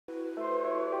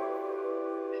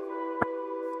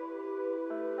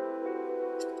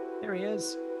There he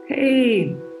is.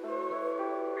 Hey,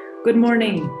 good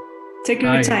morning. Take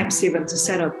your time, Steven, to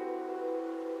set up.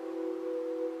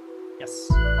 Yes.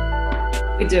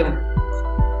 We do.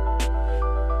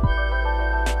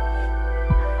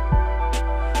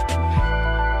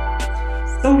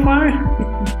 So far,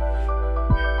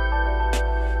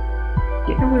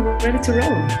 yeah, we're ready to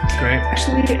roll. Great.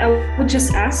 Actually, I would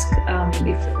just ask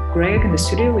if Greg in the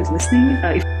studio is listening.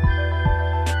 If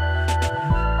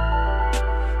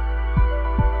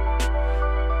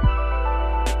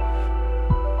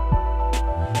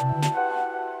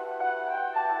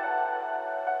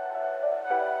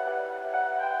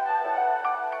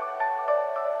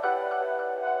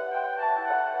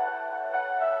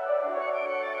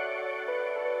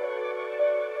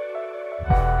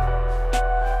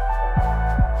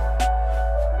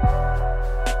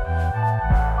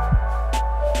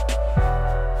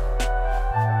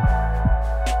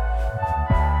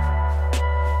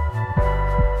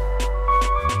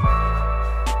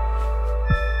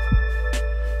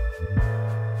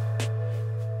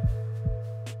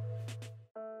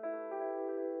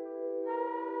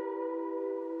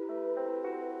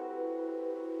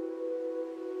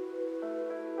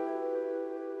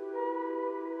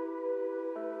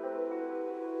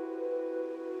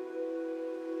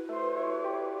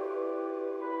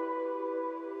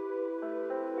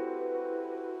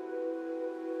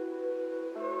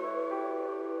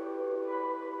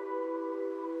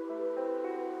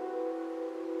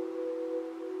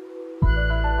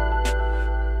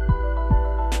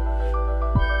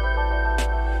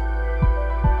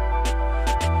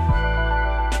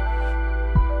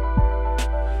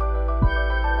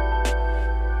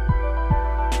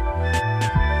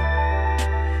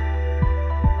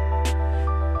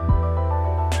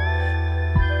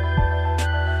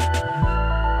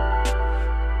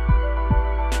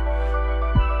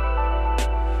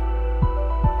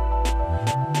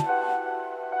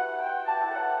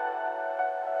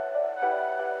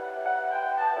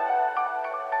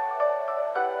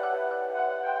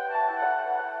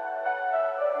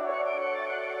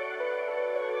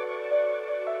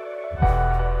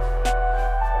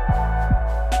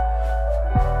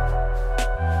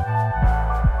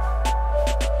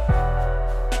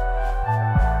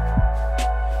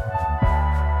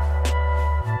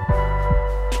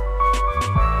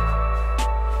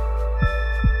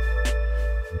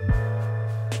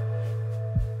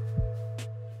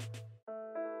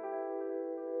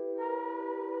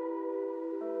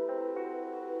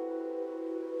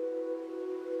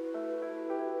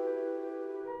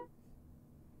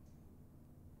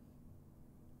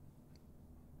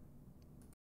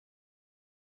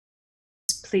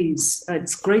please,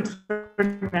 it's great for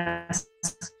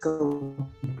Nasco.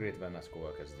 Great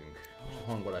Vernasco-val kezdünk.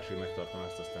 Hangolásig megtartom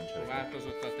ezt, aztán cserélünk.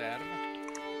 Változott a terv.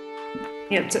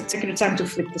 Yeah, take your time to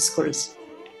flip the scores.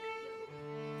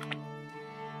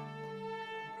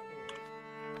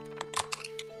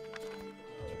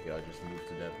 Okay, I'll just move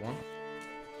to that one.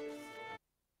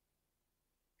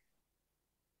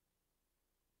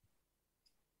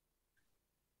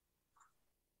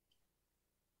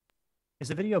 Is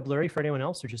the video blurry for anyone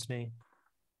else or just me?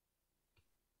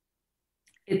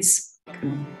 It's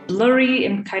blurry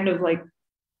and kind of like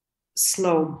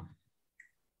slow.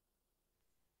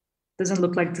 Doesn't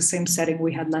look like the same setting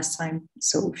we had last time.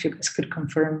 So if you guys could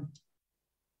confirm.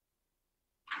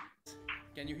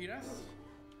 Can you hear us?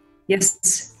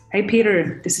 Yes. Hey,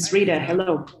 Peter. This is Rita.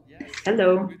 Hello. Yes.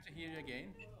 Hello. Good to hear you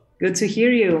again. Good to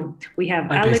hear you. We have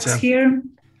Hi, Alex Peter. here,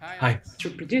 Hi.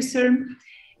 our producer,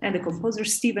 and the composer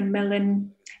Stephen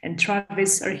Melin and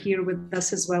Travis are here with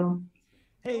us as well.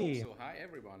 Hey. So hi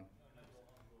everyone.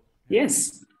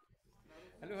 Yes.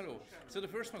 Hello, hello. So the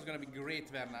first one's gonna be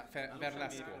Great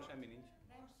Verlasco.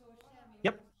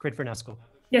 Yep, great for Nasco.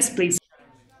 Yes, please.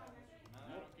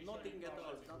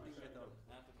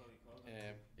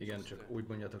 Igen, csak úgy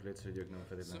mondjátok létsz, hogy ők nem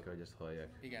feltétlenül kell, hogy ezt hallják.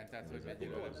 Igen, tehát hogy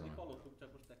igen.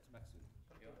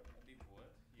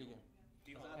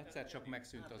 Egyszer csak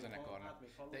megszűnt a zenekarnak.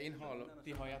 De én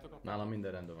ti halljátok akkor? Nálam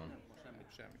minden rendben van.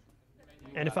 Semmi.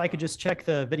 And if I could just check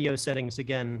the video settings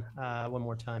again one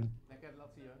more time. Neked,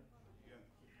 Laci, jön?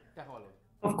 Te hallod?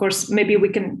 Of course, maybe we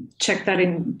can check that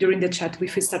in during the chat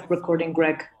if we start recording,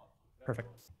 Greg. Perfect.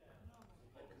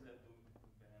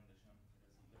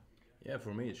 Yeah,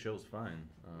 for me it shows fine.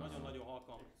 Nagyon-nagyon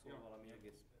halkan szól valami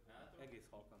egész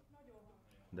halkan.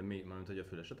 De mi, mármint hogy a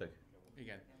fülesetek?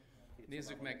 Igen.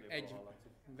 Nézzük meg, egy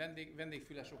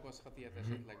vendégfüles okozhat ilyet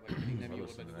esetleg, vagy pedig nem jól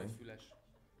bedugott füles.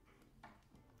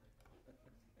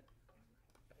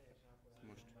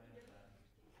 Most.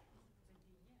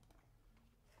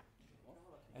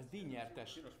 Ez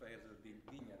díjnyertes. Piros-fehér-zöld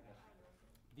díjnyertes.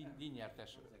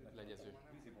 Díjnyertes legyező.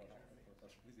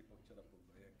 Vízipok,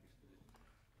 ilyen kis.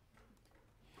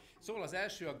 Szóval az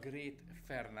első a Great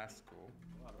Fernasco.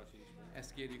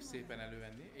 Ezt kérjük szépen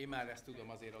elővenni. Én már ezt tudom,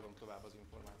 azért adom tovább az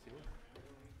információt.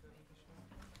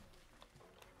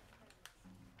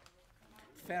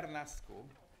 Fernasco.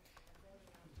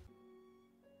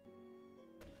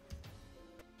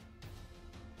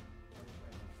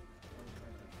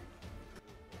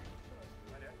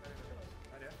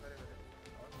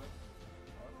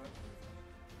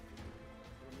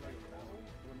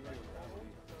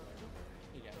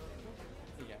 Igen.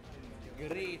 Igen.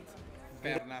 Great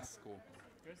Fernasco.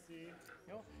 Köszi.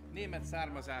 Jó? Német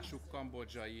származású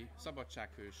kambodzsai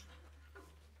szabadsághős.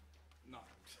 Na,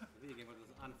 végén van az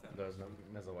Unfair. De ez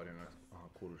ne zavarjon, mert a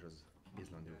kórus az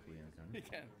izlandiul fog énekelni.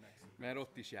 Igen, mert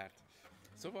ott is járt.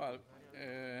 Szóval...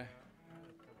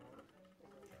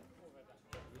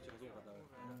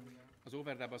 az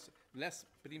overdub az lesz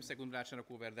prim sekundrácsának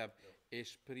overdub,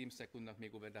 és prim sekundnak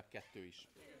még overdub 2 is.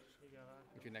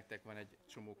 Úgyhogy nektek van egy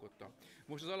csomó kotta.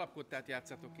 Most az alapkottát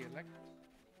játszatok, kérlek.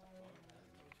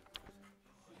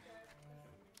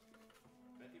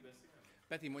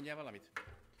 Peti, mondjál valamit?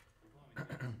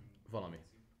 Valami.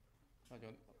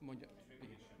 Nagyon, mondja.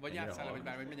 Vagy játsszál le, vagy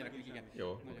bármi, hogy menjenek, igen.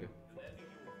 Jó, nagyon oké.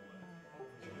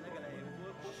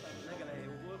 Legelején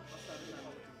jó volt, aztán utána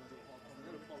az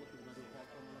előbb hallottuk nagyon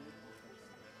halkan valamit.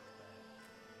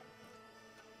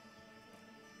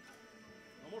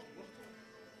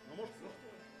 Most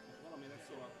valami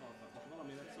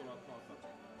megszólalt halkan.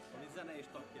 Van itt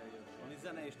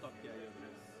zene és takjál jön.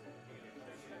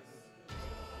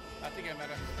 Hát igen,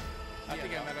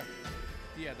 mert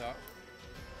tiéd a...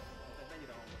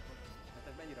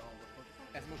 Hát mennyire hangos most?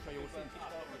 Ez most a jó szint?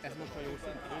 Ez most a jó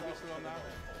szint?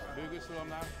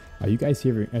 Bőgőszólomnál? Are you guys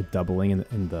hearing a doubling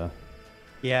in the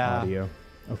Yeah. audio?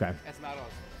 Okay. Ez már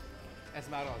az. Ez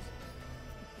már az.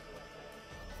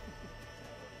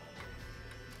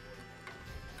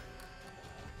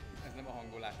 Ez nem a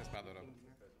hangolás, ez már darab.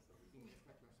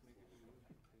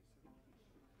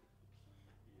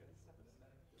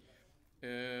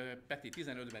 Peti,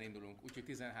 15-ben indulunk, úgyhogy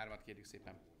 13-at kérjük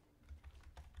szépen.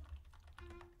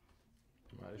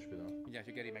 Már is például. Mindjárt,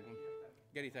 hogy Geri megmond.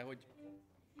 Geri, te hogy?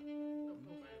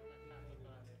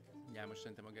 Mindjárt most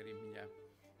szerintem a Geri mindjárt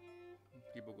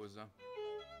kibogozza.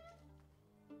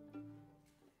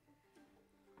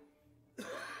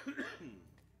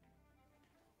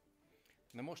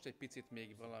 Na most egy picit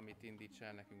még valamit indíts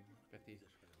el nekünk, Peti,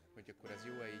 hogy akkor ez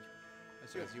jó-e így?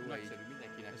 Ez jó, nagyszerű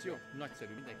mindenkinek. Ez jó,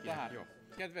 nagyszerű mindenkinek. Tehát, jó.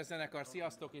 Kedves zenekar,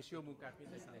 sziasztok és jó munkát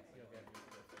mindenkinek. Szia, Gergő.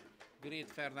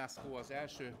 Great Fernasco az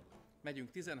első.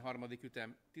 Megyünk 13.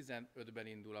 ütem, 15-ben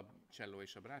indul a cselló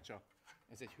és a brácsa.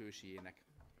 Ez egy hősi ének.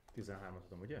 13-at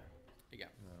tudom, ugye? Igen.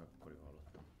 Akkor jól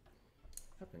hallottam.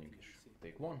 Hát menjünk is.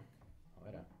 Take one.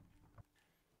 Hajrá.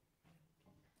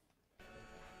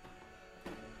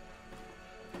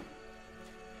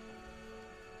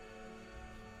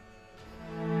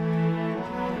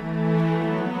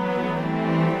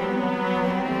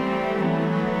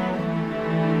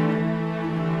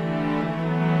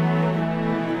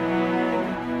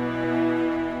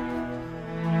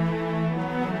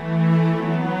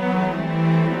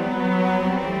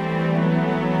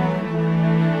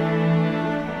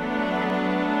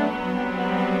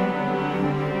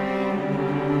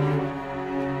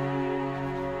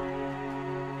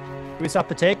 Do we stop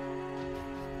the take?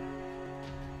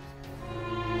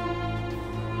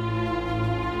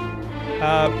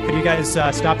 Could you guys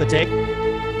stop the take?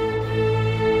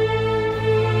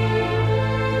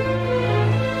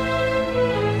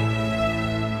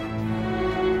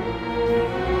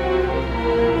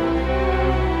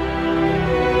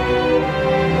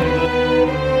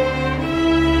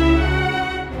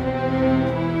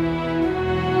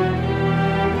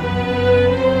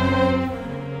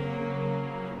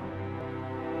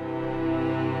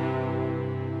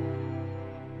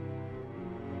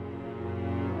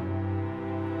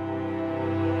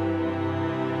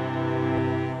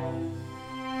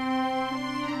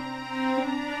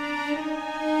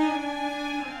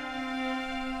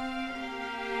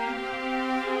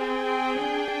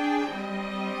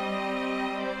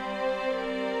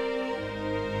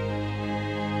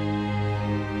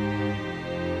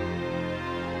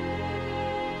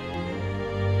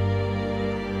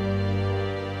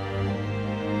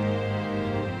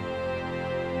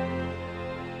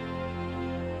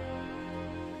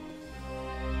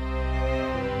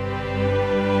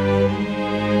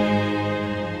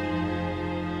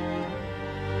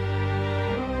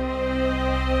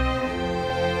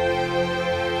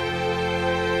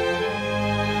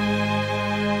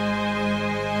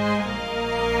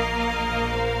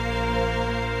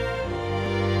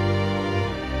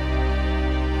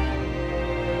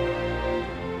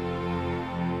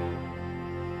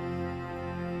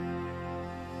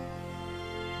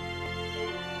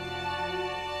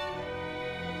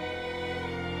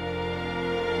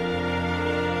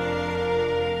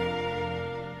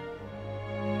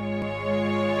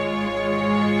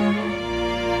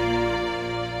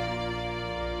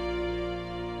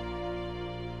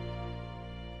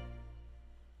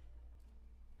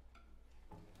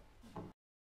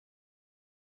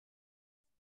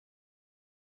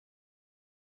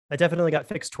 I definitely got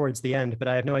fixed towards the end, but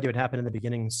I have no idea what happened in the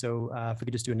beginning. So if we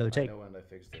could just do another take. I know when I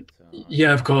fixed it.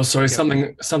 Yeah, of course. Sorry,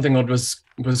 Okay. something odd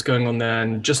was going on there,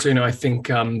 and just so you know, I think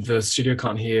the studio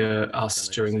can't hear us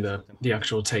during the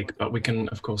actual take, but we can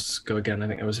of course go again. I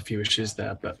think there was a few issues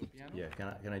there, but Yeah,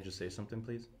 can I just say something,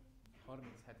 please?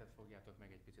 37-et fogjátok meg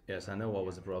egy picit. Yes, I know what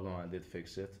was the problem. I did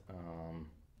fix it,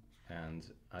 and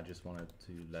I just wanted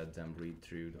to let them read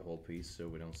through the whole piece so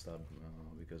we don't stop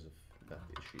because of that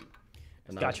issue.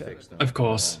 And now it's Gotcha. fixed now. of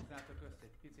course,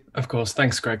 of course.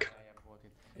 Thanks, Greg.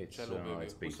 It's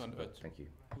peace, but thank you.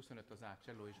 25 az át,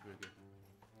 cselló és bőgő.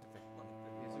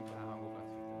 Nézzünk rá hangokat.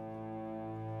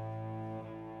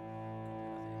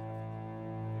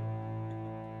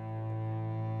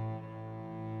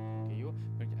 Oké, jó?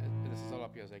 Ez az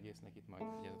alapja az egésznek, itt majd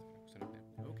figyeljetek meg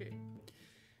 25-nél. Oké.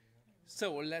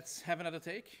 So, let's have another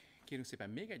take. Kérünk szépen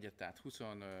még egyet, tehát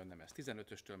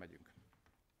 15-östől megyünk.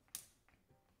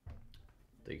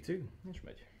 Take two, és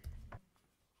megy.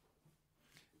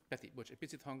 Peti, bocs, egy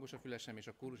picit hangos a fülesem, és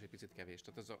a kórus egy picit kevés.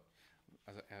 Tehát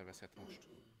az elveszett most.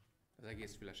 Az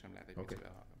egész fülesem lehet egy Oké. picit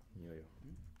elhallgatni. Jó.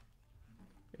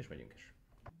 És megyünk is.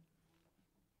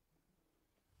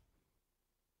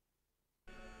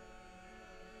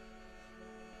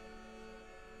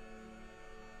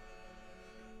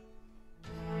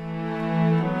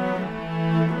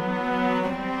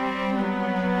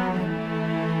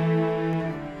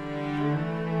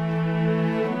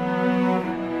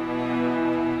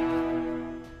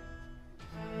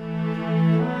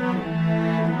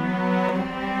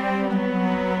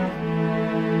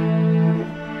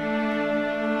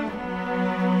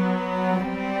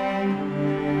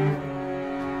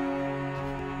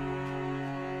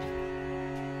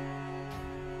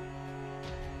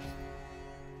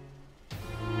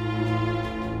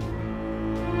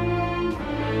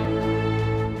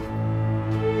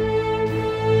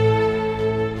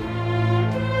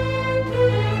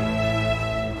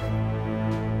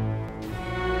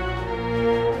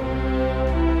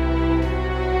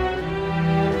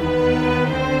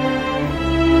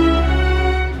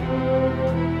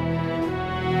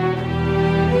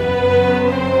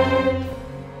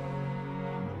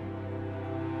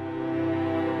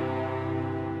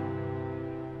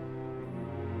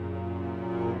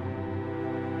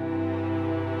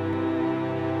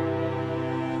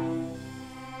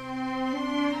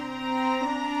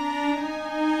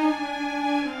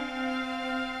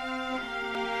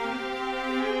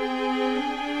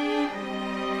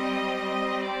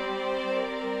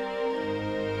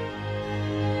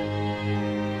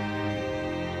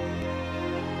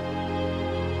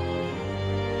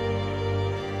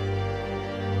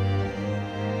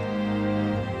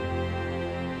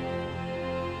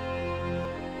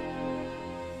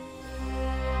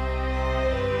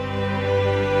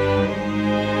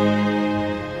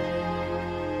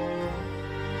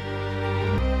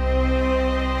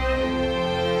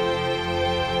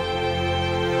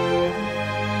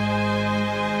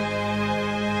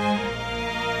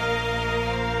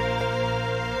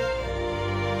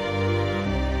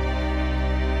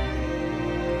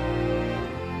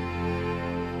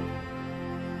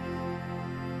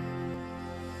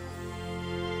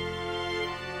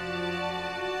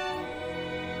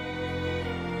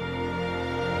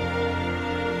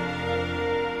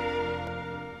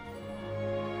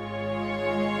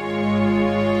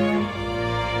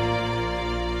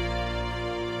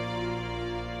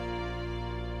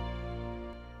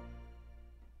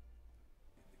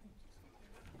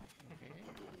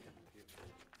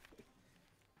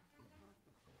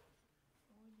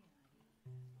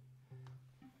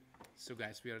 So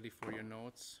guys, we are ready for your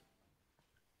notes.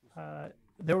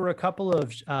 There were a couple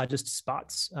of just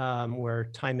spots where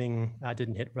timing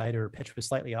didn't hit right or pitch was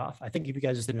slightly off. I think if you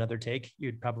guys just did another take,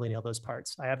 you'd probably nail those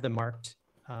parts. I have them marked,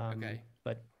 Okay.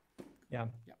 but yeah.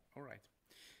 Yeah, all right.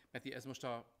 Peti, ez most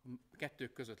a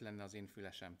kettők között lenne az én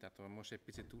fülesem, tehát most egy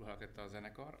picit túlhallgatott a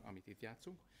zenekar, amit itt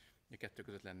játszunk, a kettő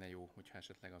között lenne jó, hogyha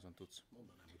esetleg azon tudsz.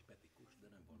 Mondanám, hogy petikus, de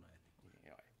nem volna etikus.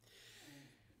 Jaj.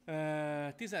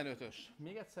 15-ös.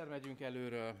 Még egyszer megyünk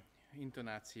előről,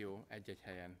 intonáció egy-egy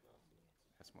helyen.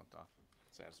 Ezt mondta a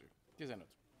szerző. 15.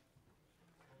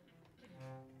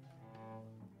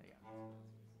 Igen.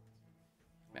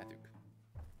 Mehetünk.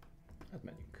 Hát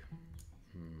megyünk.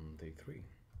 Take three.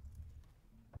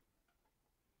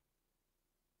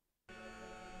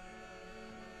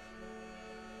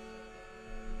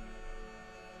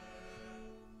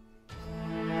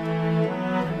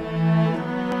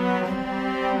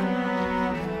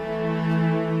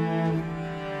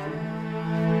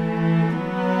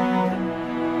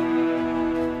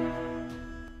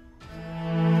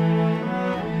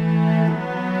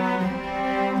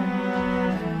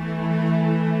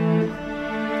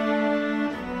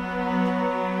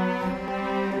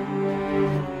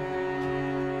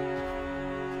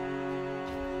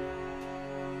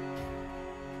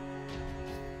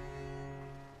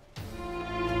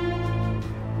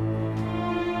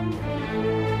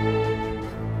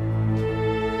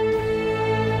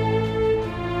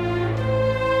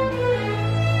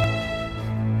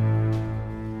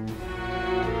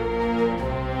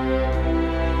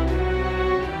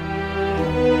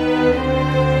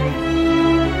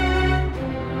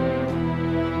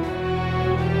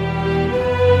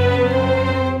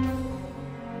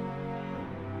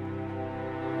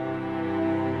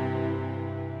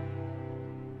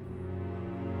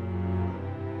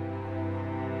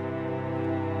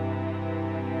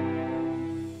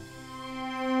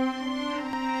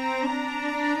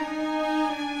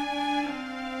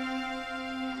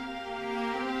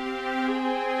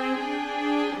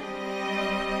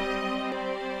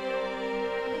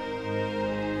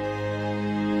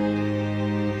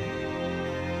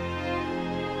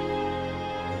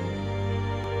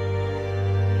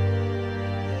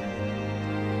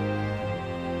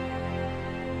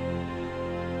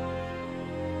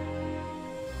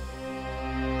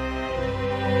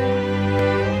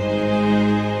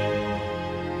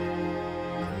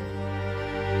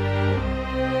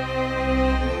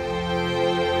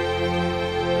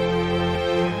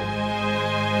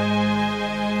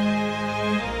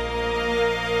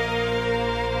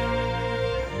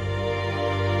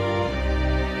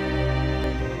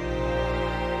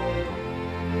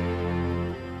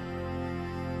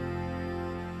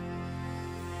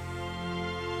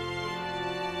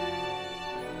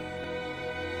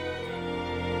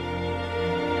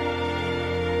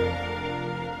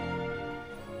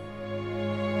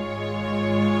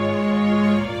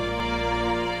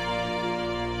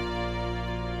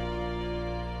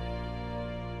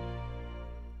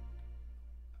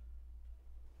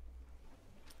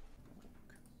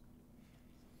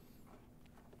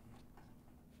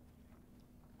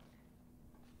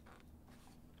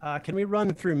 Can we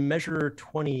run through measure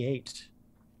 28?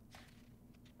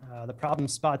 The problem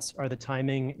spots are the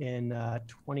timing in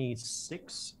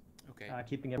 26, Okay.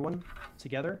 keeping everyone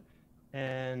together.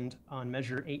 And on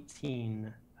measure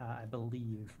 18, I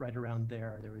believe right around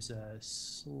there, there was a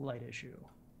slight issue.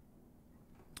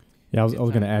 Yeah, I was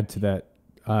going to add to that.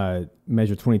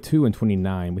 Measure 22 and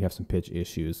 29, we have some pitch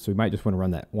issues. So we might just want to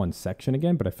run that one section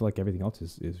again, but I feel like everything else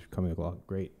is coming along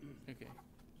great. Okay.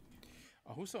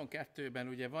 A 22-ben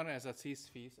ugye van ez a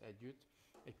cis-fisz együtt.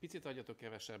 Egy picit adjatok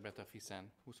kevesebbet a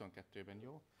fiszen. 22-ben,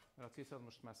 jó? Mert a cis az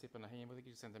most már szépen a helyén volt,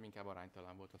 és szerintem inkább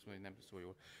aránytalan volt, azt mondja, hogy nem szól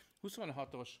jól.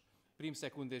 26-os, prim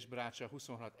szekund és brácsa,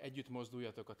 26, együtt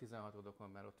mozduljatok a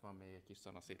 16-odokon, mert ott van még egy kis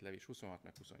szanaszétlevés, 26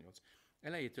 meg 28.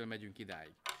 Elejétől megyünk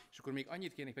idáig. És akkor még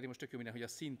annyit kérnék, pedig most tök jó minden, hogy a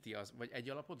szinti az, vagy egy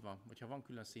alapod van? Vagy ha van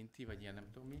külön szinti, vagy ilyen nem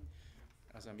tudom mi,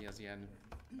 az, ami az ilyen,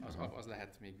 az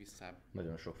lehet még visszább.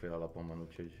 Nagyon sokféle alapon van,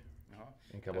 úgyhogy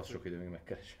inkább az sok idő, még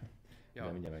megkeresem. Ja,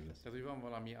 de mindjárt meg lesz. Tehát, hogy van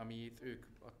valami, amit ők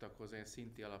adtak hozzá, ilyen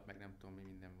szinti alap, meg nem tudom mi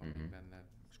minden van még benne,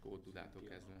 skóddudától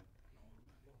kezdve.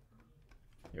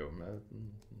 Jó, mert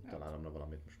találom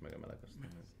valamit, most megemelek azt.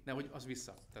 Nem, hogy az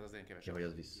vissza, tehát az ilyen kevesebb. Ja, hogy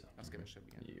az vissza. Az kevesebb,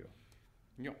 igen. Jó.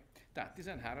 Jó, tehát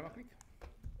 13 klik.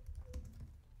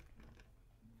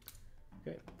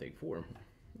 Okay, take 4.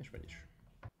 És megy is.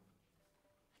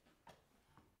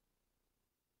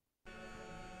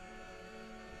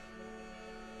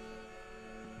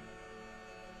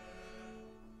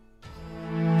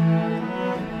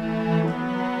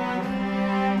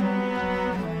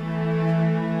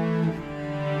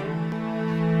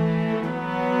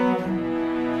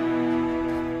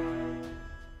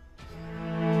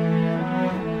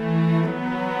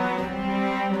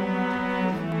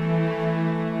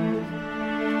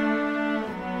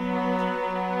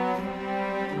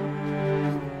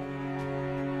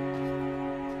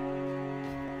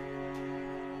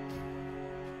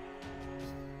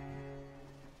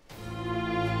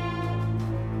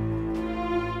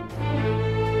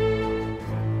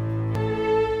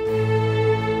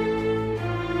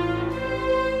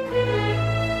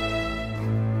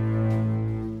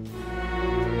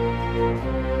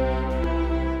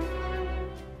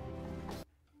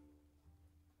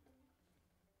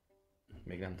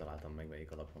 Még nem találtam meg,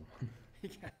 melyik alapon.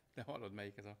 Igen, de hallod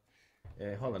melyik ez a...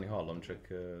 Hallani hallom, csak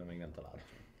még nem találom.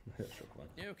 Sok van.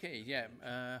 Yeah, okay, yeah.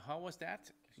 How was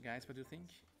that, guys? What do you think?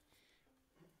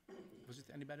 Was it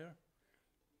any better?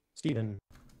 Steven.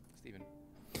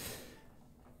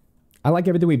 I like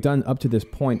everything we've done up to this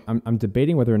point. I'm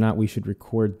debating whether or not we should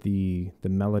record the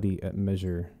melody at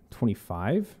measure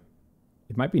 25.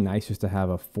 It might be nice just to have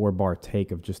a 4-bar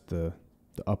take of just the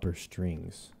upper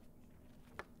strings.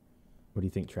 What do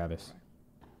you think, Travis?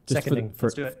 Just Seconding.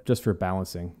 Let's do it. Just for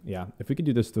balancing. Yeah. If we could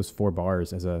do those 4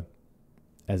 bars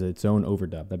as its own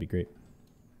overdub, that'd be great.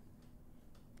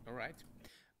 All right.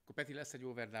 Akkor Peti, lesz egy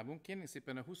overdubunk. Kérnék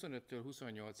szépen a 25-től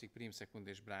 28-ig prim szekund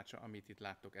és brácsa, amit itt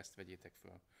láttok, ezt vegyétek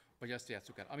föl. Vagy azt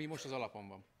játsszuk el. Ami most az alapon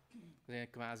van. Ez egy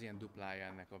kvázi ilyen duplája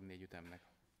ennek a 4 ütemnek.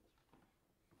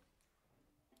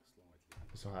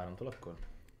 23-tól akkor?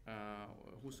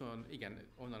 20, igen,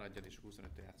 onnan adjad és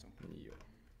 25-től játszunk. Jó.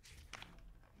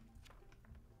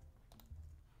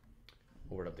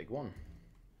 Overdub take 1.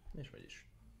 És megy is.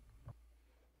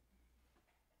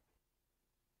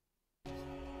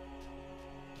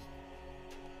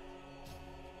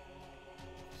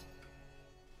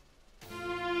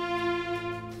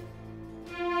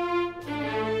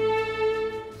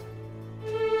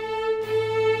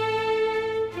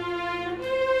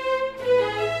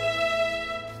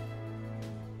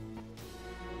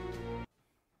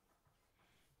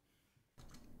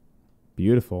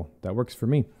 Beautiful. That works for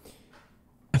me.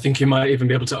 I think you might even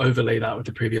be able to overlay that with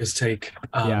the previous take.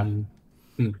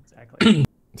 Exactly.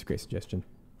 It's a great suggestion.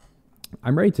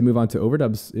 I'm ready to move on to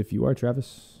overdubs if you are,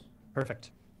 Travis.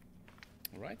 Perfect.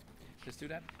 All right. Let's do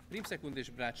that. Prim szekund és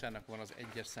brácsának van az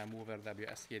 1-es számú overdubja,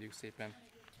 ezt kérjük szépen.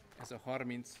 Ez a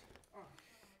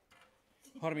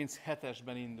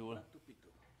 37-esben indul.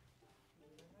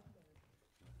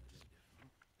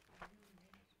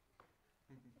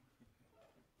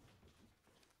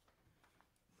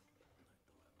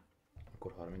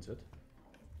 Akkor 35?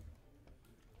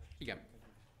 Igen.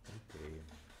 Okay.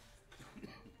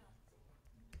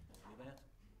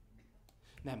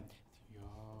 Nem.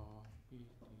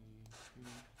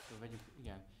 Vegyük,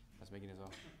 igen. Ez megint ez a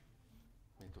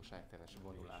méltóságteres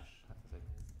vonulás. Hát ez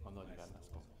a nagy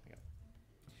benneszkom. Igen.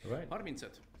 Right.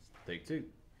 35. Take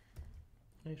 2.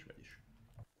 És megy is.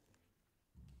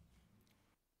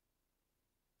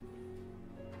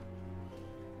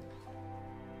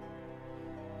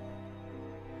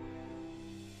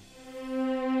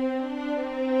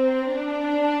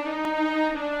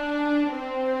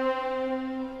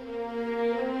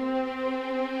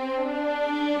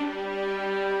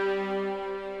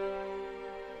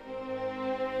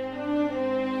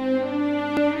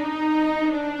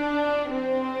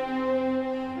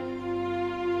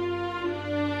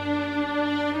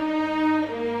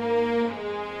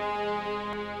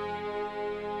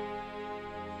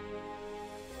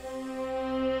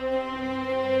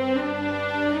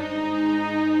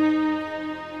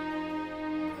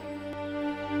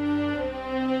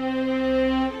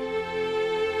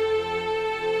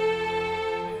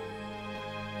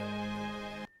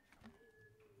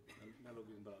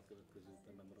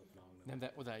 Nem,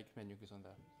 de odáig menjünk viszont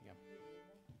el. Igen.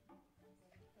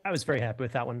 I was very happy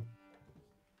with that one.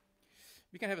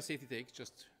 We can have a safety take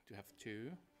just to have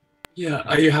two. Yeah,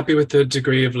 are you happy with the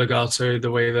degree of legato, the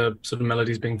way the sort of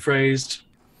melody is being phrased?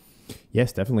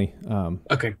 Yes, definitely.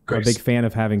 Okay, I'm a great. big fan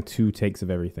of having 2 takes of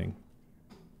everything.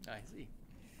 I see.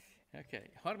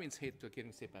 Okay. 37-től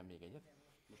kérünk szépen még egyet.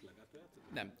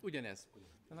 Nem, ugyanez.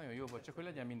 De nagyon jó volt, csak hogy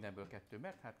legyen mindenből 2,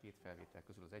 mert hát 2 felvétel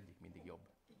közül az egyik mindig jobb.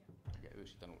 Ugye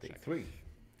ősi tanulság. Take 3.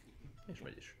 És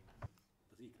megy is.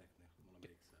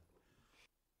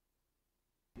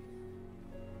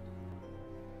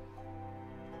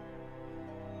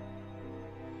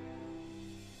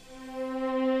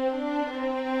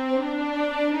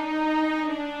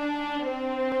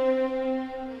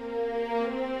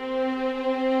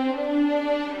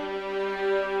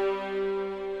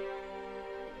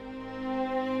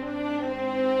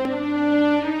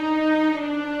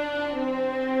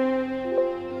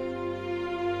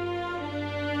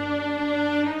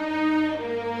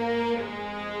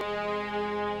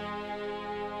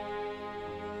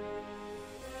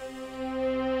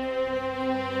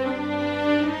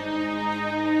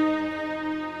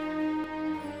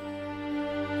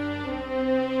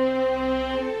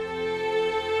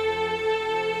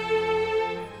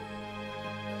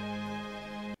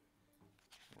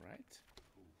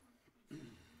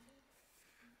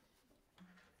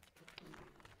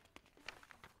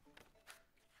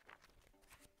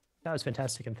 That was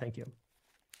fantastic, and thank you.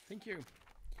 Thank you.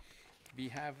 We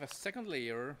have a second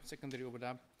layer, secondary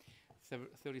overdub,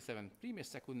 37. Prim és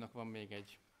szekundnak van még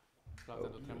egy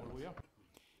flatedott tremolója,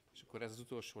 és akkor ez az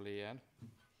utolsó layer.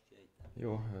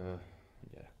 Jó,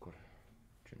 ugye akkor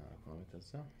csinálok valamit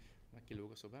ezzel. Meg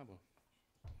kilóg a szobából?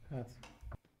 Hát...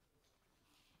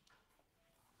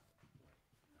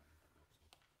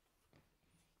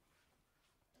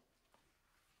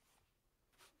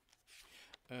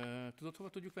 Tudod, hova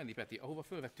tudjuk venni, Peti? Ahova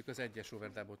fölvettük az egyes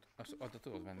overdubot, azt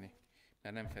tudod venni?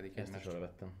 Mert nem fedik Ezt egymást. is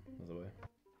vettem, az a baj.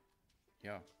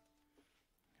 Ja.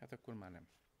 Hát akkor már nem.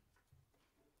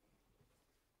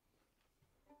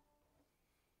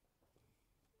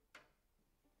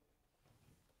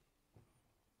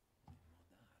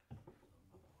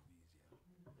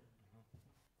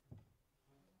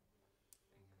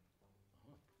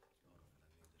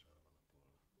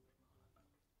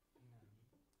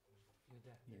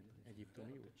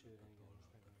 Egyiptomi jó?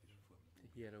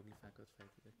 Hieroglifákat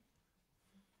fejtitek.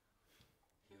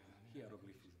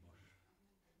 Hieroglifizmus.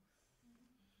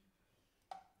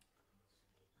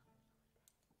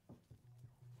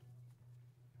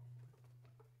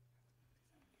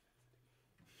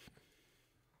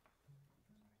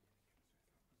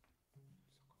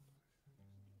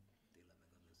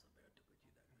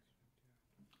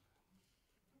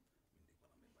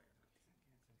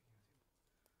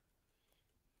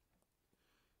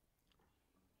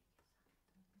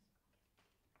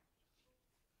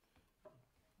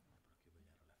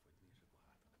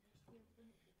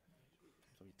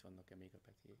 Tudom, itt vannak-e még a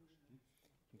petiék. Nem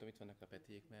tudom, itt vannak a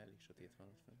petiék, mert elég sötét van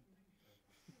ott fenn.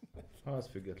 Az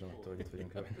független attól, hogy itt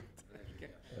vagyunk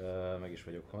el. Meg is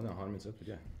vagyok. Honnan? 35,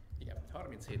 ugye? Igen,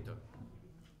 37-től.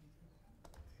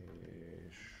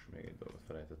 És még egy dolgot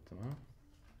felejtettem el.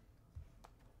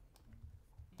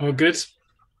 All good?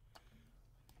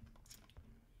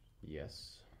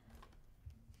 Yes.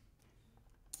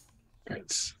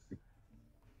 Great.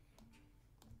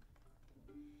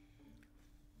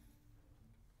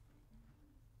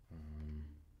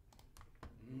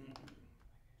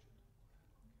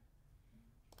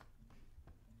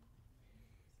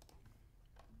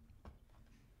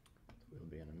 Will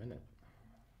be in a minute.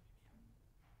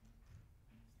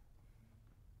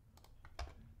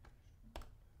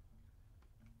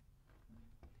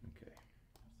 Okay.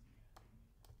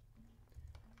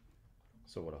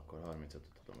 Szóval akkor 35-öt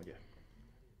tudom, ugye?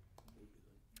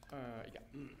 Igen.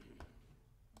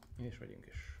 És megyünk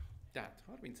is. Tehát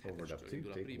Overdub 37-estől two,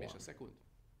 indul a take prim és a one. szekund.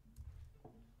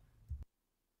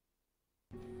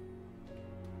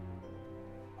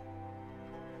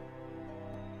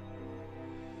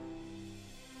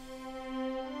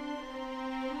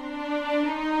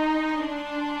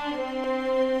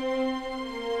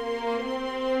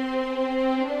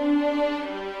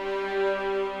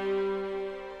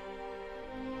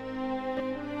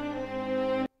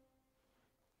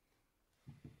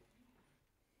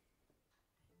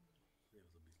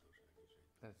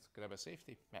 Let's grab a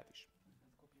safety. Mehet is.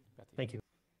 Peti. Thank you.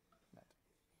 Mehet.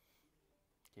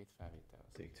 2 felvétel.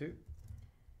 Take 2.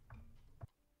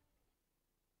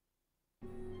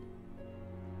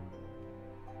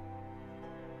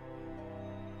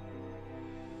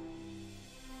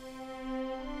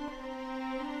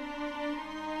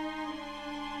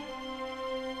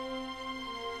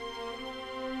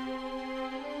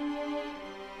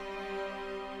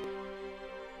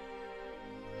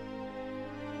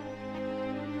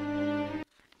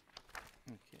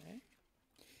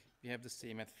 have the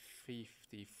same at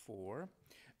 54.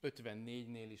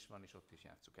 54-nél is van, és ott is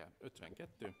játsszuk el.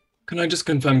 52. Can I just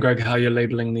confirm, Greg, how you're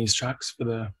labeling these tracks with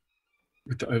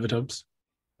the overdubs?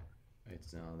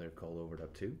 It's they're called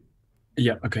overdub 2.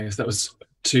 Yeah, okay, so that was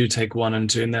 2 take 1 and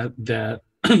 2, and they're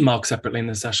marked separately in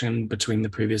the session between the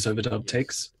previous overdub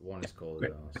takes. One is called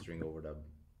string overdub.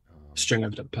 String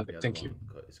overdub, perfect, thank you.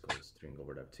 It's called string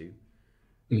overdub 2.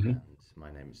 Mm-hmm. And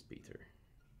my name is Peter.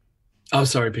 Oh,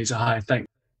 sorry, Peter. Hi, thank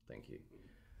you.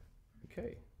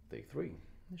 Okay, take 3.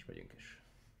 És megyünk is.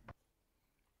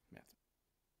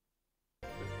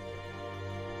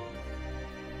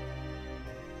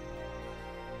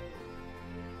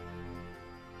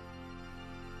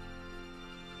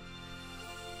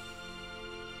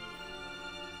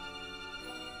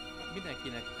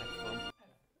 Mindenkinek van.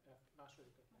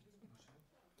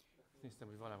 Néztem,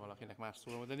 hogy van-e valakinek más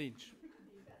szóló, de nincs.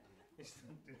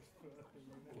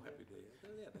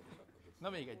 Na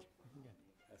még egy.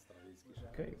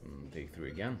 Okay, take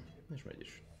 3 again. És megy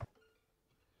is.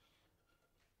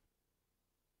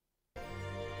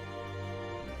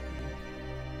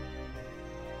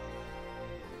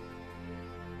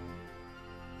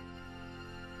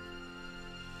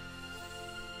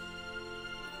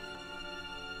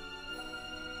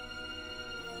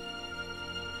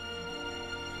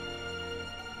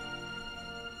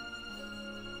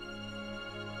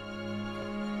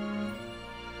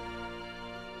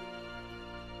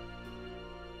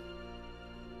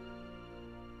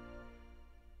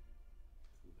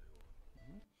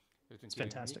 It's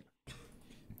fantastic.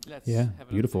 Let's Yeah,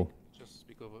 beautiful. Just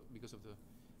because of the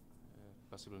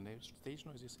possible stage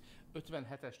noises.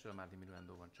 57-estől már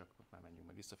diminuendo van, csak ott már menjünk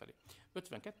meg visszafelé.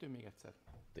 52 még egyszer.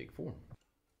 Take 4.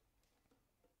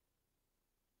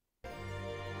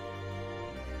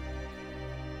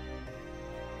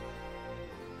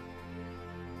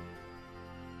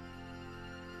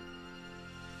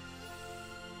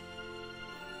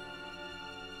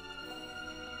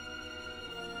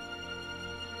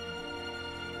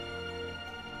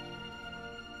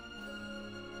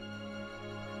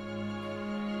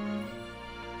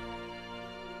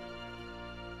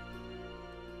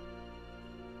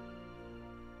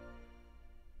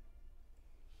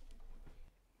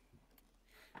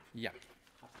 Yeah.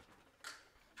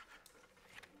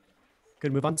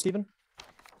 Good, move on, Stephen?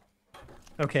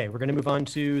 Okay, we're going to move on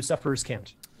to Sufferer's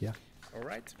Cant. Yeah. All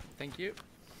right, thank you.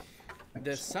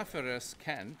 The Sufferer's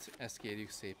Cant, ezt kérjük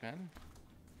szépen.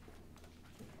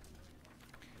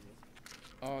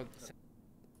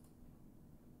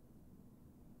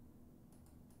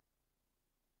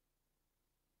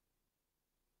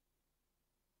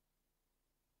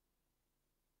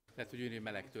 Lehet, hogy ő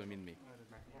melegtől, mint mi.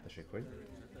 Tessék, hogy?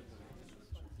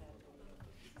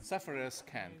 Sufferer's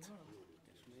Cant.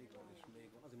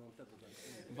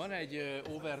 Van egy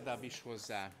overdub is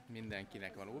hozzá,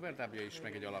 mindenkinek van overdubja is,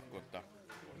 meg egy alapkotta.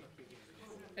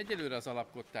 Egyelőre az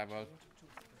alapkottával.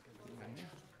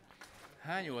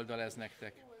 Hány oldal ez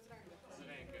nektek?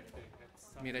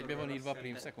 Miért egybe van írva a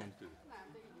prim second?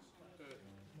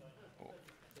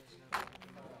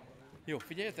 Jó,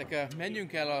 figyeljetek,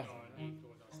 menjünk el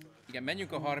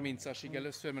menjünk a 30-asig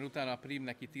először, mert utána a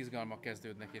primnek itt izgalmak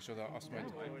kezdődnek, és oda azt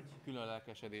majd külön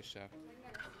lelkesedéssel.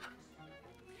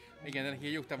 Igen, de nekik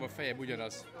egy oktávval feljebb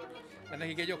ugyanaz.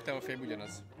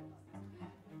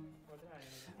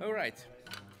 Alright.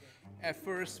 At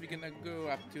first we're gonna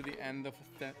go up to the end of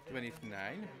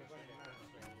 29.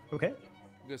 Okay.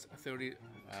 Because 30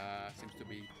 seems to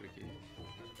be tricky.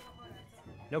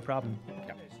 No problem.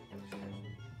 Yeah.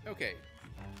 Okay.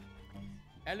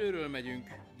 Előről megyünk,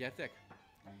 gyertek!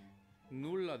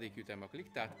 Nulladik ütem a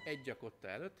klik, tehát egy a kotta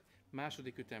előtt,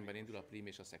 második ütemben indul a prim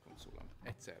és a second szólam.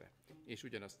 Egyszerre. És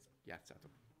ugyanazt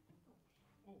játszátok.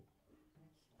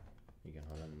 Igen,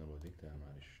 ha lenne nulladik, de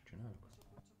már is csinálok.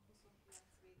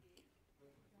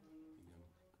 Igen.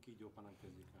 Kígyópa nem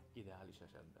kezdjük el. Ideális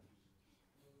esetben.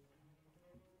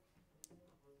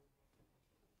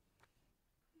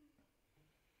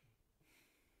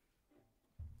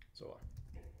 Szóval.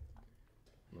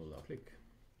 Nulla a klik.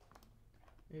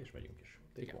 És megyünk is.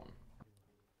 Take 1.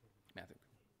 Mehetünk.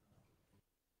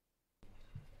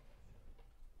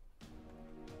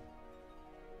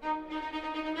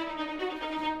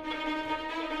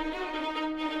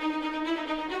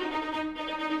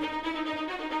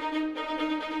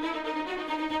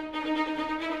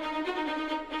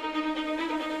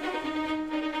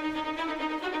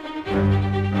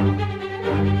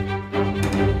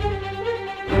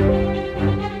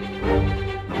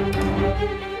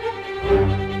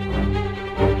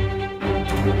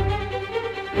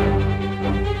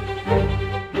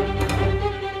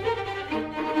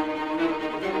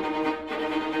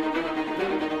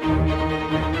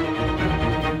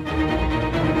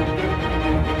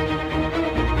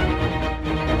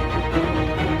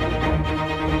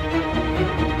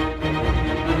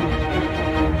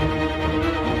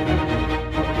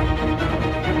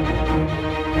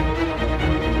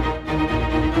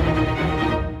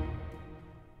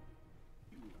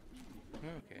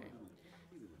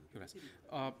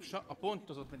 a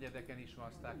pontozott negyedeken is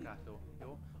van staccato,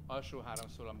 jó? Alsó három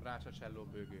szólam, brácsa, cselló,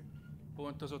 bőgő.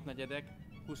 Pontozott negyedek,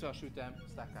 20-as ütem,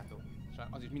 staccato. És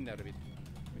az is minden rövid.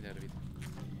 Minden rövid.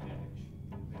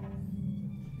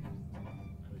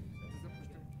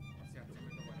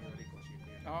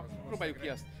 Aha, próbáljuk ki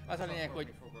azt. Az a lényeg,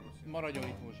 hogy maradjon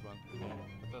ritmusban.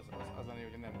 Hát az a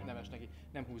lényeg, hogy nem es neki,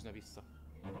 nem húzna vissza.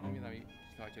 Minden, ami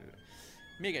hajtja előre.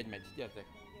 Még egy megy, gyertek.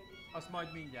 Azt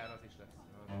majd mindjárt az is lesz.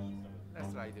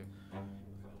 Lesz rá idő.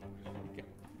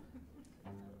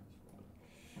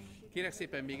 Kérek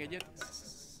szépen még egyet.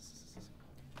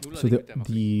 So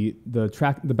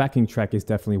the backing track is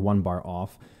definitely one bar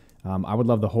off. I would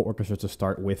love the whole orchestra to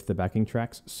start with the backing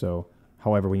tracks. So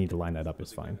however we need to line that up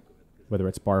is fine. Whether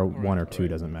it's bar 1 or 2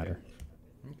 doesn't matter.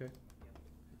 Okay.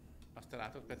 Azt te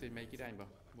látod, Peti, hogy melyik irányba?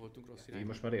 Voltunk rossz irányba? Én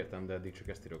most már értem, de eddig csak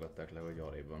ezt írogatták le, hogy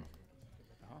arrébb van.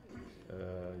 Aha.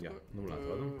 Ja, nullát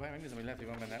adunk. Megnézem, hogy lehet, hogy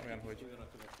van benne olyan, hogy...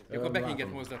 Jó, akkor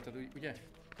backinget mozdattad, ugye?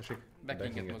 Tessék?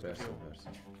 Backinget mozgat, persze, jó. persze.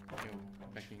 Jó,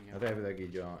 backinget. Hát elvileg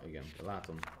így igen,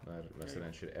 látom, mert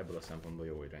szerencsére ebből a szempontból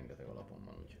jó, hogy rengeteg alapon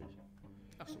van, úgyhogy...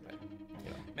 Ah, szuper.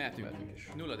 Ja, mehetünk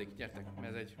is. Nulladik, gyertek,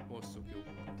 mert ez egy hosszú, jó.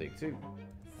 Take two.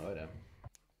 Hajrá.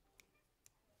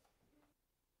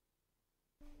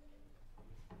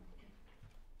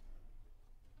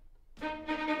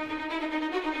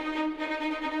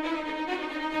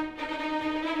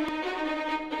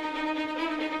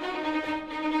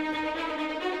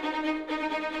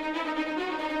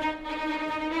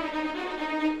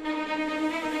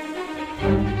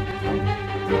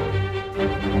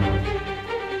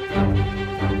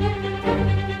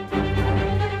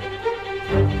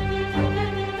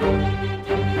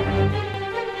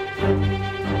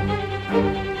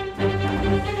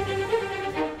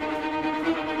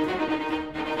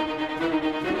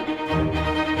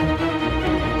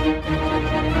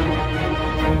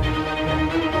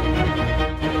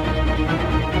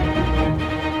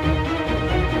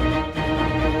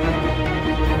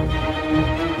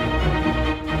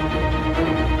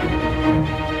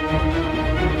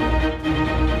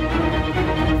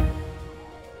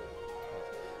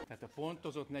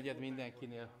 Negyed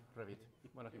mindenkinél rövid.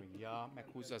 Van, aki még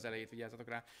meghúzza az elejét, vigyázzatok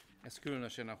rá. Ez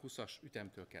különösen a 20-as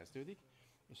ütemtől kezdődik,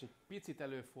 és egy picit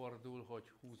előfordul, hogy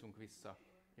húzunk vissza.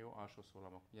 Jó, alsó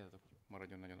szólamok. Vigyázzatok, hogy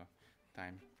maradjon nagyon a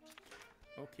time.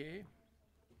 Okay.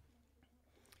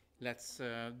 Let's,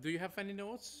 do you have any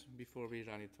notes before we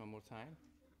run it one more time?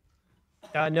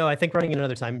 No, I think running it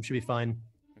another time should be fine.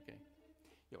 Okay.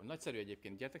 Jó, nagyszerű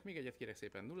egyébként. Gyertek még egyet, kérek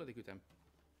szépen. Nulladik ütem.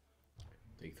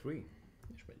 Take three.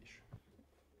 És megy is.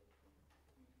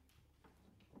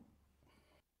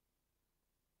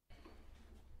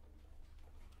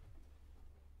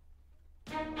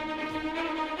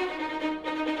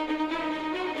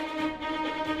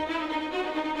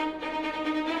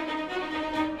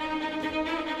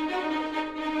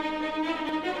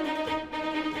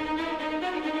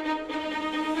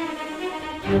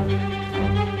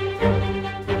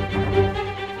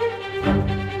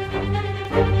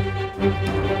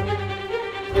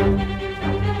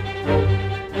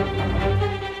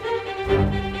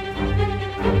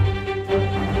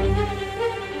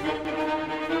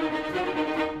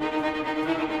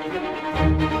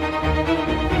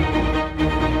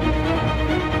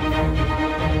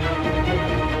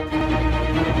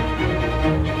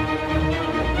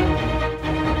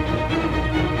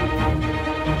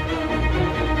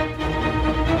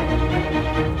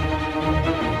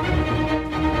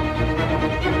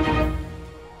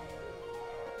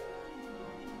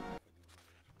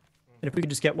 If we could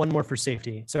just get one more for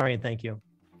safety. Sorry and thank you.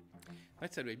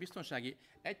 Nagyszerű, egy biztonsági.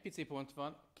 Egy pici pont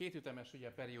van, két ütemes ugye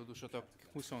a periódusotok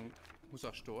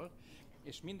 20-astól,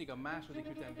 és mindig a második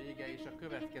ütem vége és a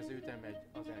következő ütem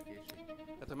az elkésik.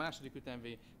 Tehát a második ütem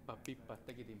vége, pippa,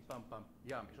 tegidim, pam, pam,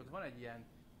 jam, és ott van egy ilyen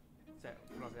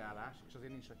frazeálás, és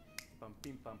azért nincs, hogy pam,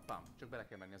 pim, pam, pam, csak bele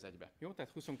kell menni az egybe. Jó?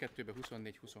 Tehát 22-be,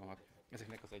 24, 26,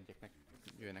 ezeknek az egyeknek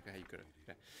jöjjenek a helyükre.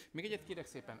 Még egyet kérek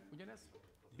szépen, ugyanez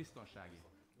biztonsági.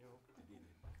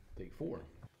 Take four.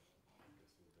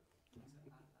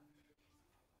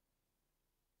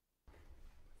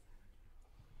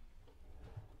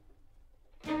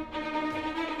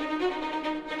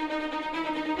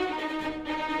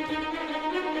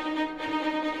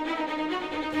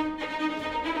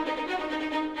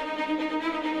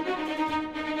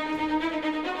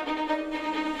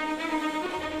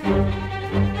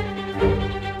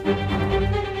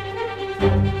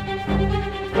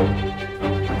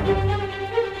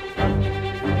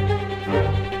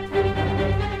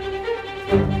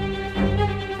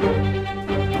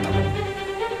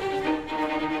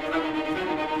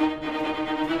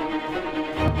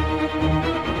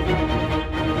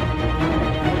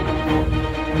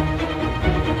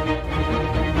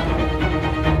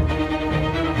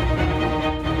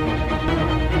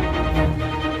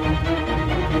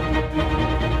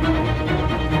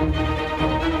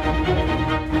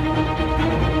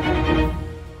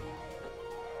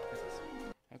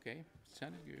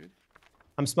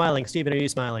 I'm smiling. Stephen, are you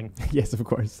smiling? Yes, of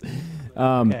course.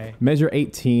 Okay. Measure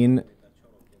 18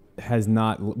 has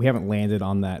not, we haven't landed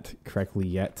on that correctly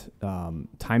yet.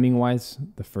 Timing wise,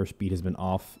 the first beat has been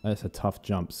off. That's a tough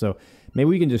jump. So maybe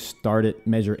we can just start at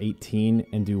measure 18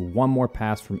 and do one more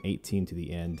pass from 18 to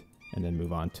the end and then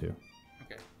move on to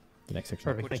the next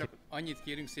section. Perfect. Akkor Thank csak annyit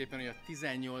kérünk szépen, hogy a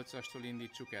 18-astól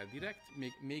indítsuk el direkt,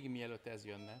 még mielőtt ez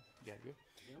jönne, Gergő.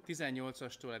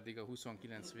 18-astól eddig a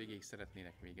 29 végéig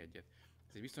szeretnének még egyet.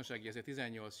 Ez egy biztonsági, ezért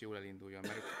 18 jól elinduljon,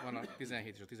 mert van a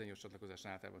 17 és a 18 csatlakozás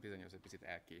általában 18 egy picit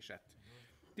elkésett.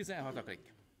 16 a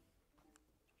klik.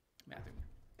 Mehetünk.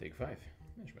 Take 5.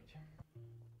 És megy.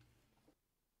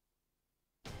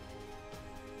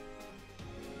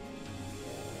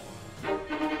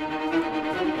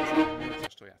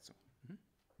 Játszunk.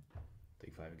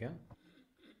 Take 5 again.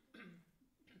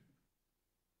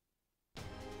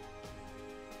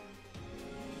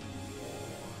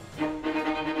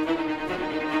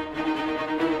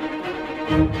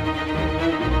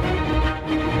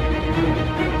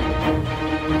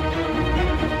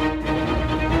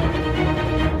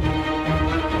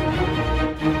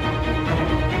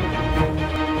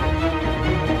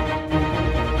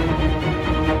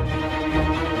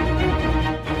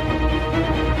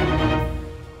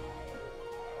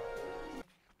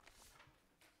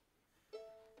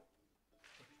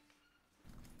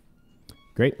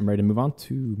 Great. I'm ready to move on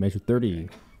to measure 30.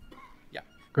 Yeah.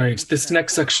 Great. This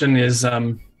next section is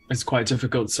quite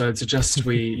difficult, so I'd suggest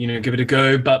we give it a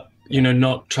go, but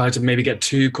not try to maybe get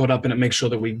too caught up in it. Make sure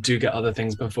that we do get other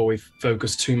things before we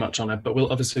focus too much on it. But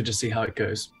we'll obviously just see how it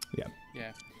goes. Yeah.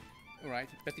 Yeah. Alright.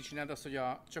 Peti, csináld azt, hogy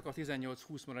csak a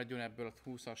 18-20 maradjon ebből a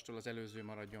 20-astól, az előző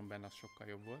maradjon benne, az sokkal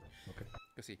jobb volt. Okay.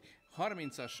 Köszi.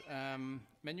 30-as,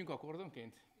 menjünk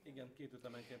akkordonként? Igen, 2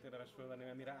 ütemenként érdemes fölvenni,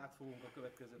 mert mire átfogunk a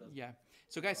következőre. Yeah.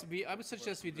 So guys, I would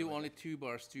suggest we do only 2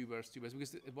 bars,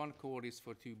 because one chord is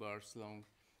for 2 bars long,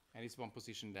 and it's one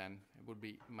position. Then it would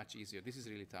be much easier. This is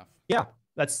really tough. Yeah,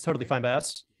 that's totally fine by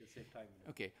us.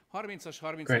 Okay, 30-as,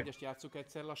 31-est játsszuk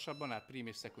egyszer lassabban, át prim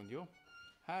és szekund, jó?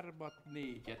 3-at,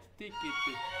 4-et,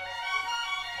 tiki-tik.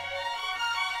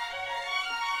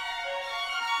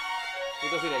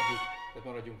 Úgy azért együtt, tehát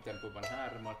maradjunk tempóban.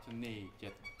 3-at,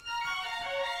 4-et.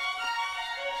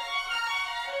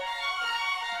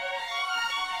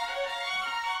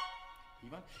 Így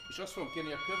van. És azt fogom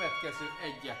kérni, a következő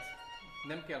egyet,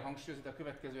 nem kell hangsúlyozni, de a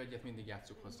következő egyet mindig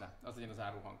játsszuk hozzá. Az legyen az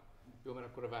áruhang. Jó, mert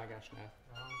akkor a vágásnál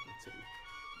egyszerű.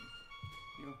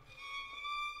 Jó.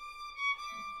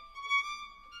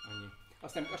 Annyi.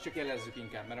 Azt csak jelezzük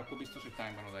inkább, mert akkor biztos, hogy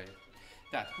time-ban odaér.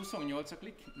 Tehát 28 a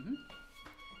klik,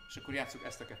 és akkor játsszuk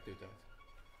ezt a kettőt el.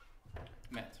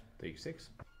 Mehet. Take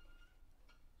 6.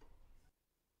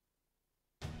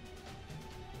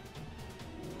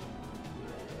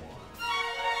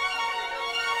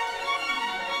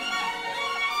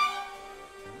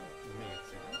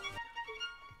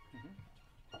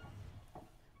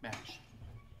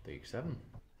 Take 7.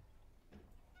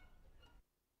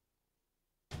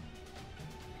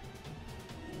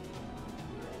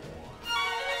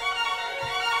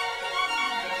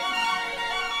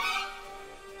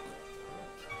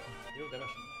 Jó, de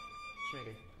most. És még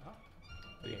egy. Aha.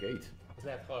 Take 8. Ez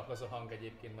lehet halk az a hang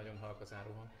egyébként, nagyon halk az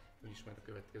áruhang. Úgyis majd a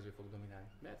következő fog dominálni.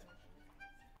 Mehet?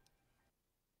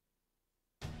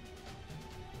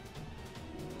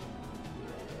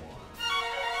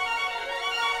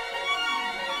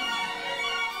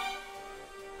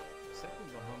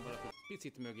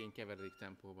 Picit mögén keveredik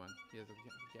tempóban.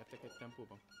 Gyertek egy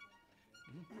tempóban.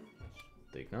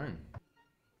 Take 9.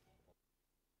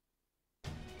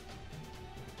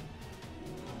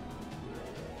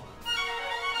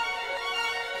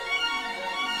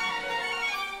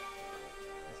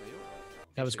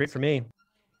 That was great for me.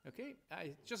 Okay,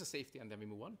 just a safety and then we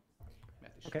move on.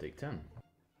 Okay. Take 10.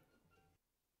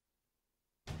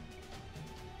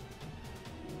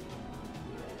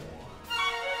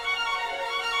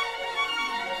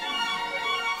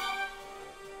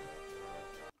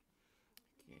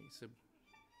 So,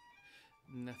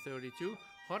 32.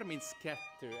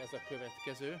 32 ez a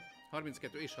következő.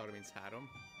 32 és 33.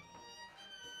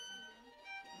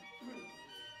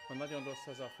 Ha nagyon rossz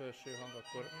az a felső hang,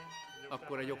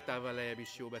 akkor egy oktávval lejjebb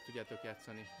is jó, be tudjátok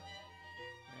játszani.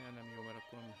 Nem jó, mert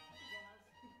akkor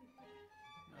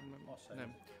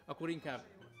nem. Akkor inkább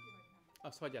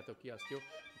azt hagyjátok ki, azt jó.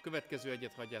 A következő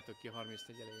egyet hagyjátok ki a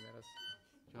 34 elején, mert az,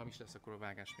 ha hamis lesz, akkor a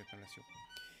vágás miatt nem lesz jó.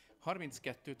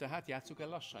 32, tehát játsszuk el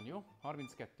lassan, jó?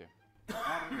 32.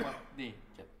 3, 4.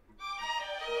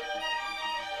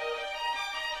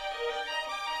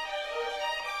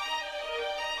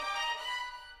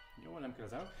 Jó, nem kell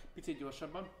az állat. Picit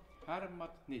gyorsabban. 3,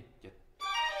 4.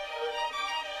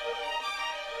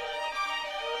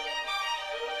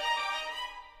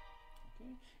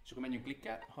 És akkor menjünk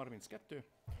klikkel, 32,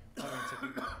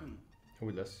 30.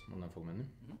 Úgy lesz, onnan fog menni.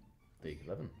 Take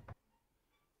 11.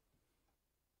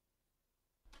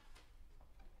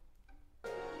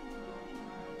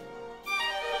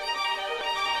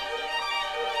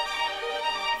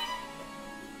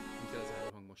 Mint ez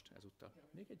a hang most ezúttal.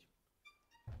 Még egy.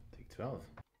 Take 12.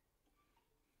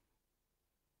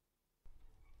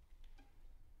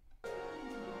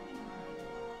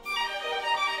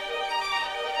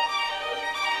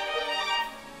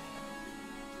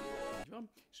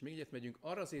 És még egyet megyünk.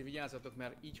 Arra azért vigyázzatok,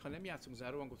 mert így, ha nem játszunk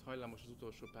záróhangot, hajlamos az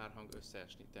utolsó pár hang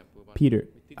összeesni tempóban. Peter,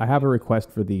 I have a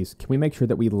request for these. Can we make sure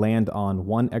that we land on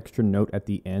one extra note at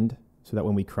the end so that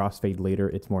when we crossfade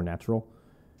later, it's more natural?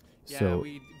 Yeah, So,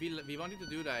 we wanted to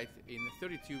do that. In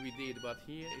 32 we did, but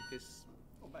here it is...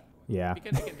 yeah. We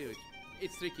can do it.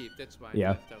 It's tricky, that's why Yeah.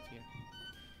 I left out here.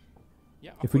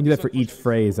 Yeah, If we can do that for viszont each most-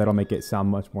 phrase, that'll make it sound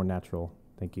much more natural.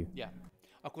 Thank you. Yeah.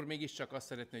 Akkor mégiscsak azt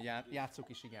szeretné, hogy játsszuk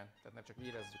is, igen. Tehát nem csak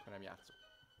érezzük, hanem játsszuk.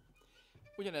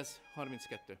 Ugyanez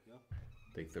 32.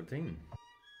 Take 13.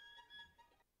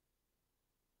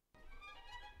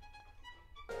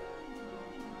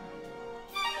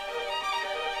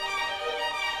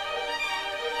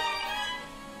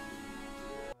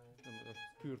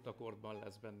 Kürt akkordban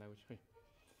lesz benne, úgyhogy...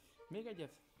 Még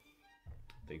egyet?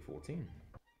 Take 14.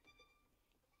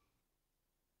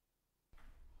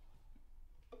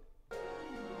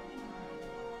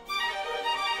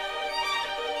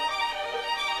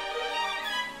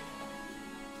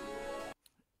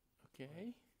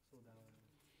 Okay.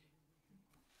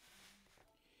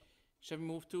 Shall we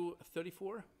move to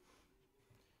 34?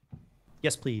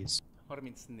 Yes, please.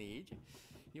 34.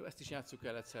 Jó, ezt is játsszuk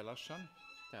el egyszer lassan.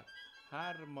 Tehát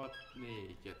 3,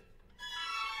 4.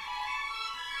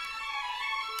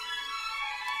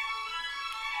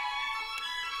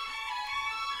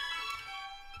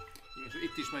 És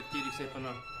itt is majd kérjük szépen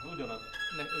a... Ugyanaz.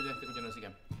 Ugyanaz,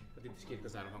 igen. Tehát itt is kérjük a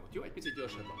záróhangot. Jó, egy picit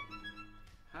gyorsabban.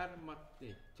 3,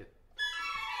 4.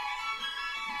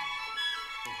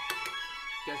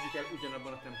 Kezdjük el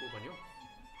ugyanabban a tempóban, jó?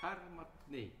 3,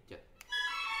 4.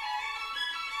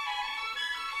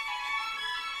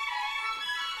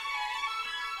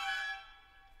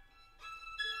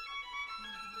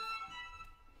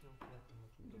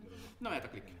 Na, mehet a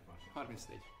klik.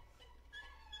 34.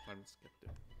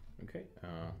 32. Okay.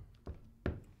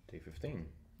 Take 15.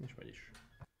 És vagyis.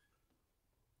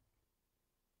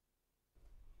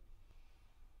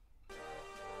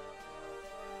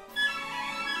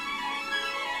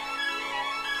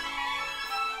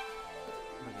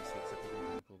 Nagyon szétszett a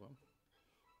tempóban.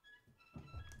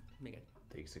 Még egy.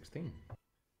 Take 16.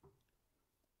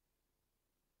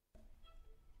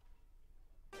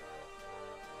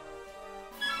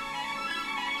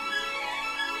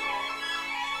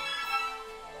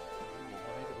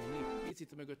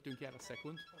 Picit mögöttünk jár a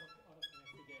szekund. Arra kéne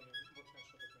figyelni,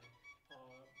 bocsássatok meg,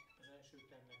 az első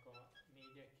ütemnek a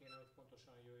 4-ek kéne, hogy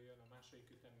pontosan jöjjön, a második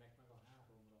ütemnek meg a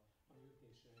 3-ra, ami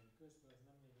ütése jön. Közben ez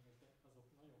nem lényeges, de azok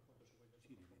nagyon fontosak, hogy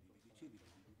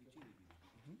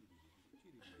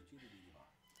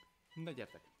Na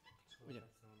gyertek. Ugye?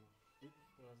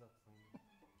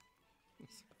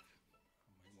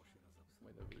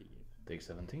 Majd a végén. Take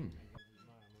 17.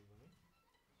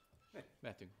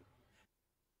 Mehetünk.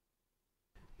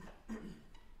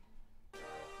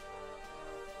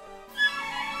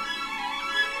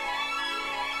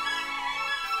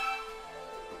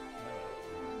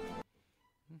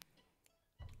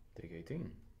 Take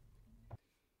 18.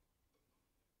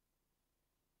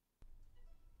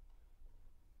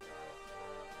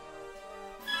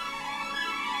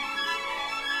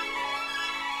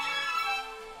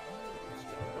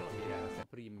 Valamivel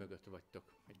prim mögött vagytok.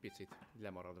 Egy picit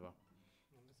lemaradva.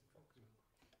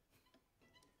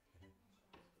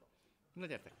 Na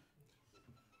gyertek.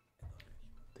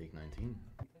 Take 19.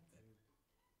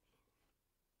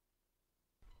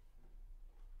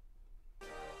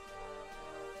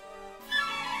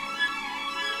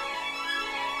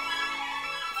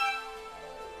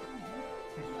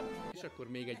 És akkor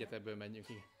még egyet ebből menjünk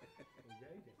ki.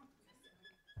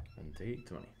 And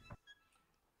take 20.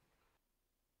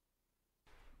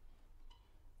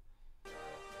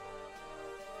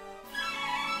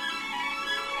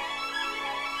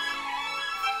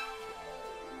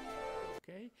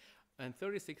 Okay. And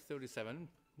 36-37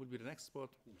 would be the next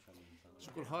spot. És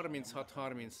akkor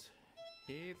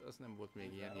 36-37, az nem volt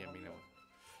még ilyen még nem volt.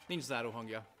 Nincs záró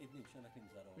hangja. Itt nincsenek, nincs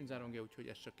záróhang. Nincs záró hangja, úgyhogy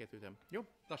ez csak 2 ütem. Jó,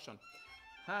 lassan.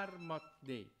 3,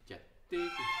 4, 2.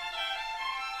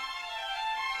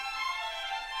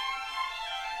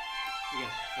 Igen,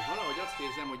 de valahogy azt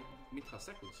érzem, hogy mintha a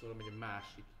szekund szól, hogy a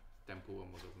másik tempóban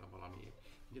mozogna valamiért.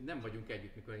 Ugye nem vagyunk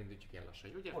együtt, mikor indítjuk ilyen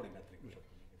lassan, ugye? Polimetrikus.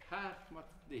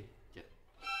 Harmadéket.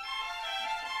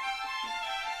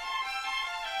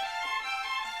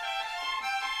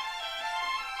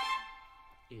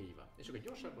 Így van. És akkor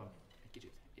gyorsabban, egy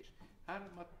kicsit, és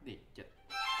harmadéket.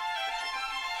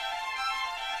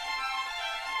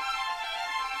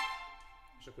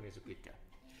 És akkor nézzük klikkel.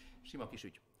 Sima kis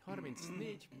ügy.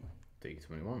 34. Take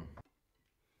 21.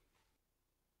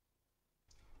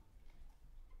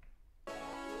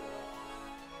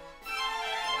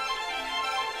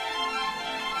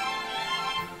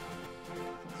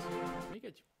 Még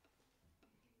egy.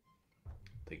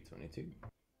 Take 22.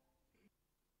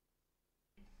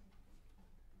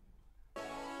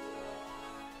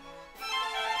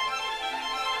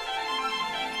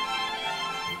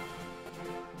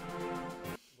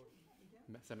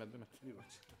 Szemedbe, mert mi vagy?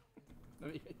 Na,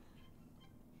 még egy.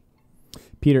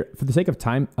 Peter, for the sake of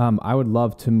time, I would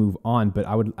love to move on, but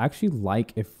I would actually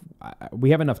like if we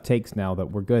have enough takes now that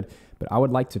we're good, but I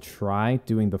would like to try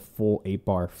doing the full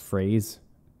 8-bar phrase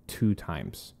 2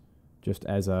 times, just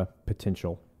as a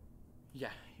potential.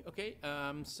 Yeah, okay.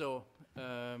 So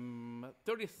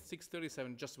 36,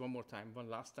 37, just one more time, one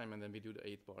last time, and then we do the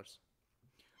 8 bars.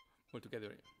 All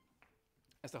together.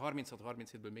 Ezt a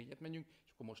 36-37-ből még egyet menjünk,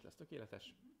 és akkor most lesz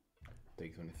tökéletes.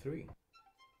 Take 23.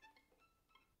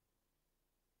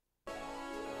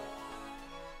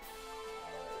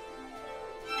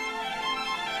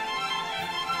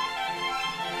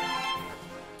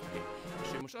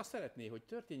 És ő most azt szeretné, hogy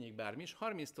történjék bármi is,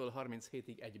 30-tól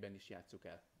 37-ig egyben is játsszuk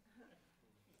el.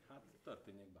 Hát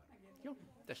történjék bármi. Jó,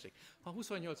 tessék. Ha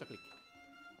 28 a klik.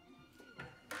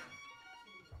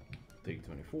 Take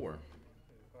 24.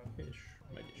 És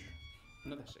megy is.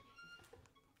 Na tessék.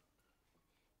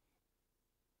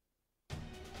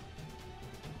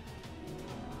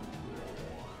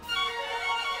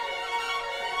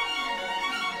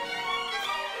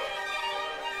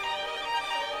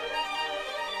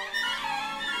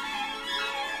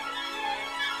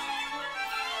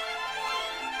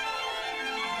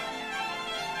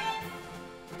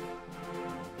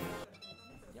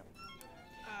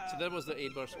 So that was the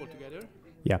 8 bars altogether.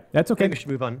 Yeah, that's okay. We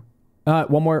should move on.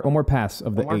 One more pass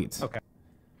of the One more? 8s. Okay.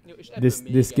 Jó, és This ebből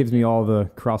this még gives egy. me all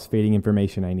the crossfading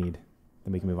information I need.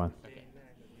 Then we can move on. Okay.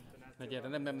 Na gyere,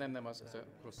 nem, az a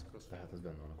crossfade. Tehát ez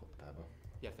benne van a kottában.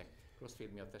 Gyertek,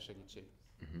 crossfade miatt te segítség.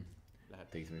 Lehet.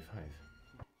 Take 25.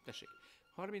 Tessék.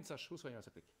 30-as, 28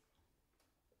 a klik.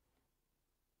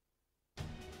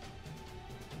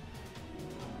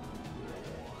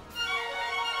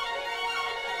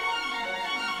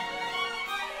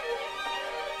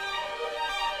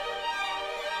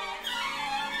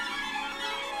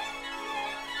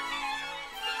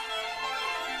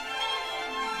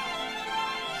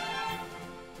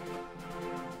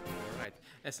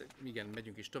 Alright. Igen,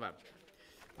 megyünk is tovább.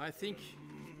 I think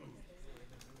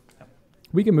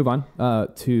We can move on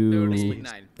to 39.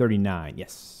 39.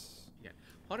 Yes. igen.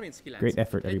 39. Great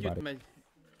effort, Együtt everybody. megy.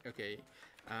 Oké.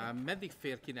 Meddig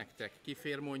fér ki nektek?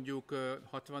 Kifér mondjuk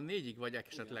 64-ig, vagy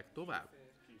esetleg tovább?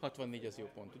 64 az jó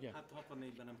pont, ugye? Hát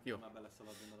 64-ben nem Jó. tudom már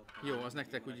beleszaladni, mert ott Jó, az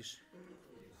nektek úgyis.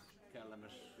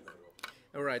 kellemes.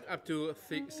 Alright, up to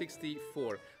 64.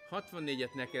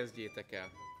 64-et ne kezdjétek el.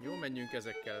 Jó, menjünk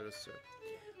ezekkel először.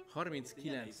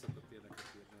 39. Szokott érdekes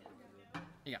írni.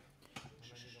 Igen.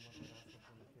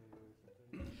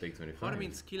 Take 25.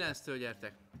 39-től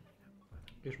gyertek.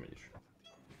 És megy is.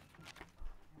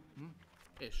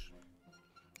 És.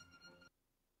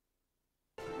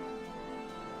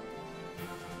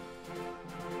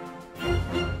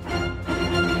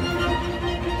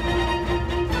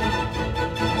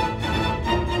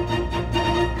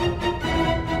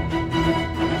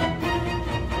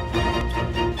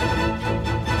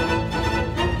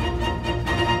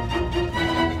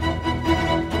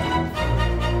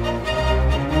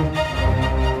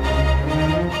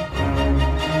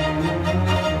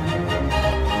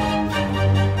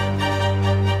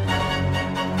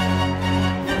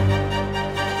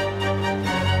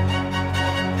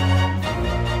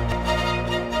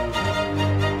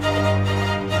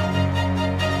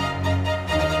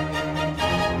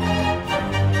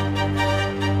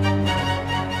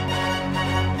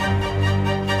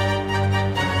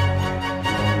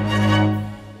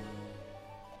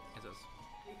 Ez az.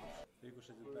 Végülis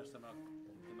ez persze már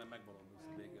megbolondulsz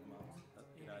a végén már. Tehát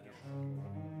irányos.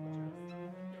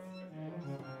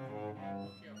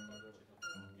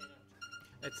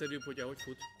 Egyszerűbb, hogy ahogy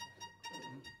fut.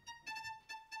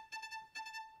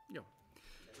 Jó.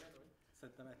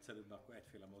 Szerintem egyszerűbb, mert akkor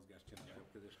egyféle mozgást csinálni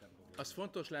a közés nem fogja. Az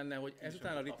fontos lenne, hogy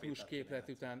ezután a ritmus képlet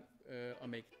után,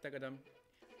 amelyik tegadam,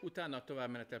 utána a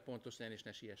továbbmenetel pontos legyen és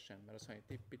ne siessen, mert az mondja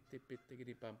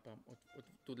tippit, pam, ott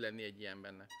tud lenni egy ilyen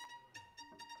benne.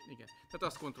 Igen, tehát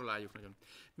azt kontrolláljuk nagyon.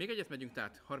 Még egyet megyünk,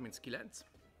 tehát 39.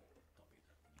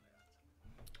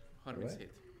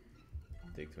 37.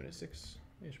 Take 26,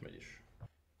 és megy is.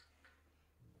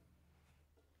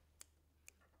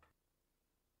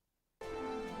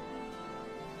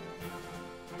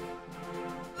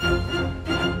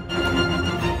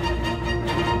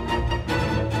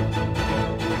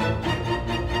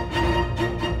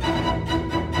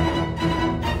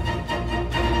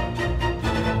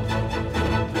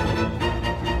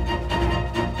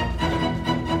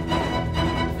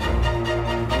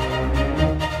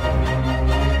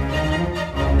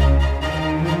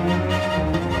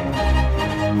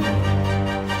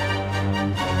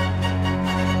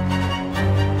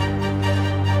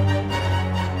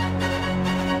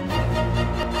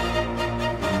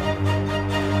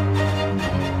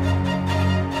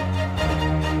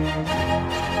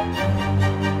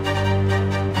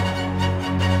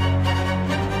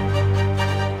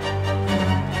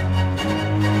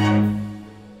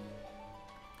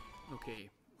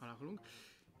 Oké, alakulunk.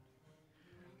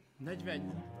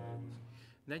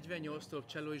 48-tól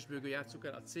cselló és bőgő játsszuk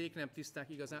el, a C-k nem tiszták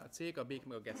igazán, a C-k, a B-k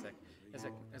meg a geszek.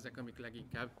 Ezek amik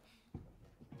leginkább.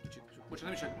 Kicsit,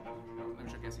 bocsánat, nem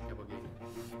is a gesz, inkább a G.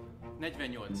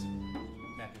 48.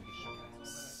 Mehetünk is.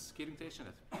 Kérünk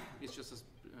teljesenet? It's just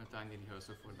a tiny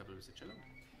rehearsal for double with a cello.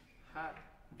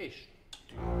 Hát, és.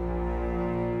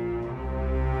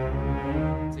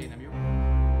 C nem jó.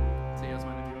 C az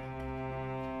már nem jó.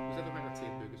 Húzzátok meg a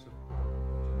C-t bőgőszor.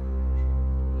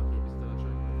 Valaki picit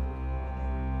alacsony.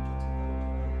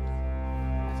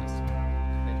 Ez az.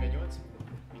 48.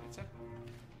 Még egyszer.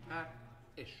 Hát,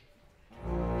 és.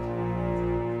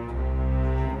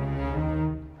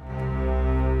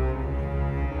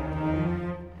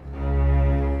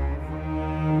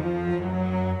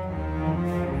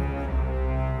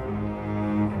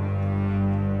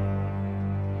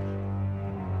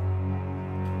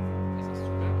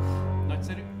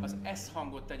 S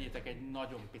hangot tegyétek egy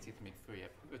nagyon picit még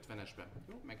följebb, 50-esben,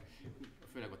 jó? Meg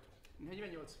főleg ott.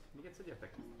 48, még egyszer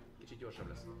gyertek? Kicsit gyorsabb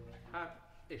lesz. Hát,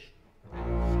 és.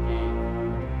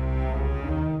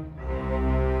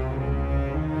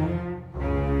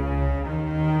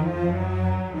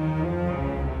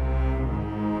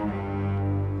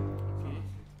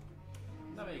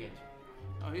 Na még egy.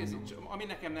 Ami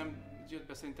nekem nem jött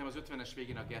be, szerintem az 50-es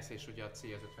végén a gesz és ugye a C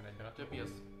az 51-ben, a többi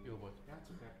az jó volt.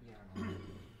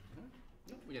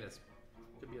 Ugyanez.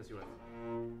 Többi az jó lett.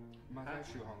 Már az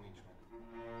első hang nincs meg.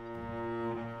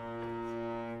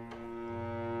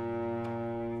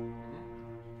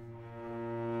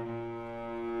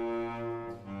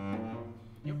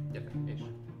 Jó, gyertek, és.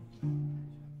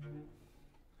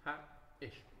 Hát,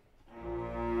 és.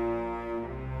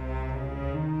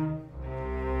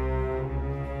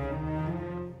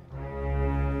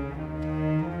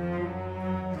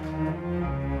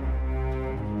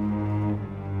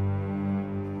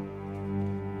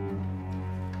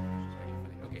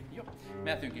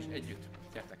 Mehetünk is együtt.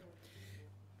 Gyertek.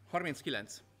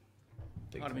 39.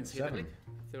 37.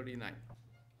 39.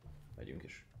 Megyünk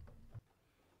is.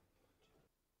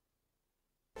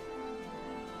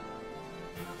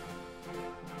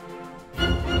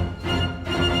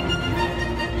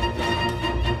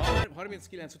 A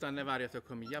 39 után ne várjatok,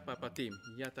 hogy mi japapa tim,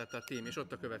 jatata tim, és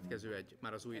ott a következő egy,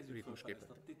 már az új ritmuskép.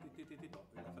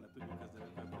 Lefele tudjuk kezdeni a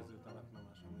következő talat, mert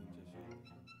máshol nincs esély.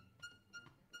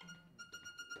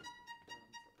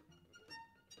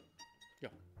 Jó,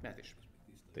 mehet is.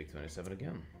 Take 27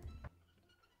 again.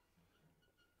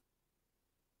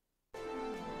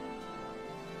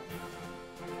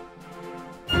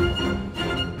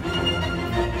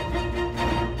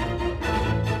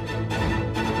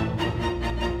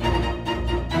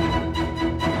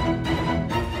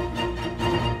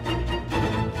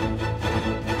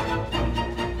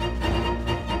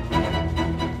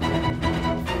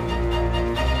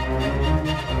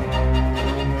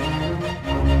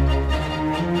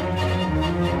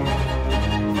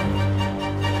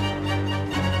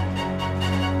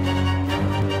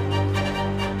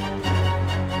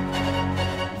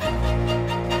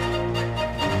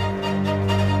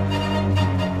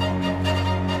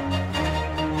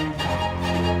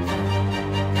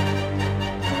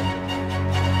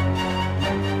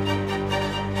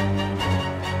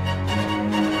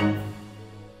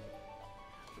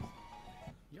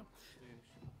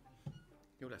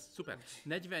 Szuper.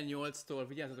 48-tól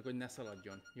vigyázzatok, hogy ne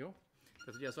szaladjon, jó?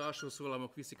 Tehát ugye az alsó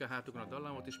szólamok viszik a hátukon a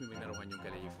dallamot, és mi még ne rohanjunk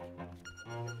eléjük.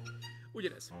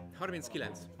 Ugyanez.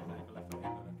 39.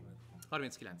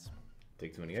 39.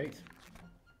 Take 28.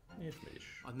 És mi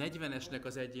is. A 40-esnek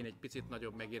az egyén egy picit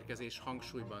nagyobb megérkezés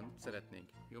hangsúlyban szeretnénk.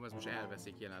 Jó, ez most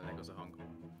elveszik jelenleg az a hang.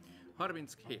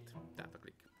 37, tehát a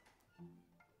klik.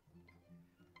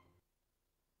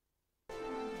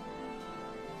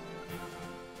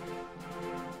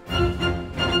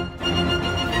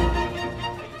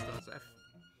 Tiszta az F.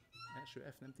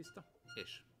 Első F nem tiszta.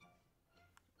 És.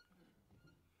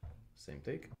 Same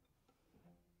take.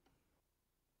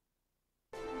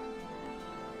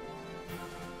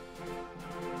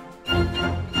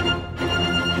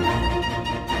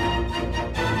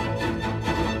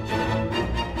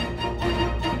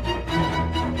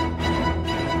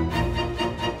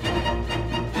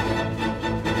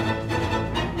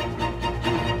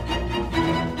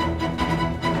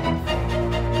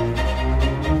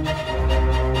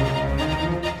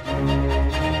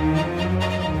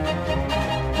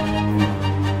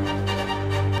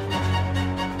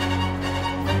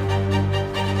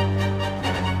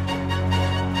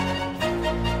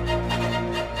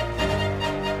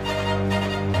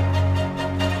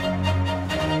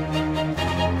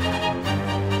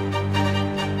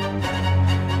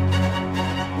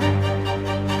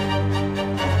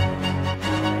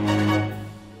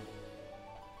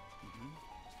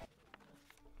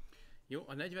 Jó,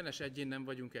 a 40-es egyén nem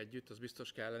vagyunk együtt, az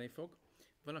biztos kelleni fog.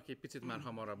 Van, aki egy picit már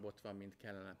hamarabb ott van, mint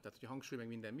kellene. Tehát, hogy a hangsúly meg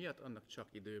minden miatt, annak csak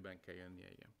időben kell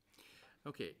jönnie, igen.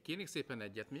 Oké, kérnék szépen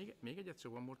egyet, még egyet, so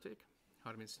one more take.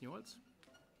 38.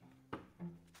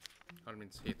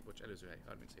 37, bocs, előző hely,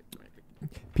 37.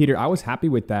 Peter, I was happy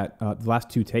with that, the last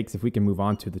two takes, if we can move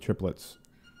on to the triplets.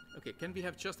 Okay, can we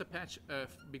have just a patch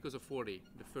because of 40,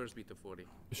 the first beat of 40?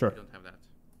 Sure. We don't have that.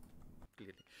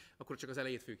 Clearly. Akkor csak az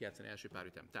elejét fogjuk játszani, első pár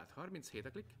ütem. Tehát 37 a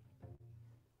klik.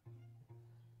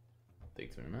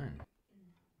 Take 39.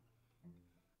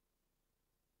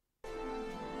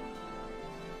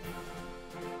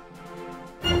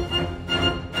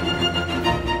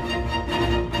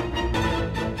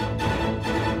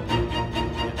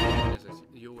 Ez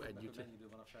jó együtt.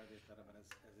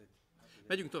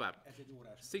 Megyünk tovább.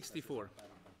 64.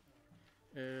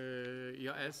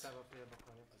 Ja, ez.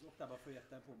 Az oktávba följebb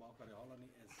tempóban akarja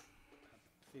hallani, ez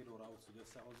fél óra ahhoz, hogy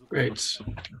összehozzuk. Great.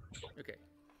 Okay.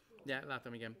 Yeah,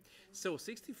 látom, igen. So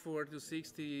 64 to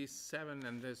 67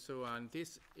 and so on.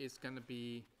 This is gonna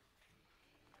be.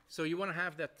 So you want to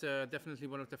have that definitely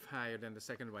one octave higher than the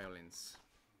second violins.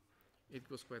 It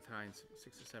goes quite high in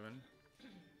 67.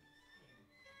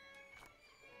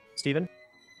 Stephen,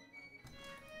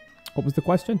 What was the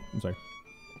question? I'm sorry.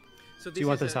 So do you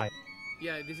want this high?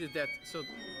 Yeah, this is that.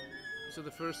 So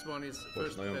the first one is Bocs,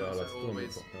 first nagyon violins are behaladsz,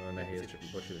 always. tudom, hogy nehéz, csak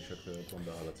bocs, csak pont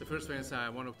behaladsz. The first violins are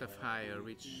one octave higher,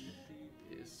 which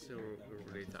is so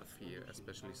really tough here,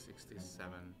 especially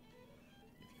 67.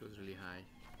 It goes really high.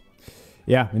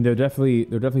 Yeah, and they're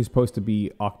definitely supposed to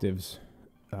be octaves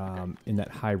in that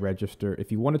high register.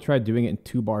 If you want to try doing it in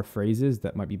 2-bar phrases,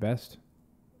 that might be best.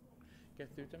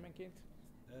 Kettő ütemenként?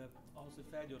 Ahhoz, hogy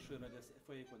felgyorsuljon, hogy ezt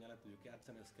folyékonyan le tudjuk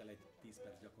játszani, ez kell egy 10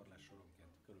 perc gyakorlás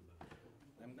soronként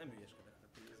körülbelül. Nem hülyeskedek.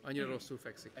 Annyira rosszul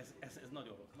fekszik. Ez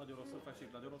nagyon rosszul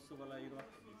fekszik, nagyon rosszul van leírva,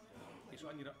 és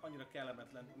annyira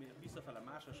kellemetlen, visszafele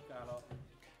más a skála,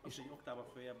 és egy oktáva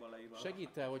följebb van leírva.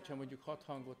 Segít-e, hogyha mondjuk 6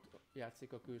 hangot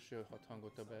játszik a külső, 6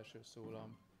 hangot a belső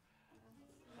szólam?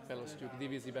 Felosztjuk,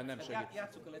 divíziben nem segít.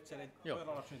 Játsszuk el egyszer egy olyan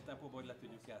alacsony tempóban, hogy le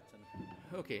tudjuk játszani.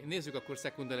 Oké, nézzük akkor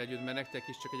szekundál együtt, mert nektek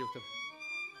is csak egy oktáv.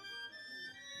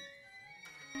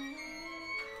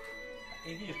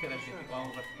 Én így is keresnék a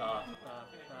hangot,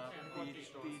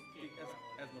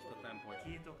 ez most a tempója.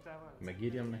 Két oktával?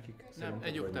 Megírjam nekik? Nem,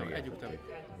 egy oktáv, egy oktáv.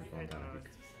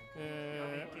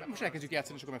 Most elkezdjük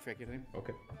játszani, és akkor meg fogják érteni.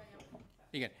 Oké.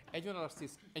 Igen, egy vonalas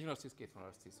 10, két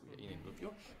vonalas 10, ugye én indulok,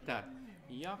 jó? Tehát,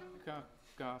 jaka,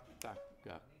 ka, ta,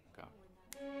 ka, ka.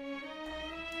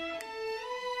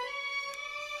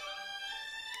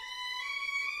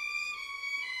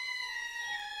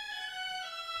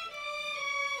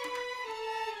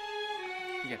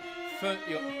 Igen,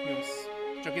 jó, jössz.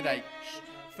 Csak idáig.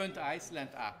 Fönt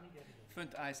Iceland A.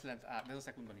 Fönt Iceland A, de ez a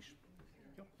szekundban is.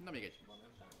 Jó, na még egy.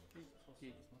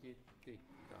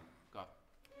 Ka.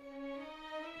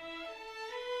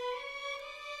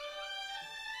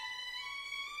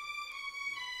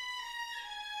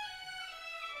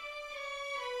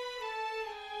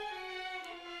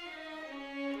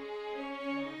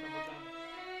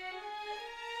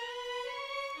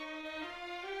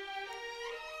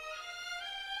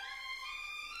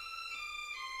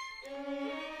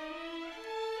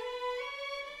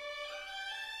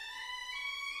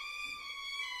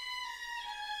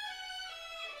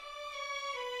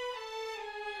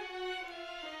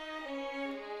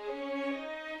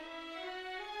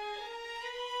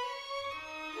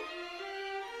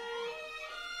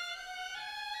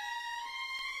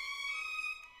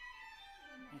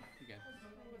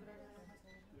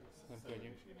 nem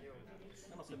könnyű.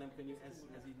 Nem az, hogy nem könnyű,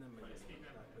 ez így nem megy.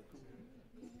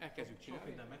 Elkezdjük csinálni.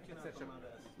 Minden megcsináltam már,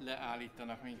 de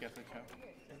Leállítanak minket, hogyha...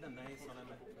 ez nem nehéz,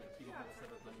 hanem kívülben a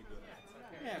szeretlen időre.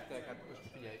 Nyertek, hát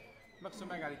most figyelj. Maximum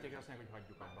megállítják, és azt mondják, hogy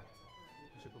hagyjuk abba.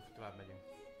 És akkor tovább megyünk.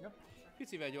 Ja?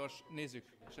 Picivel gyors,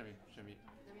 nézzük. Semmi.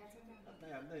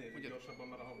 Hát ne jöjjünk gyorsabban,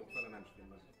 mert a hangok fele nem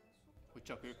stimmel. Hogy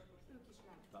csak ők.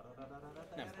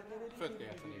 Nem, fönt kell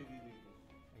játszani.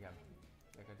 Igen.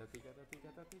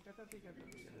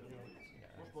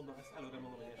 Most mondom, ezt előre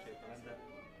mondom, hogy esélytelen, de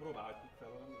próbálhatjuk fel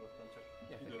valami nyugodtan, csak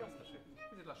időveszteség.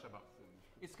 Kicsit lassabban.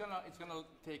 It's gonna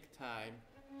take time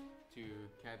to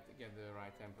get the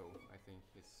right tempo. I think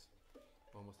it's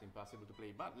almost impossible to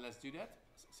play, but let's do that.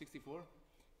 64.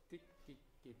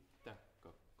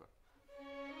 Tiki-taka.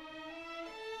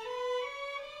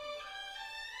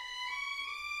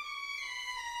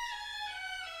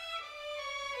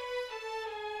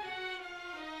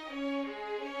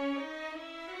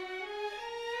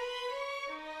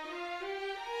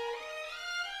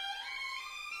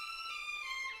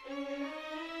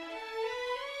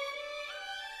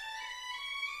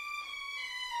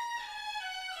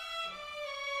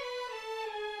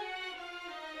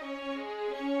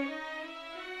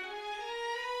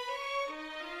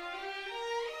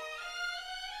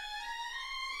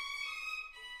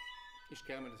 És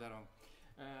kell majd az árang.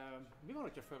 Mi van,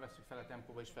 hogyha felvesszük fel a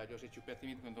tempóba és felgyorsítjuk, Peti?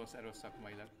 Mit gondolsz erről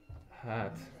szakmailag?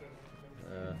 Hát,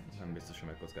 nem biztos, hogy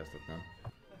megkockáztatnám.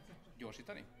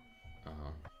 Gyorsítani?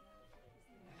 Aha.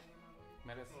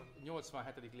 Mert ez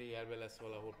 87. layerben lesz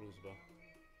valahol pluszba.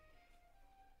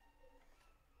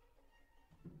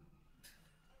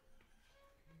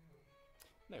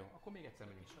 Na jó, akkor még egyszer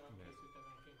megyünk.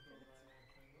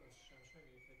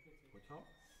 Hogyha?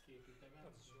 Két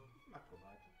ütemet.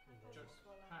 Megpróbálj.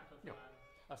 Jó,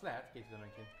 azt lehet két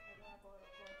ütemenként.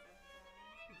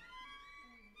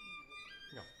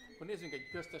 Jó, akkor nézzünk egy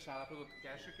köztes állapotot,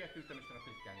 első kettő ütem, és utána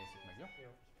klikkel nézzük meg, jó?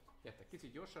 Jó. Gyertek,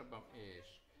 kicsit gyorsabban, és...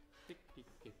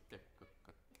 Tik-tik-tik-tik-tik.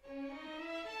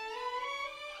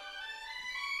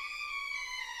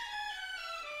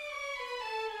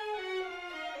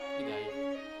 Ideig.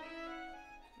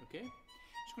 Oké?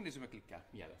 És akkor nézzük meg klikkel,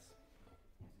 milyen lesz.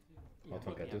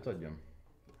 62-t adjam?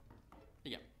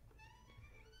 Igen.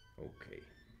 Oké.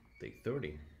 Take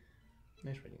 30.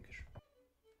 És megyünk is.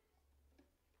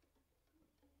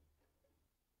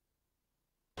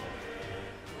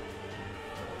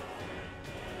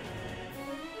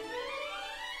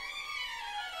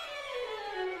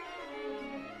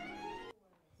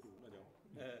 Nagyon.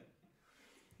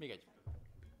 Még egy.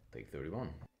 Take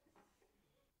 31.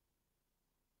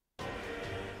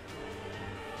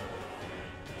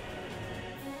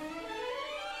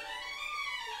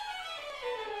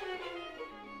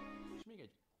 És még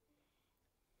egy.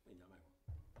 Mindjárt meg.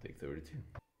 Take 32.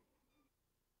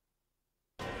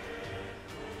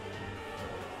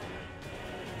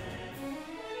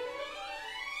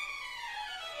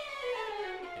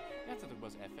 Játszatok be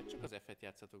az F-et, csak az F-et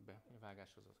játszatok be. A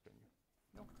vágáshoz az könnyű.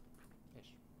 Jó? És?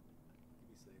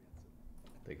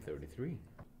 Take 33.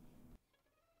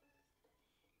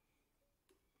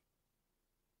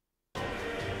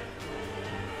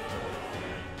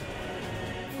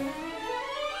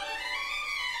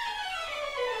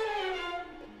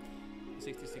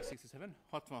 ...66,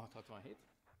 66, 67.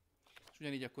 És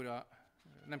ugyanígy akkor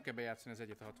nem kell bejátszani az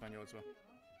egyet a 68-ba.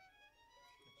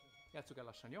 Játsszuk el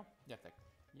lassan, jó? Gyertek!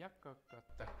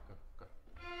 Jakakatakaka.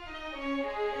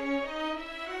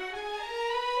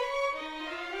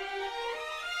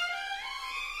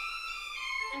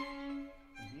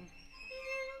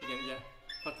 Igen, ugye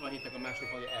 67-nek a második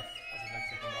hangja F, az is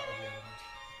megszokom a violon.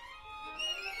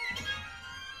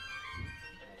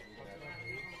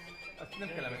 Azt nem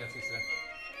kell emegetsz észre.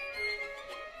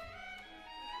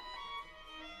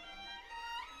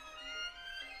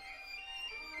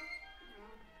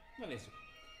 Na nézzük.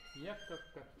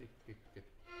 Jakakatikikik.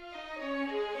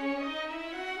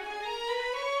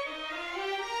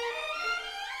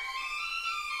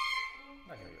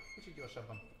 Nagyon jó. Kicsit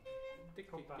gyorsabban.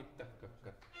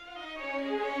 Tik-tik-tik-tak-tak.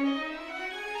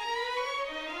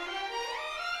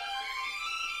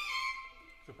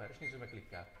 Szuper, és nézzük meg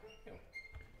klikkel. Jó.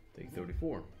 Take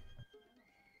 34.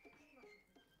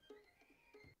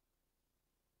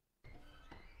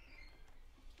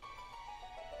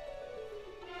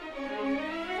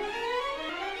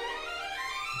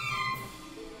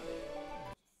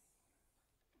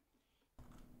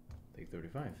 Take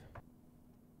 35.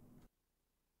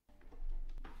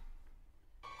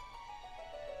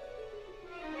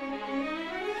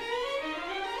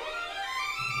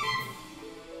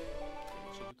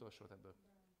 És egy utolsót ebből.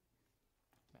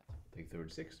 Mehet. Take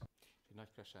 36. Egy nagy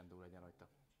crescendo legyen rajta.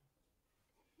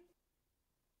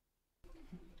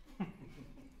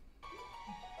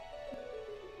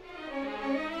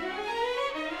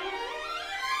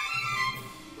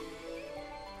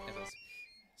 Ez az.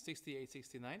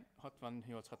 68-69,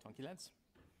 68-69.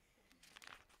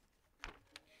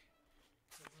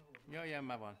 Ja, ilyen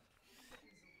már van.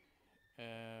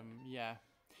 Yeah.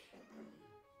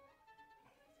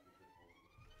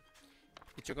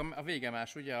 Itt csak a vége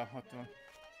más, ugye a 60.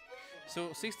 So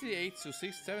 68 to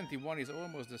 671 is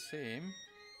almost the same.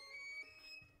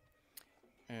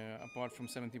 Apart from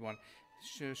 71.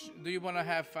 Do you want to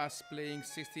have us playing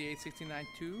 68-69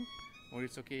 too? Or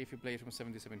it's okay if you play it from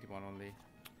 70-71 only?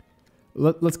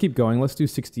 Let's keep going. Let's do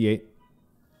 68.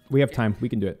 We have time. We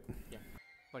can do it. Yeah.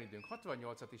 Van időnk.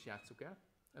 68-at is játsszuk el.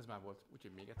 Ez már volt.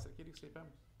 Úgyhogy még egyszer kérjük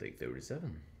szépen. Take 37.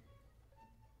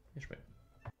 És meg.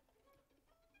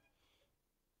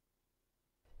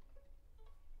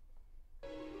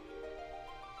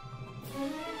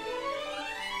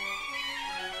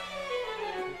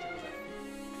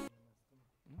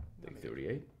 Take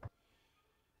 38.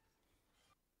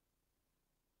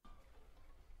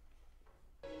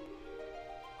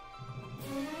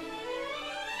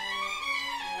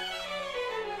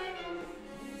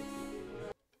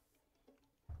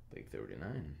 Take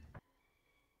 39.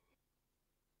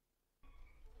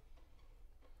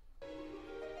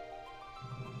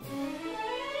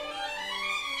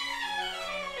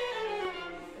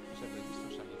 És ebből egy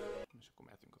biztonsági. És akkor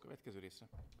mehetünk a következő részre.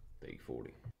 Take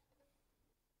 40.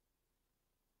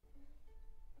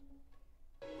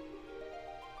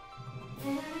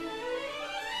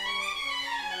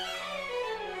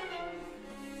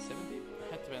 Szerintem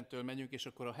 70-től megyünk, és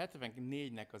akkor a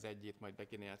 74-nek az egyét majd be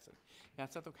kéne játszani.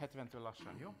 Játszátok 70-től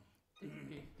lassan, jó?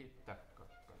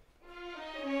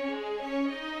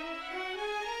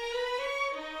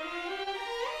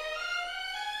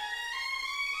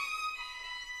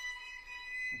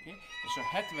 Okay. És a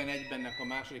 71-bennek a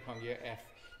második hangja F.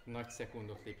 Nagy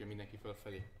szekundot lépje mindenki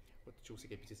fölfelé. Ott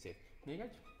csúszik egy picit szét. Még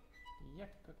egy?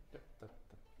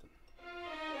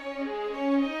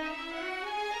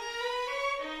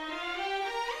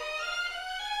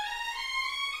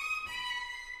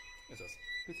 Ez az.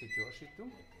 Picit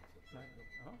gyorsítunk.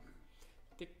 Aha.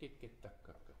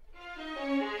 Tik-tik-tik-tak-tak.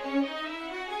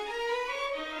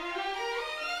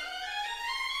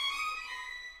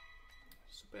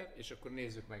 Szuper, és akkor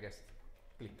nézzük meg ezt.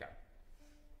 Klikkál.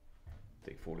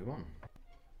 Take 41.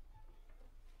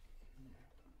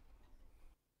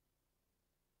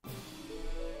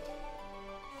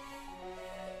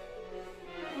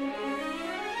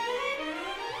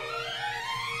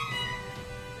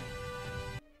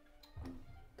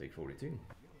 Take 42.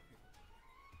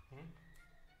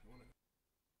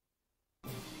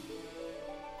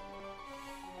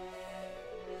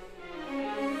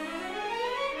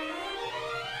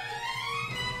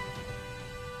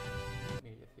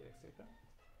 Négyet kérek szépen.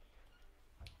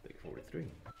 Take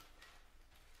 43.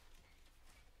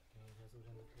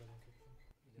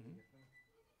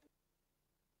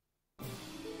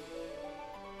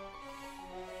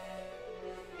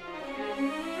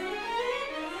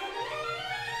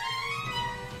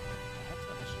 A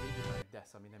 70-es végül van egy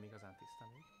desz, ami nem igazán tiszta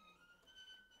még.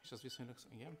 És az viszonylag,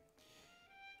 igen.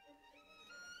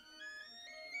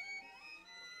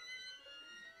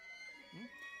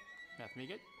 Mert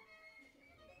még egy.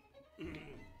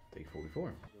 Take 44.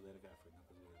 Odaérek elfogynak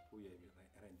az ujjaim,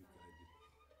 rendjükkel együtt.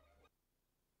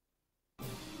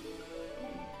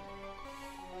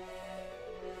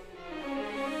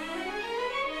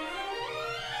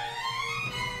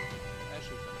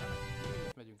 Első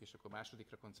ütemre megyünk, és akkor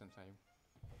másodikra koncentráljunk.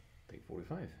 Take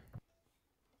 45.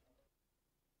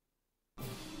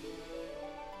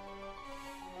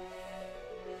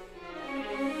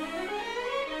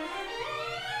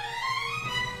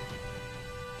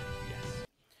 Yes.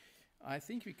 I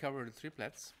think we covered the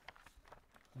triplets.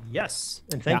 Yes,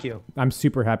 and thank you. I'm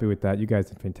super happy with that. You guys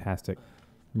did fantastic.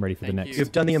 I'm ready for the Thank next. you.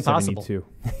 You've done the impossible. 72.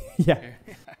 Yeah.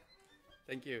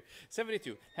 Thank you.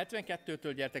 72.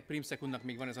 72-től gyertek, Primsekundnak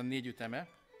még van ez a 4 üteme.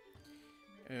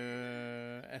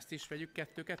 Ezt is vegyük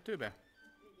 2-2-be?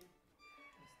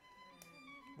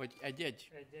 Vagy 1-1?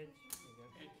 1-1.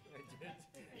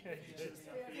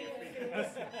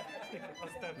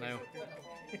 Aztán Na jó.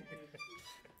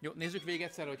 Jó, nézzük végig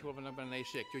egyszer, hogy hol vannak benne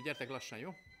nehézségek. Jó, gyertek lassan,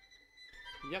 jó?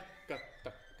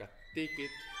 Jakka-takka-tikit.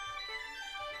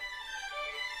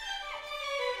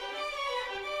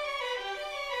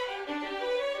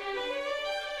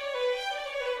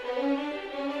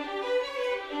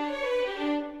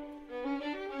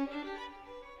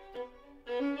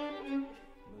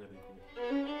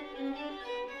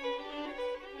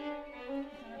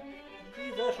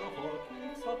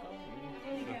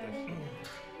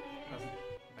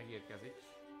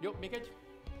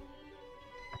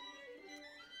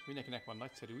 mindenkinek van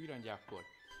nagyszerű újrangja, akkor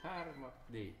 3,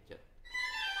 4.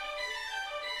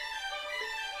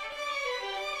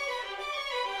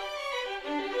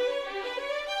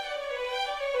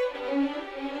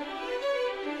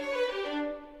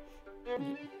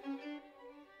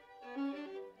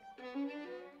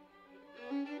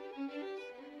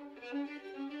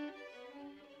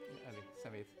 Elég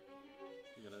szemét.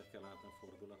 Igen, el kell látni a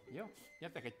fordulatot. Jó,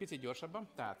 gyertek egy picit gyorsabban,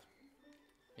 tehát.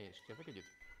 És gyertek együtt.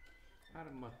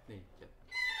 3, 4.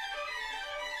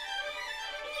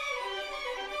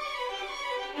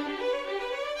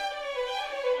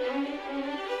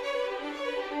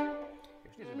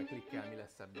 És nézzük meg klikkel, mi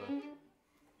lesz ebből.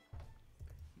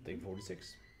 Take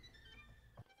 46.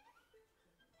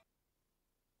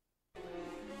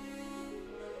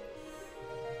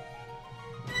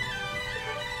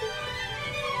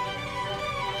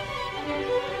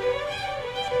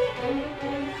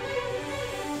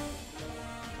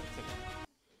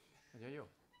 Nagyon jó.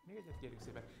 Még egyet kérjük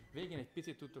szépen. Végén egy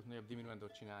picit tudtok nagyobb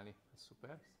diminuendót csinálni. Ez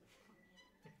szuper.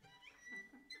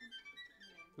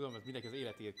 Tudom, hogy mindenki az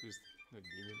életért küzd. Nagy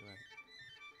diminuend.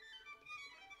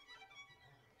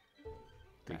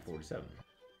 Take 47.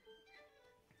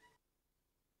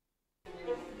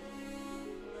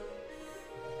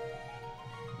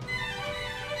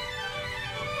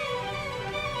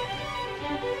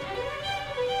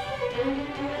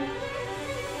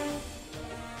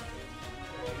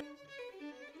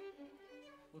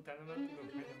 Utána nem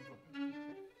tudok nagyon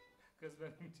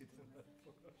közben nincs itt.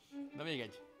 Na még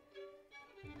egy.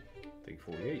 Take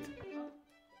 48.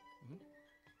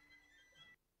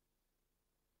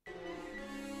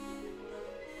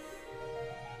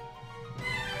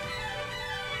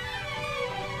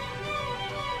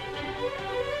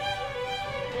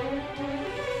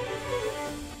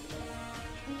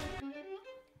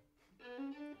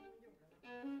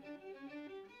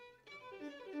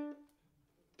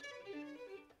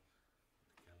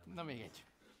 Na még egy.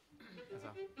 Ez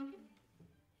a...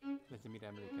 Legyen mire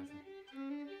emlékezni.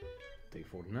 Take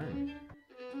 49.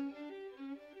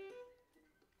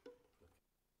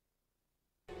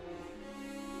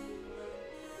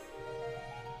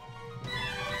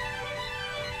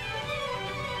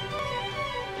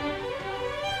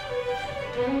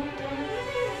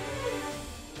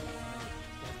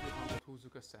 Kezdő hangot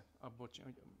húzzuk össze. Abból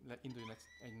hogy induljon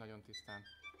egy nagyon tisztán.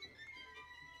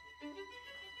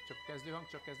 Csak kezdőhang,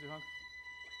 csak kezdőhang.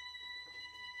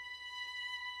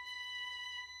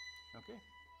 Okay.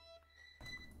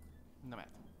 Na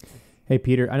mehet. Hey,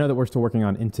 Peter, I know that we're still working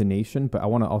on intonation, but I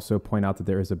want to also point out that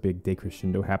there is a big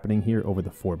decrescendo happening here over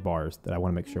the 4 bars that I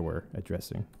want to make sure we're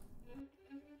addressing.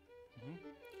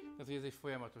 Tehát, hogy ez egy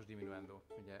folyamatos diminuendo.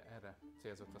 Ugye erre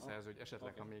célzott a szerző, hogy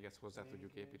esetleg, ha még ezt hozzá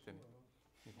tudjuk építeni.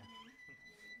 Igen.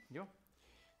 Jó?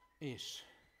 És...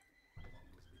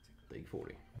 Take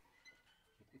 40.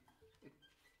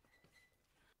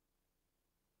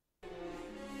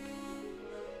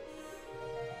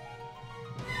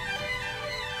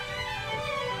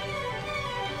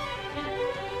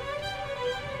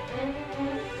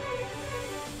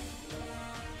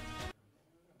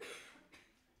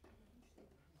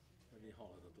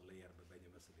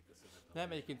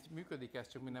 Nem, egyébként működik ez,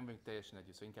 csak mi nem vagyunk teljesen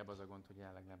együtt, szóval inkább az a gond, hogy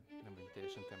jelenleg nem vagyunk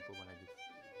teljesen tempóban együtt.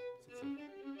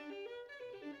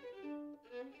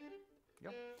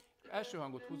 Jó. Első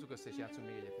hangot húzzuk össze és játszunk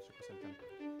még egyet, és akkor szerintem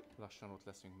lassan ott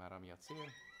leszünk már, ami a cél.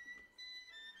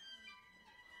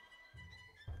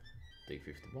 Take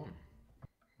 51.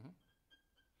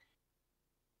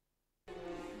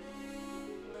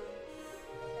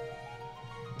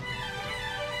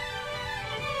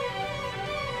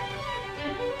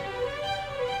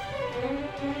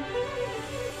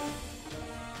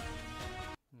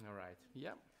 Alright,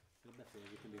 yeah.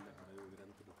 Befejezzük mindenben a jó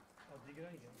irányt, tudod.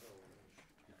 Addigra igen.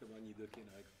 Nekem annyi idő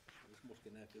kéne, hogy most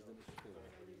kéne elkezdeni, és akkor...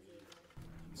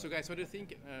 So guys, what do you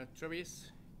think? Travis?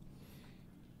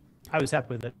 I was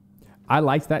happy with it. I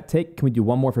liked that take. Can we do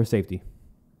one more for safety?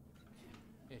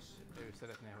 És ő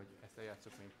szeretné, hogy ezt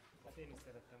eljátszuk még. Hát én is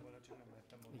szerettem volna, csak nem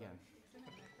lehettem mondani. Igen.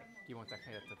 Kimondták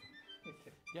helyettet.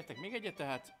 Gyertek még egyet,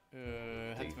 tehát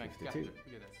 72.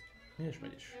 Ugyanez. És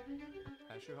megy is.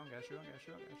 Első hang, első hang,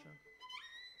 első hang, első hang.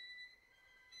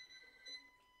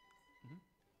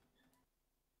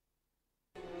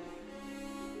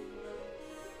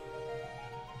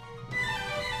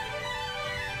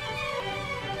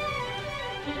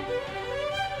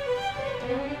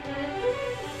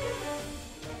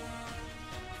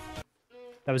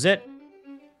 That was it.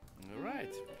 All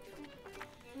right.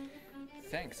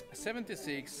 Thanks. 76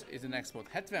 is the next spot.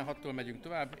 76-tól megyünk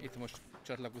tovább. Itt most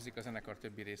csatlakozik a zenekar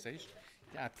többi része is.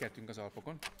 Átkeltünk az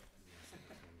Alpokon.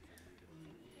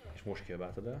 És most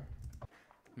kiabáltad el?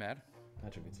 Mert?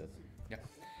 Hát csak viccet. Ja.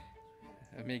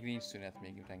 Még nincs szünet,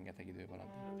 még rengeteg idő van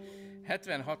addig.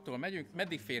 76-tól megyünk,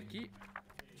 meddig fér ki?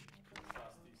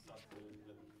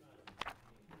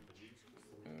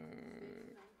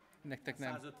 Nektek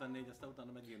nem. 154, aztán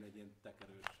utána megjön egy ilyen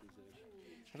tekerős izés.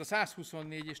 Hát a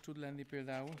 124 is tud lenni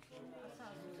például.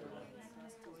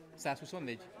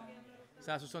 124?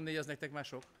 124 az nektek már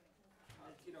sok?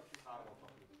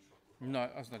 Na,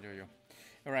 az nagyon jó.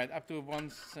 Alright, up to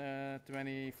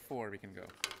 124 we can go.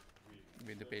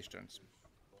 With the bass turns.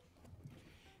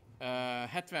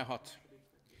 76.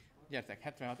 Gyertek,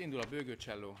 76. Indul a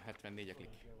bőgőcselló, 74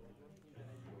 klik.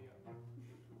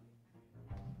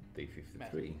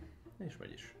 T53. És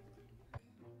vagyis.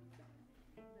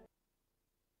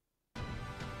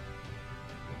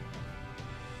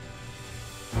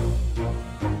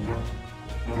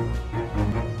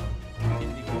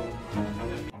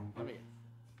 Na még.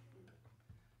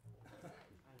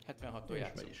 76-tól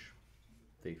játszunk. Vagyis.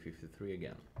 T53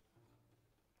 again.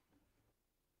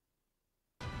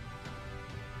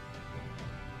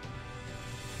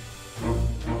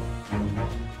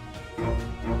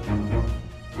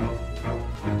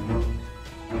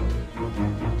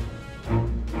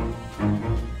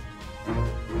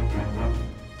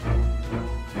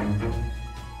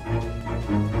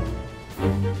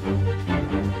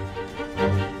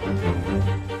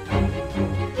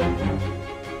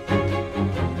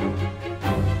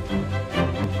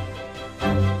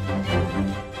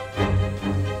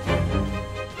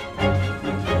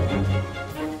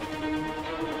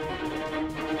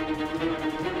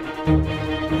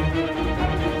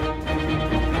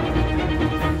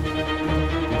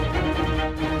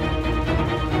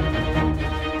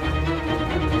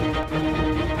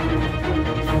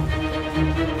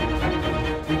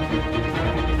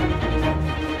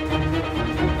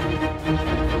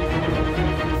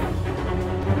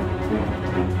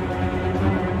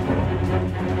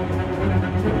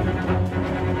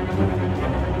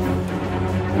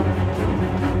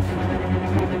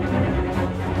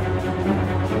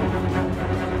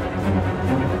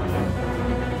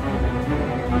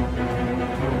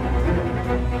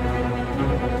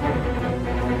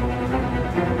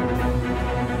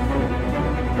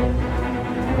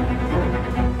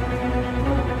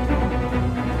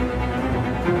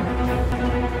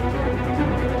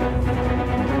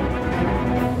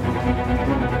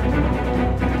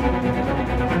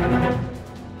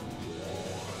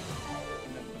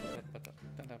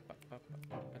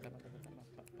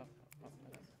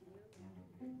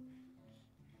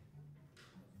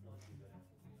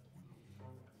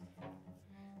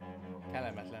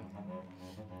 Kellemetlen.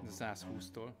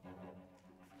 120-tól.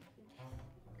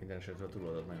 Minden esetre a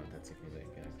túloldalt nagyon tetszik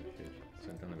mindenkinek, úgyhogy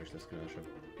szerintem nem is lesz különösebb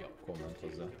komment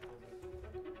hozzá.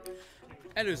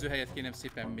 Előző helyet kérem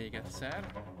szépen még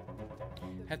egyszer.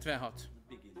 76.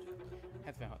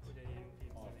 76.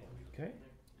 Okay.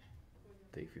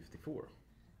 T54.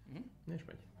 És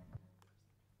megy.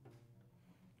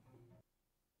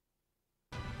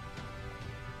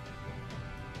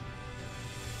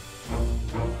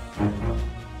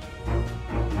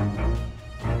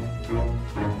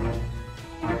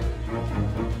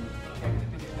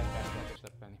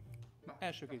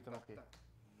 Első kéten oké.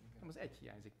 Nem, az egy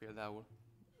hiányzik például.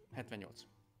 78.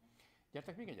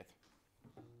 Gyertek még egyet?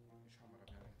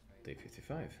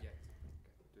 T55.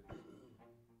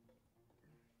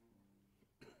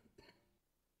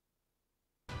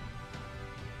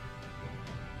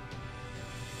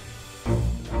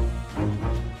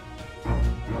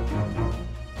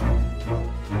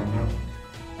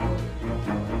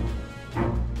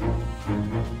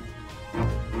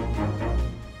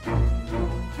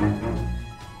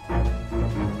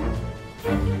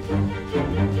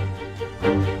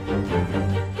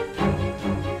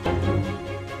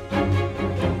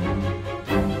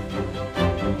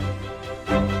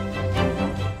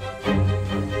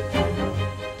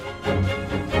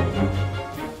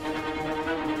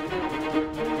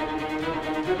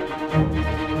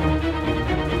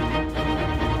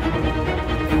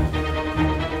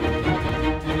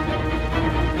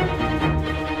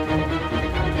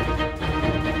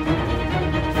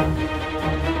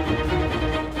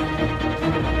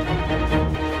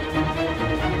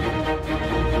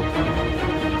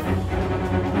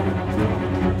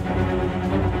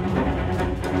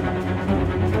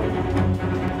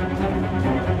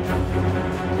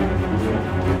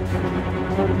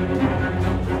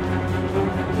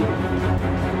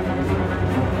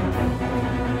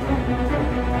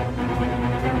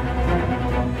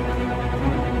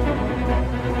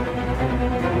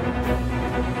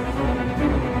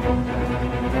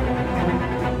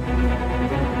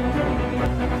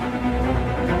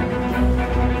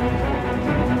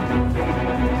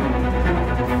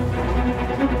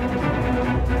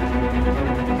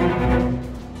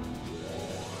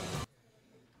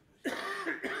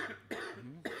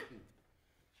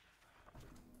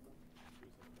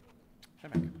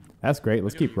 That's great.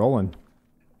 Let's keep rolling.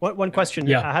 One question.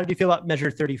 Yeah. How did you feel about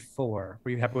measure 34?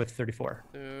 Were you happy with 34?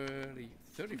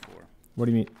 34. What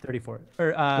do you mean? 34.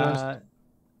 Or,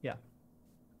 yeah.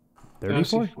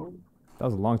 34? That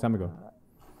was a long time ago.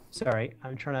 Sorry,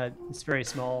 I'm trying to, it's very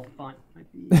small font.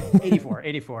 Might be 84,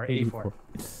 84, 84.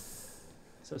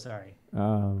 So sorry.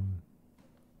 Oh,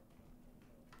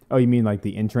 you mean like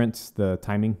the entrance, the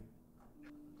timing?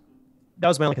 That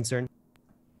was my only concern.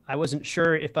 I wasn't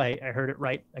sure if I heard it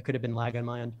right. I could have been lag on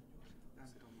my end.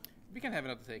 We can have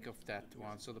another take of that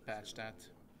one, so the patch that.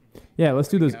 Yeah, let's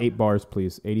do those 8 bars,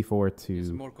 please. 84 It's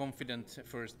to more confident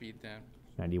first beat then.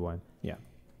 91. Yeah.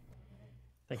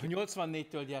 A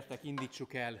 84-től gyertek,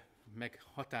 indítsuk el, meg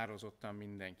határozottan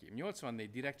mindenki.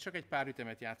 84 direkt, csak egy pár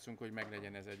ütemet játszunk, hogy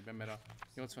meglegyen ez egyben, mert a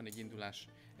 84 indulás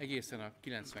egészen a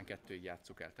 92-ig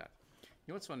játsszuk el. Tehát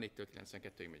 84-től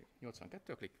 92-ig megyünk.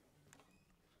 82 a klik.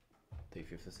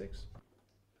 T56.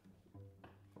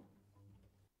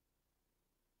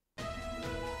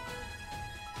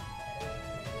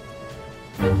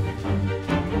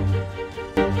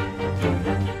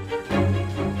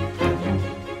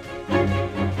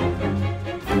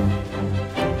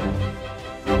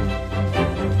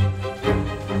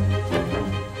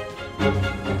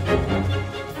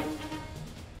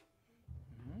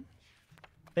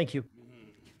 Thank you.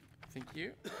 Thank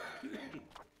you.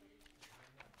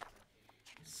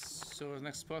 So the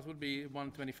next spot would be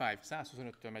 125.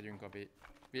 125-től megyünk a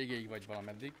végéig, vagy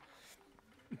valameddig.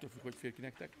 Attól függ, hogy fél ki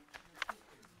nektek.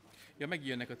 Ja,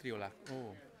 megjönnek a triolák.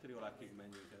 Oh. Triolákig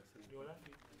menjünk el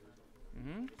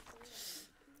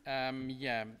szerintem.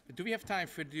 Yeah. Do we have time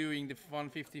for doing the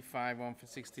 155,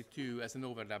 162 as an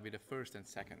overdub with the first and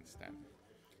seconds then?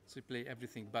 So we play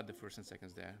everything but the first and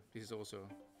seconds there. This is also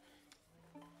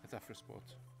a tougher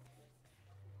spot.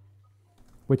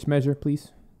 Which measure,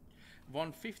 please?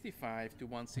 155 to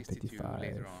 162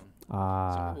 later on.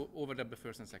 So overdub the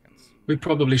first and seconds. We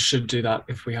probably should do that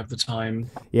if we have the time.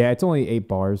 Yeah, it's only 8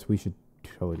 bars. We should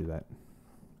totally do that.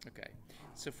 Okay.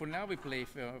 So for now we play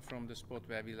from the spot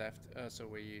where we left, so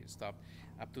we stopped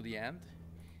up to the end,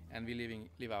 and we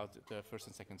leave out the first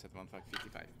and seconds at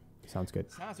 155. Sounds good.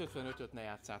 155-öt ne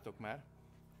játszátok már.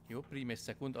 Jó, prime és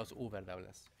szekund az overdub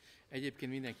lesz.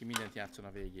 Egyébként mindenki mindent játszon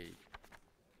a végéig.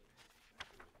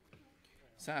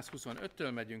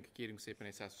 125-től megyünk, kérünk szépen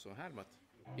egy 123-at.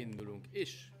 Indulunk,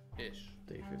 és...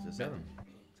 T57.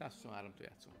 123-től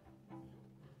játszunk.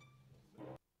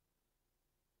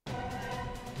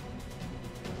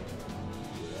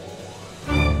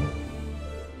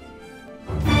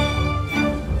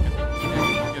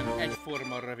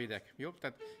 Egyforma rövidek, jó?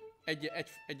 Tehát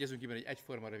egyezünk ki, hogy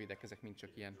egyforma rövidek, ezek mind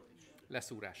csak ilyen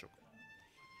leszúrások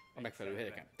a megfelelő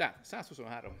helyeken. Tehát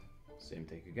 123. Same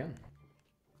take again.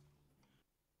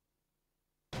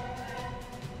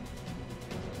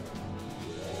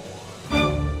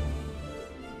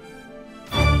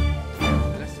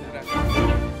 Leszúrás.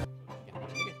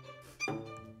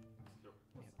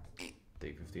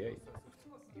 T58.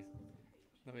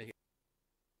 Na még.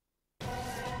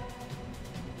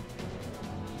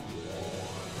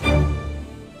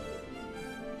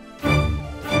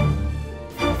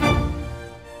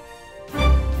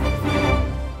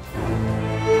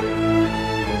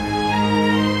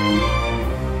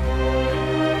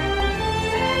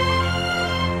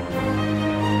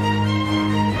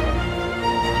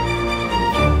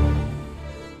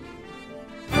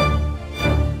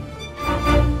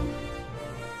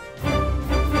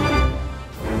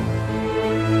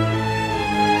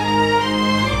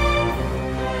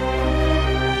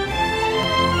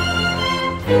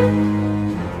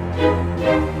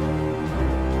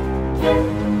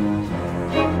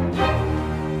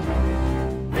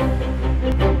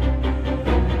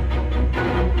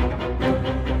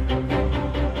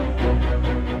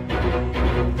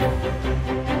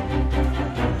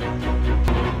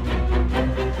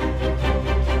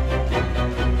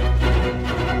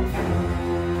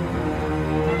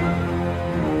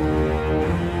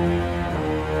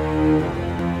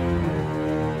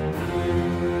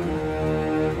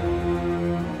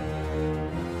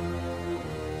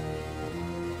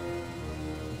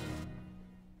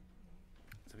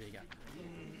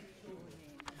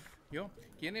 Jó,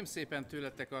 kérném szépen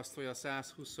tőletek azt, hogy a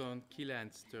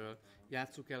 129-től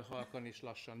játsszuk el halkan és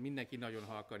lassan, mindenki nagyon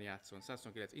halkan játszon.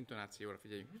 129, intonációra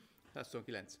figyeljünk.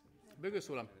 129.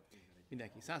 Bögőszólam,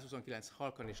 mindenki. 129,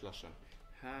 halkan és lassan.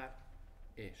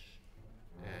 És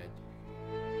 1.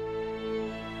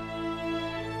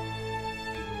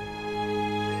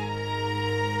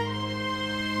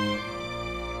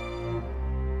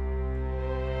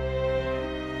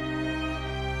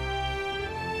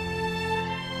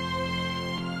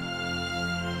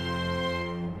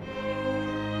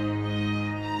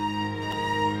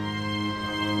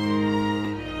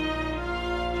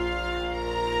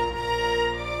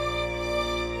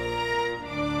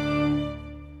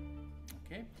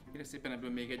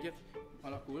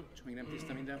 alakul, csak még nem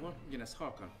tiszta mindenhol. Ugyanez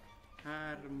halkan.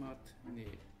 3,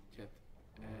 4, 1.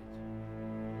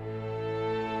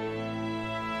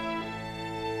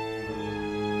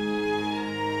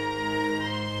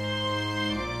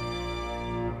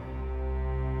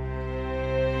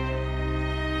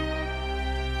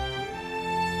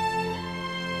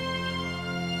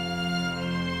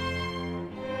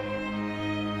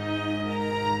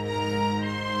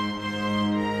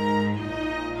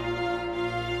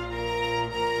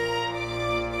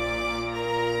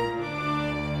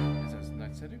 Ez az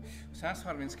nagyszerű.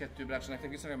 132 brácsa nektek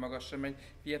viszonylag magasra megy,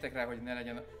 figyeljetek rá, hogy ne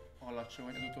legyen alacsony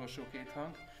az utolsó két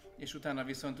hang, és utána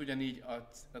viszont ugyanígy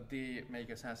a D, melyik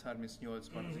a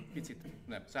 138-ban, az egy picit,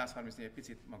 nem, 134 egy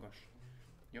picit magas.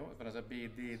 Jó, ott van az a B,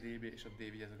 D, D, B, és a D,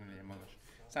 vigyázzak, ne legyen magas.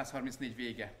 134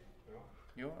 vége.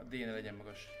 Jó, a D ne legyen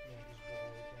magas.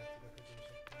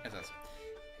 Ez az.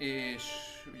 És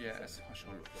ugye ez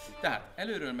hasonló. Tehát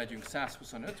előről megyünk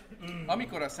 125,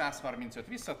 amikor a 135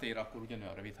 visszatér, akkor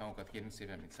ugyanolyan rövid hangokat kérünk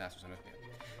szépen, mint 125-nél.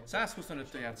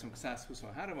 125-től játszunk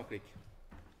 123-a klik.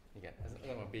 Igen, ez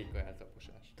nem a béka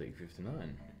eltaposás. Take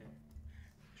 59.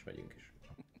 És megyünk is.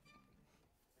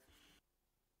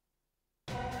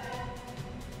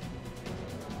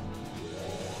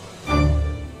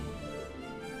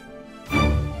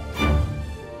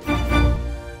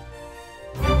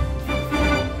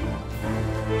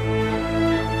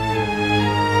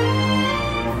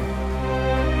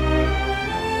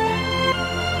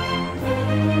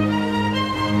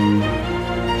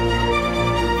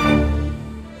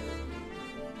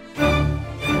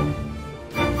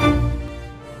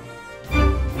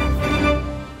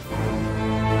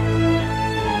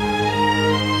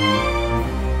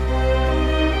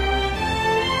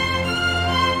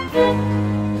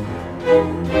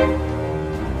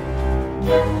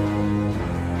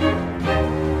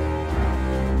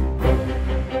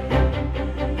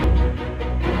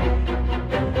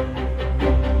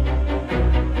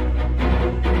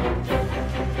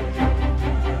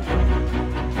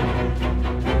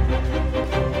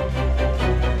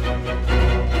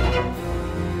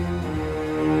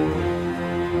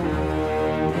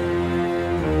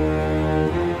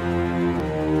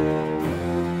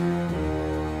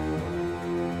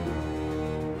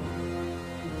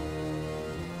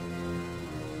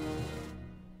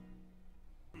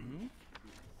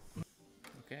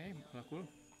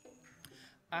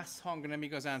 Ász hang nem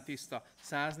igazán tiszta,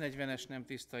 140-es nem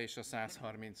tiszta, és a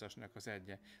 130-asnak az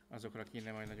egye. Azokra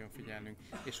kéne majd nagyon figyelnünk.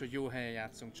 És hogy jó helyen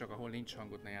játszunk, csak ahol nincs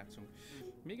hangot ne játszunk.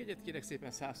 Még egyet kérek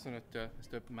szépen 125-től, ez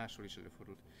több máshol is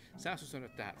előfordult.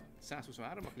 125 tehát,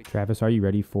 123 a klik. Travis, are you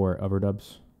ready for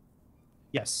overdubs?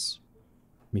 Yes.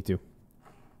 Me too.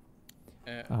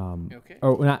 Okay.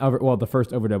 Oh, not over. Well, the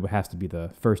first overdub has to be the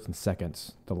first and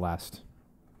seconds, the last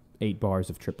 8 bars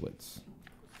of triplets.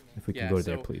 If we can go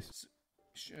there, please.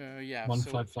 Yeah.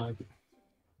 155.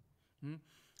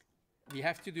 We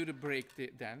have to do the break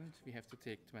then. We have to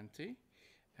take 20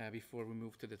 before we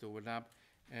move to that overdub.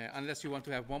 Unless you want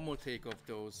to have one more take of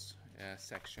those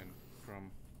section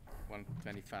from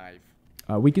 125.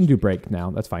 We can do break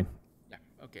now. That's fine. Yeah,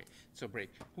 okay. So break.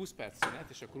 20 perc szünet,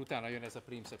 és akkor utána jön ez a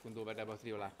prim second overdub a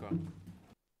triolákkal.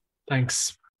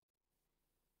 Thanks.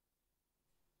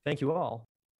 Thank you all.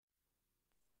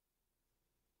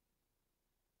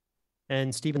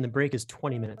 And Stephen, the break is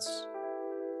 20 minutes.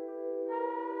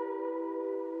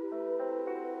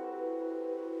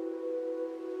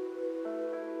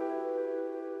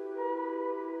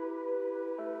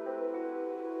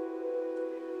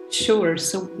 Sure.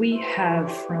 So we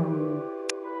have from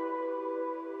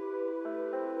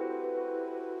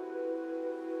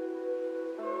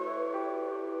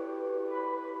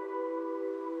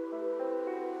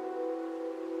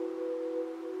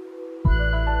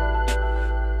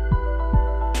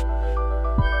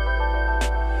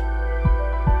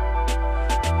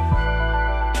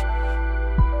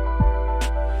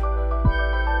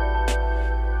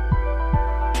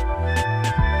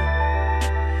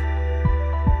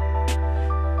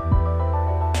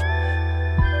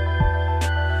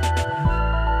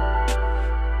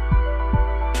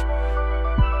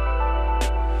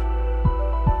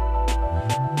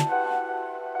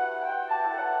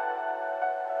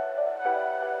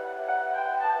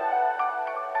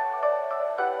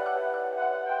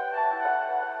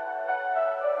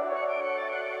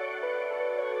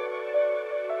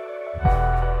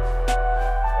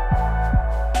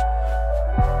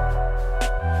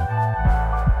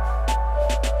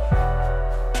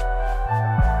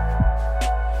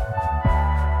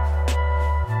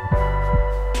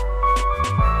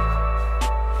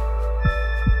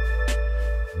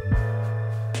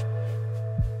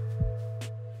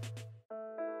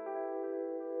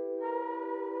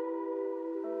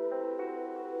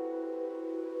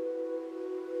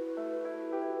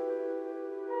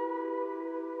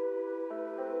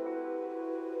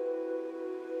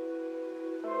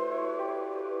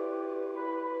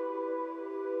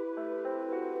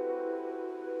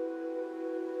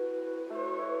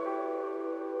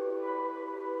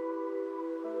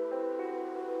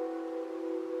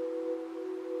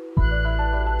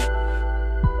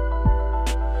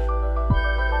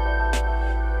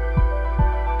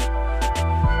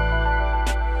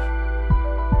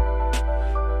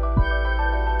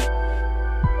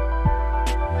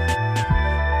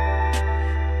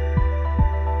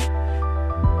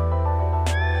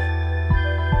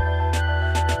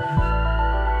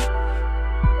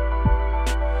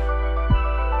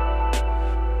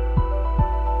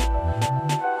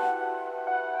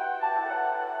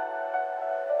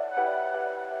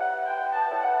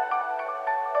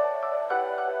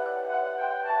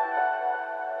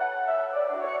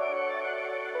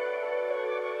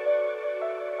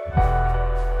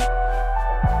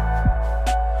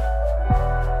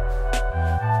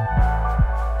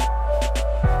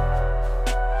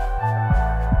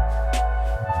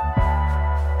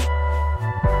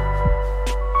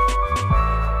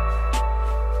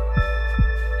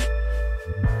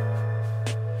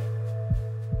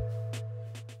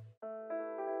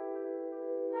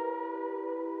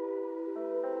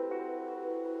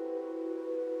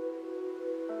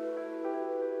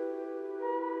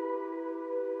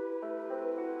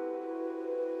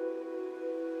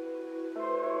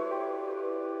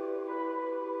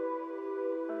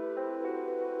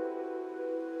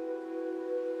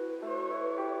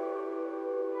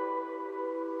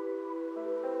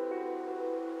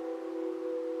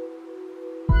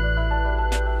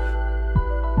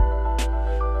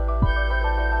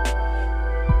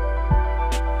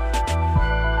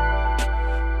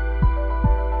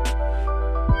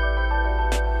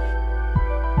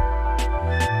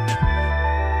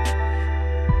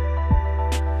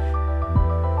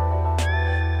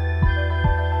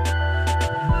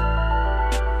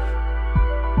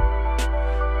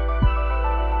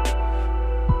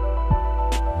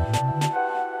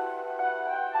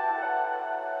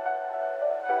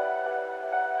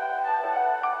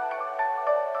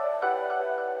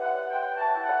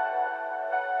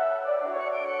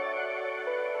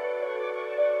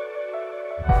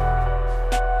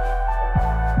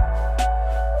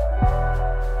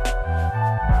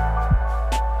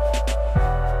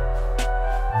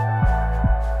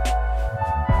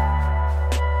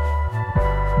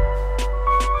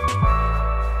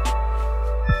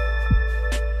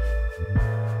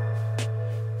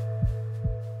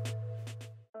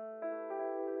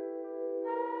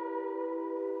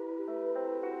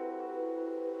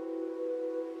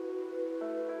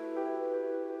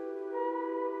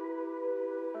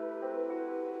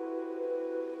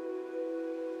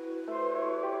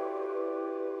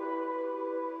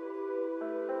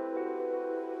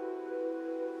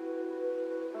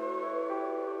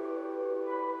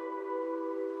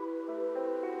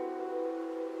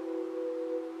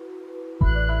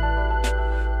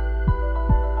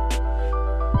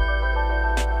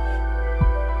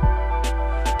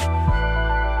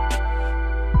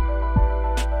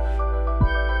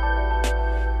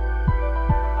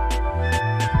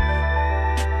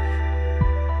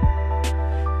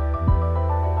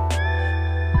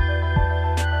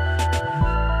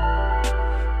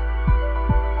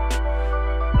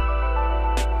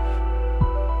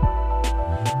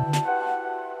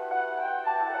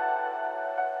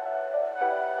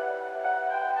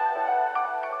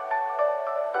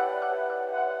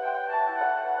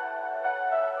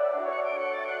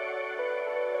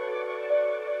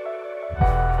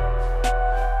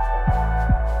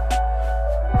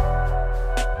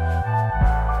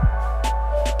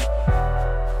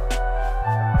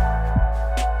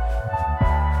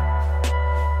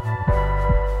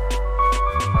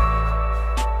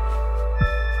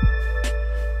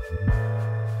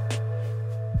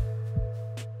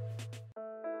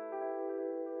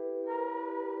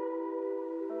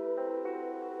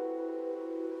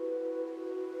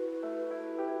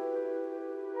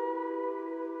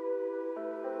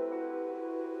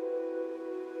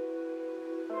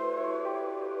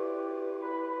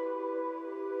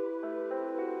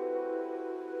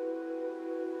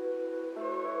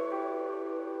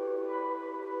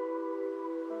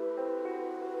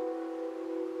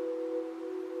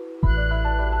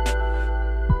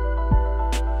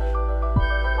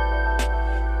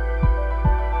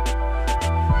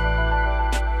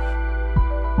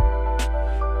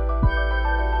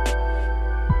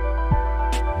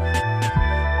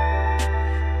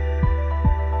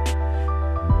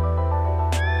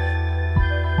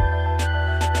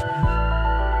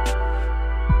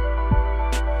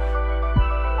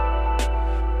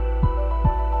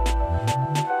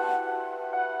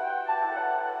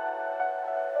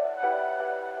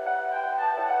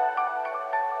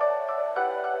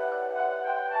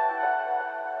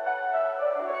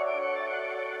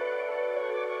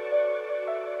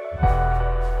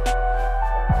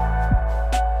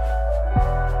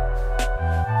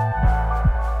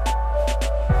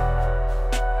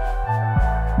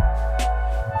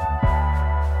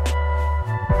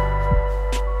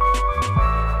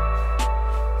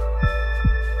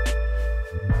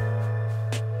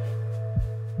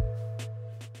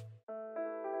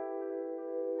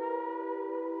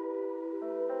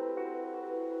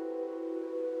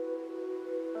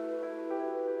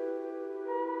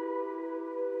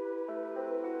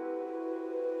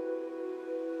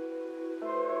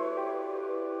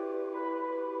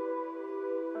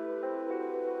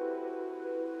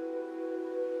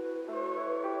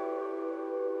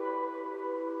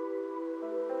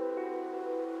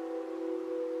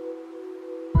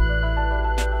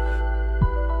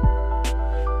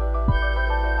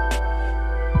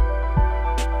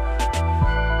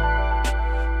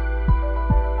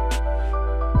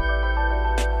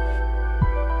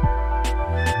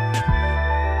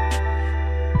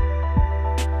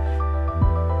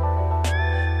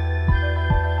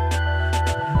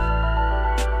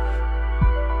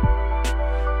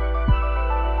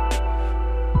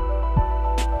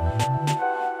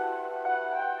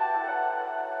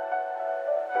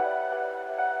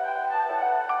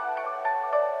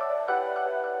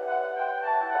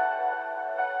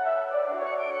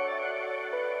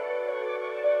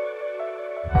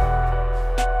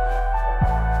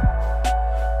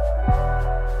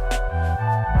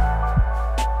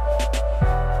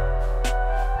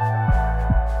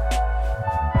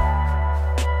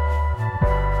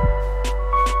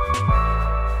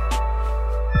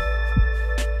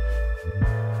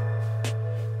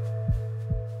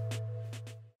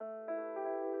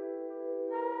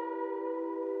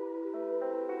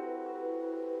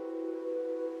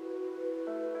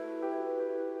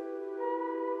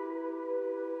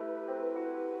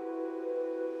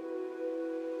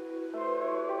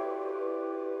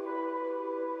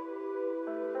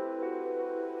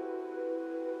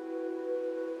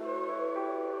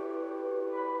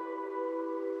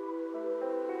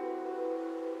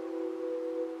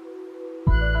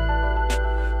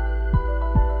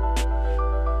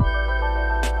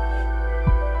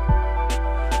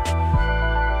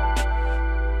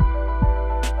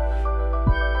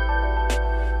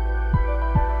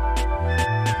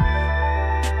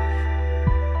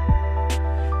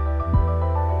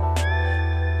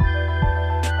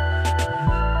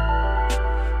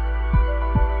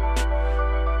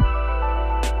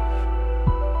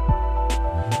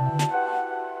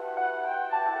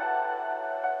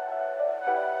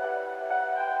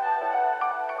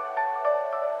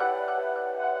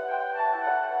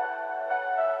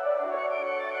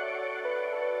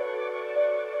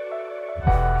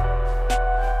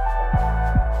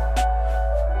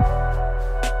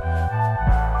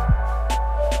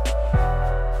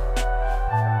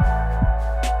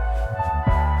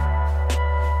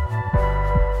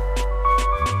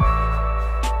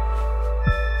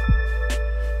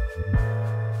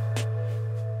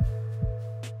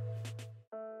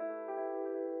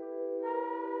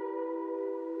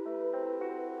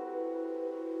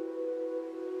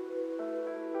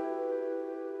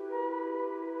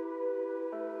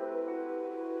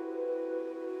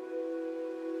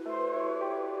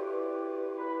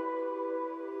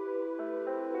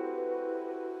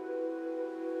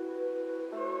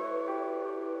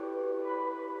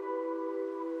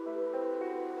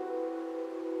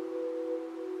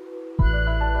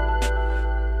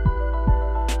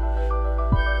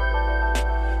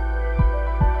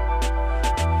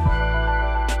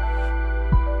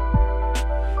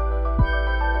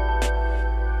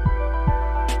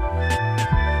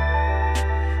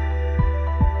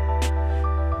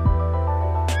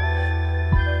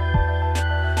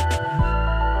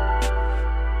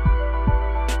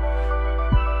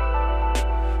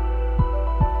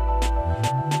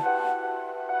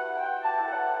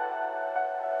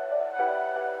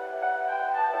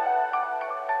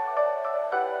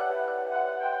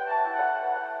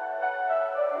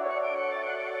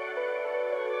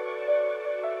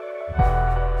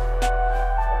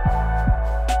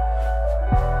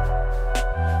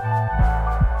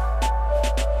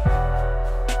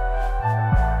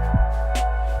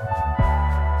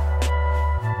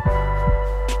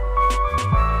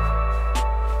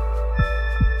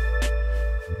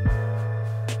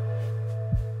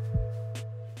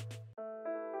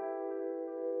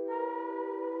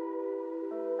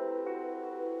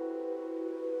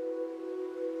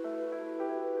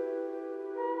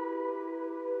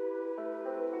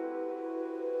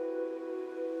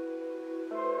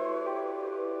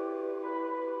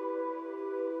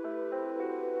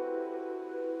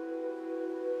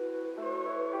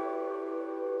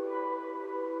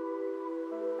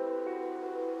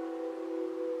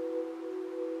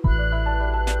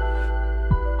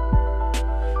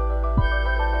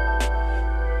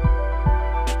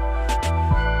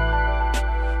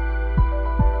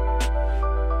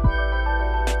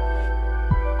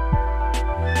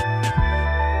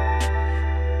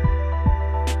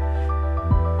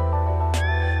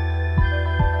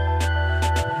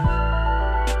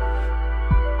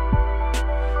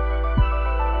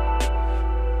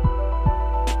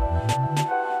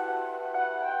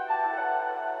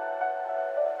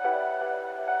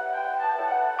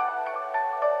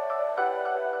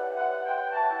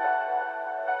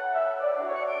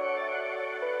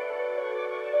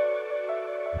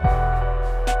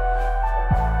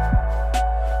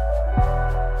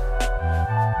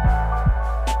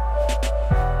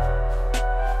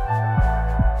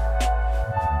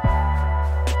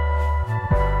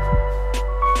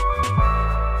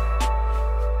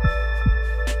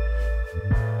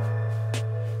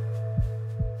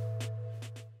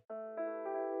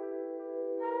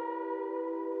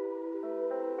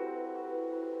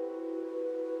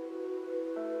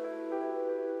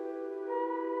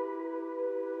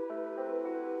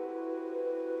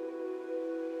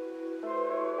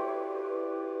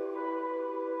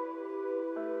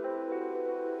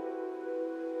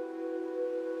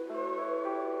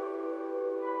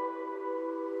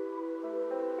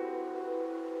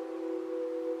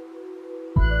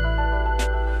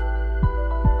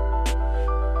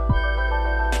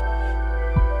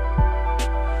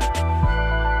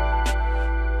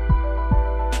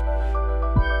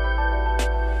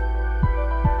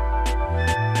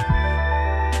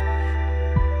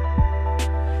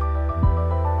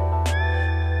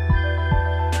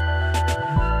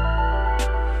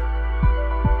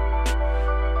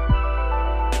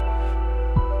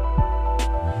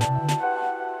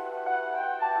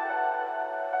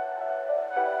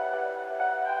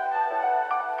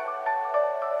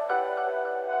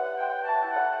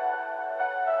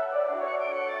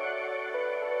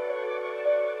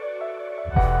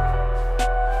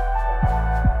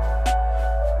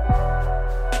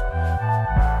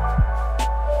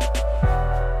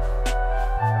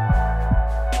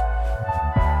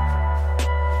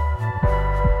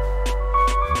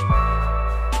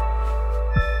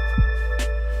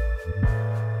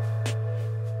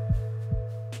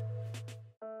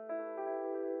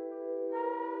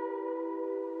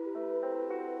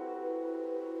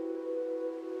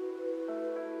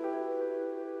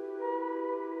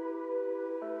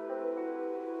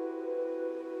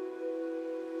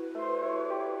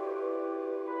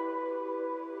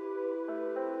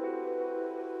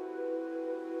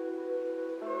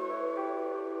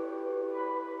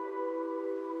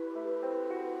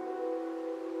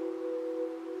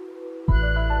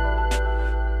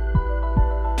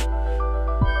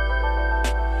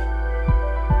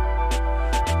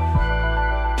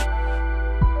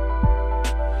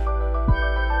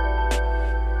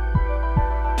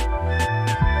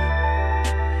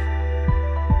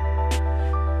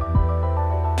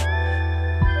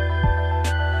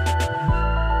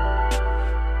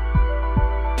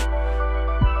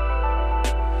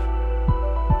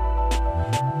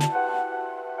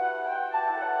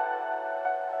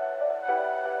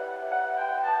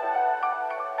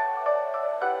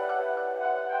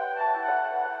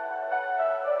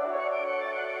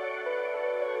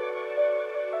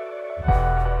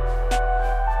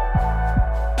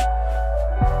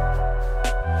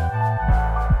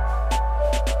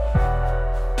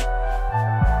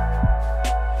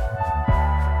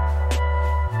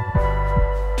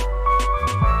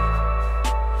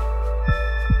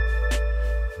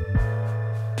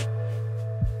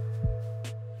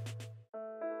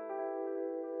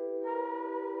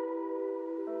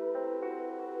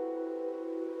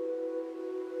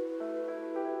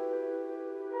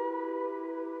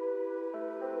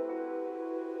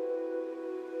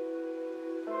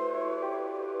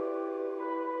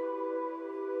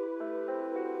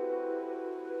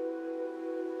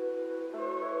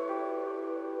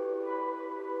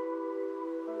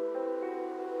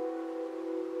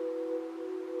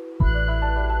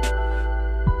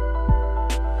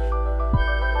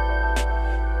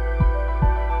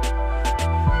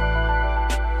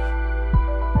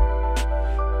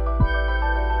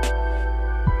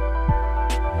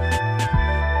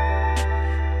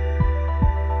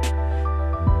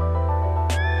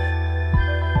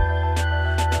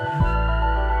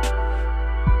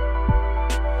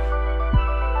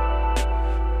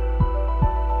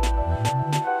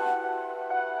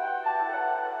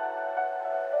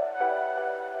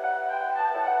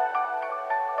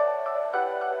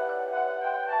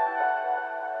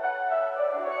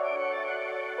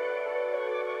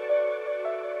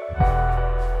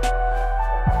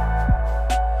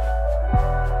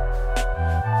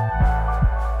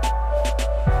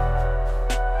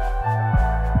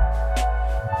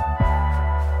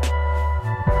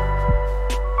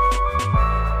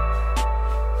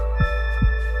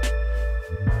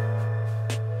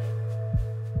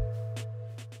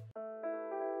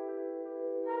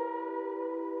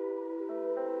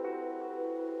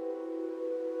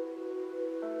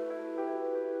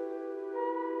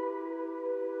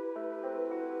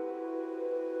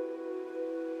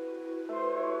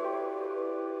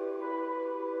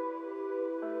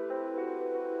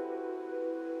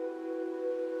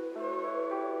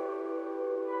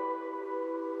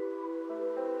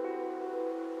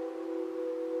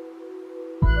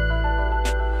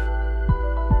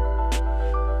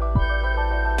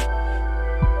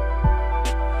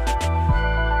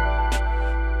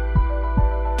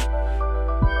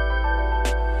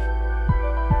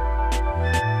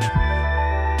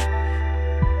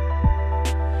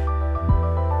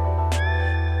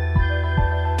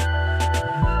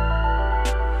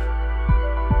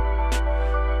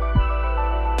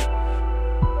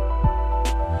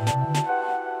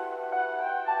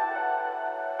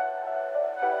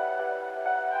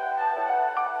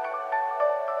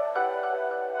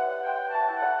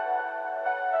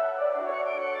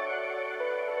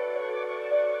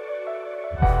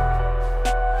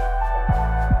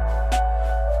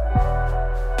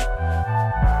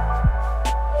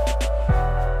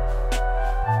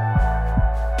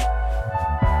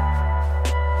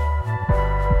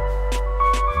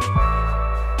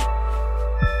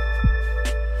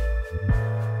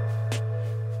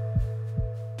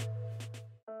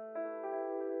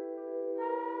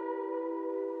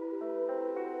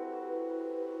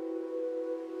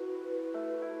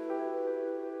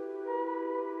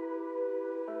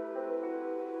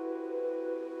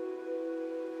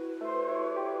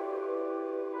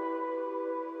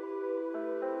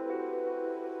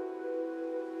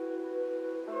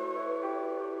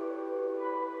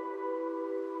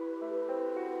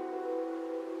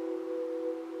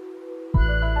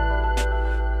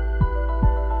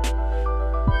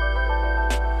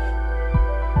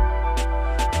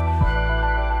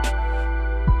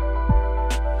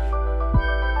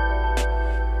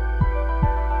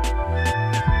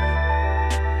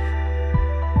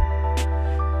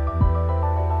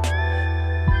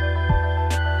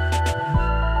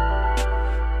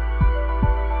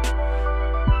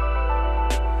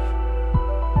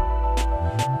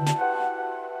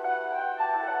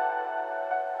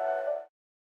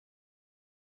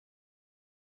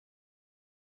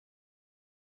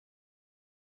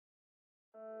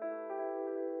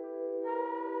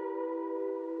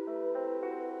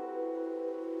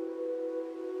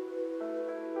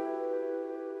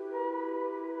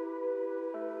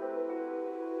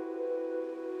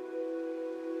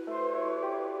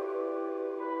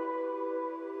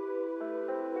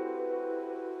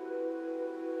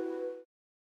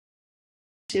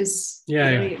is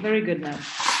Yeah, very good now.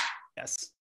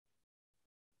 Yes.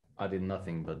 I did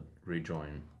nothing but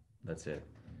rejoin. That's it.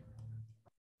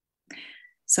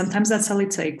 Sometimes that's all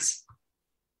it takes.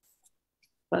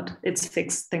 But it's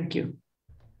fixed. Thank you.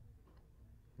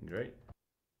 Great.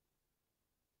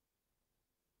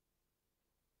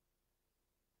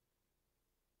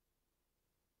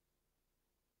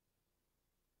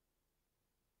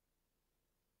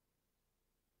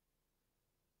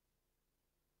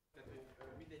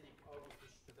 Mindegyik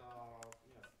augusztus, tehát a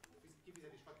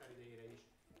kifizetés határidejére is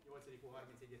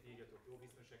 8.31-et írjatok, jó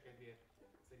biztonság kedvéért.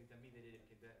 Szerintem mindegy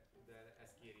egyébként, de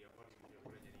ezt kéri a parti, hogy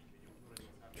akkor legyen így, hogy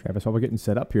Travis, while we're getting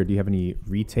set up here, do you have any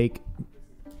retake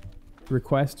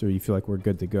requests, or you feel like we're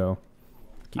good to go?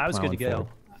 I was good to plowing go.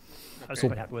 forward? I was Cool.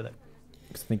 quite happy with it.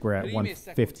 'Cause I think we're at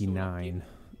 159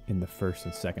 in the first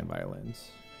and second violins.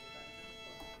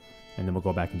 And then we'll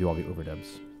go back and do all the overdubs.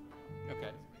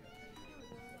 Okay.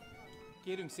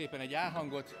 Kérünk szépen egy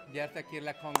A-hangot, gyertek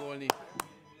kérlek hangolni.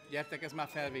 Gyertek, ez már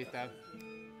felvétel.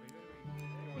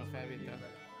 A felvétel.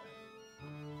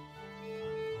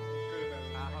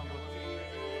 A-hangot.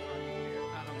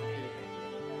 A-hangot kérünk.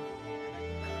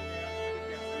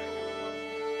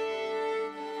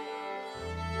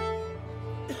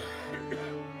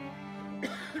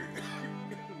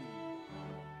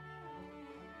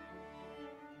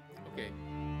 Oké.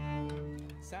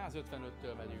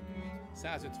 155-től megyünk.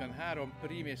 153,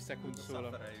 prim és szekund szól.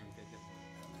 Szaffereljünk egyet.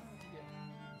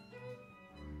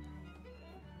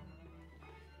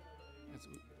 Ez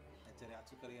Egyszer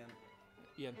játsszuk el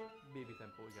ilyen baby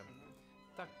tempó, igen.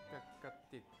 Tak, tak, tak,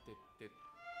 tit, tit, tit.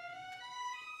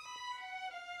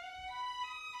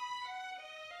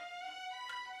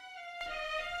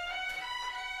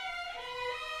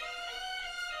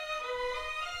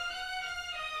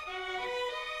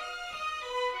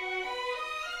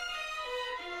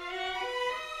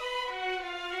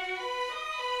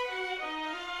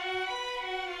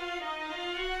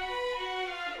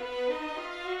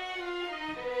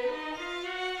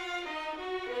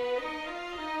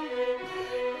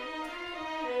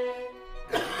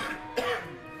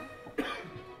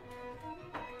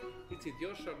 Picit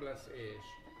gyorsabb lesz, és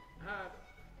hát,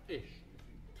 és.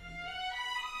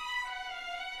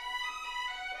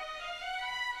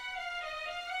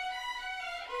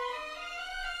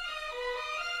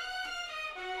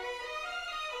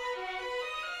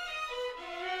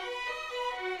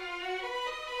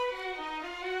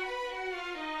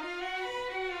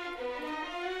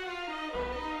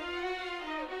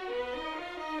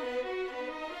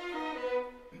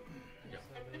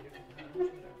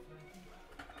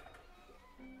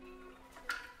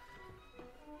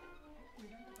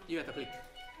 Jöhet a klik.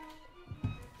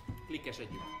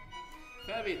 Klikkesedjünk.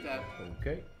 Felvétel.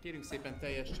 Oké. Kérünk szépen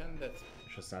teljes csendet.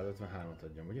 És a 153-at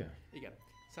adjam, ugye? Igen.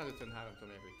 153-tól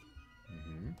Everett.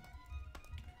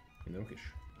 Mindenünk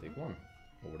is. Take one.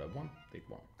 Overdub one. Take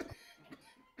one.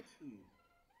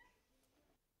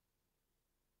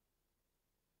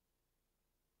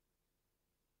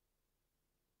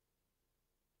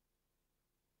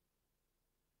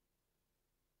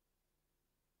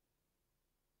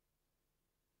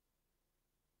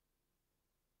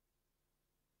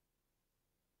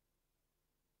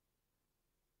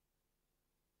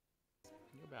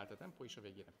 Jó, beállt a tempó is a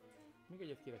végére. Még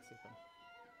egyet kérek szépen.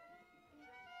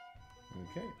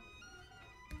 Oké.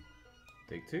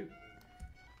 Take two.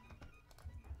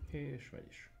 És megy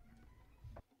is.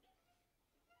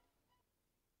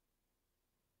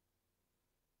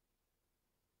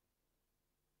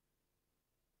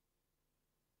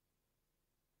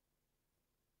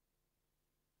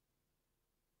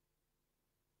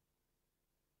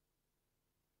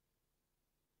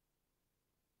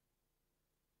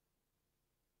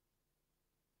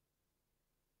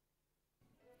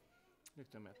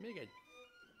 Rögtön mert még egy.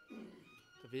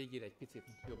 A végére egy picit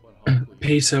jobban hallgatunk.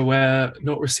 Peter, we're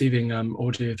not receiving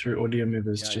audio through Audio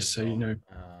Movers, Yeah, just so it's you know.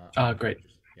 all, Great.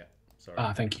 Yeah,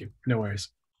 sorry. Thank you. No worries.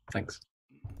 Thanks.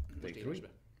 Take three.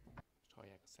 Most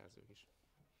hallják a szerzők is.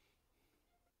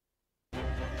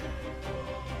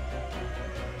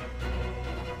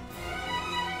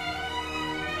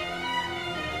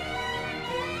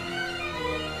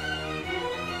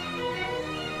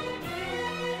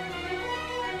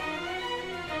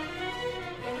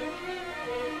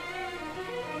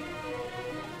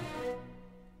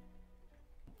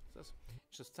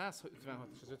 És a 156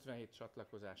 és az 57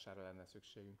 csatlakozására lenne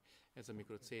szükségünk. Ez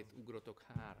amikor szétugrotok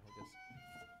hogy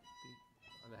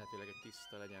ez lehetőleg egy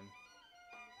tiszta legyen.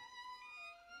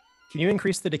 Can you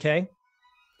increase the decay?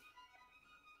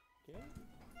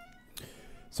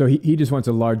 So he just wants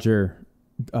a larger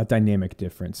dynamic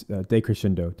difference,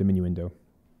 decrescendo, diminuendo.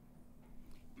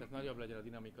 nagyobb legyen a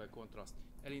dinamikai kontraszt.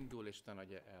 Elindul, és utána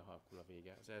ugye elhalkul a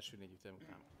vége. Az első 4 ütem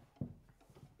után.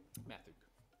 Mehetünk.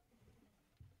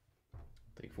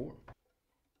 Take 4.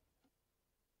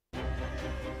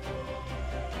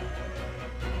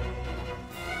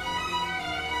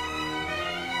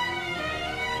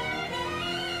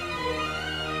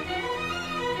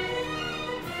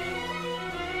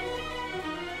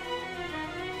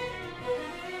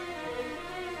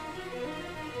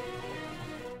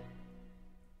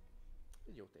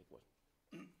 Egy jó take volt.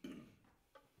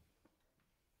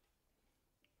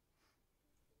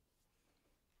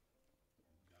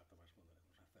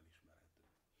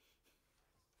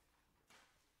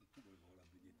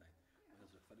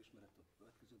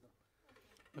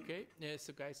 Okay,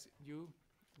 so guys,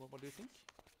 what do you think?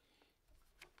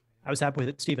 I was happy with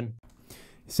it, Stephen.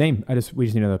 Same. We just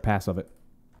need another pass of it.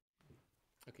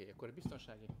 Okay, akkor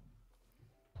biztonsági.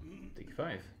 Take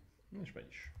 5. És megy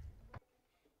is.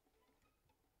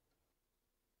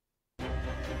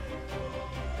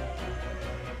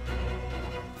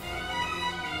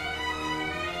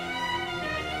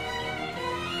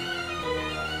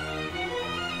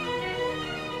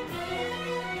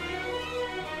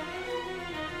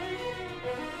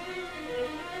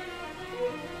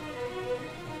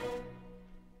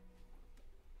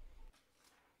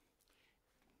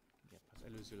 Az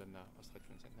előző lenne, azt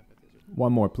hagyjuk szerintem betézzük.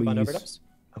 One more, Bond please. overdubs?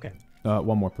 Okay.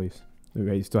 One more, please.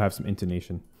 You still have some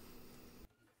intonation.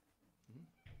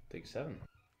 Take 7.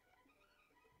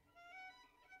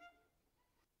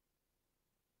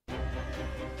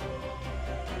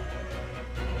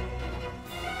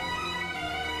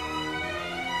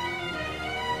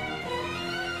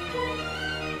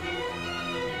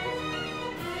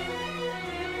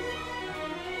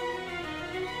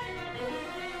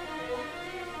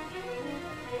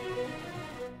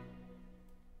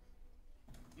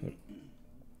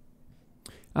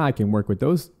 I can work with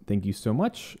those. Thank you so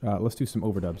much. Let's do some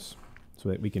overdubs so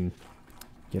that we can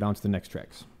get on to the next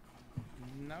tracks.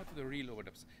 Now to the real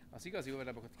overdubs. Az igazi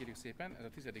overdubokat kérjük szépen, ez a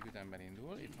 10. ütemben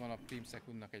indul. Itt van a prim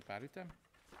secondnak egy pár ütem.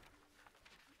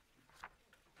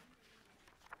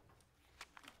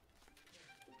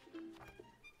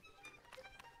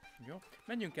 Jó,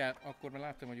 menjünk el, akkor már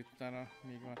láttam, hogy utána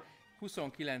még van.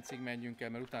 29-ig menjünk el,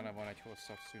 mert utána van egy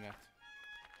hosszabb szünet.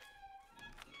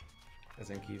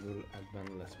 Ezen kívül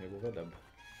ebben lesz még overdub?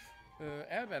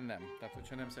 Elven nem. Tehát,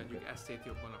 hogyha nem szedjük eszét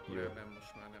jobban, akkor elven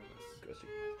most már nem lesz. Köszi.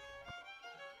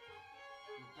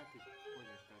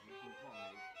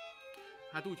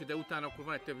 Hát úgy, de utána akkor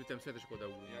van egy több ütem szünet, és akkor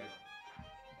odaugrunk.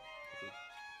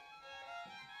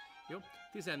 Jó,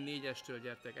 14-estől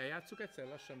gyertek. Eljátszuk egyszer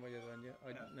lassan, vagy ez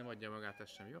annyi, nem adja magát ez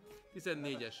sem, jó?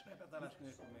 14-es.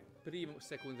 Prim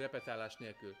szekund repetálás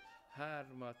nélkül.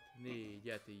 3-at,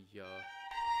 4-et, így a...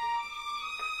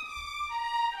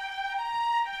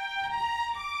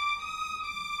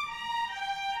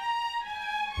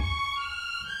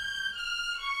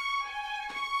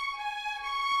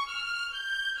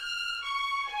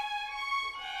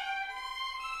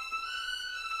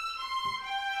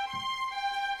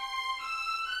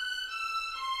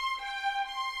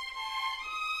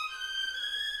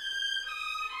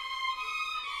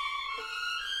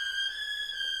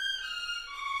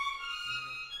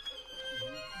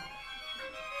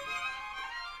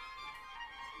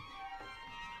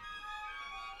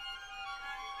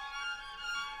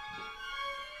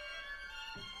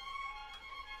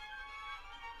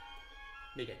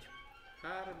 Még egy.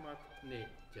 3-at,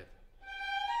 4-et.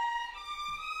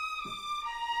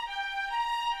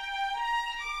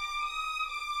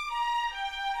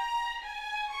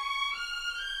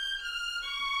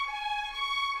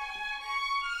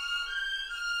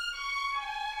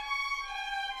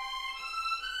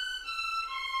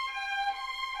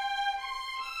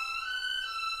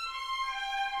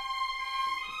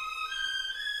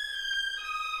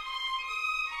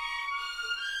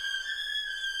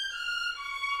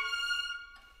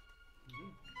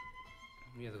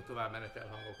 Mi azok tovább menetel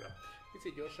hangokra.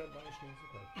 Picit gyorsabban is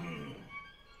nézzük meg.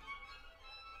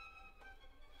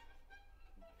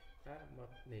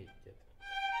 3-at, 4-et.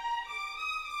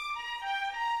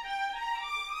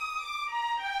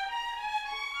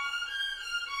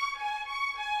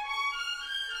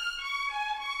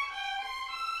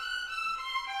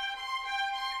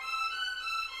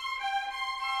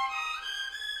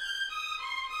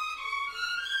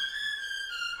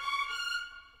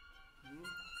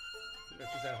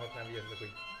 A 16-nál vigyázzatok,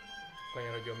 hogy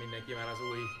kanyarodjon mindenki már az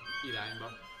új irányba.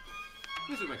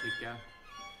 Nézzük meg klikkel.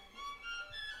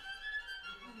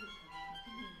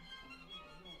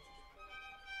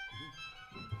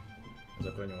 Ez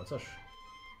akkor a 8-as?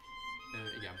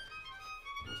 Igen.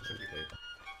 8-as.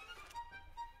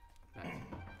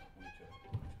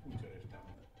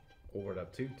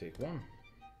 Overlap 2, take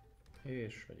 1.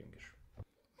 És megyünk is.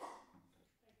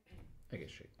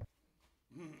 Egészség.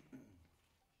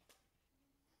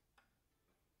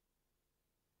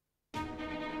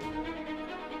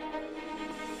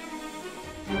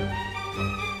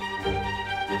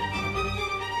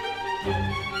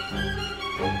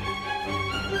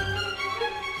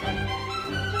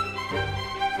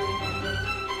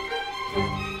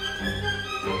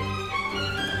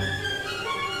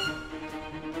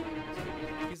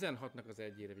 Nak az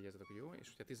egyére vigyázzatok, jó?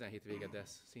 És ugye 17 véged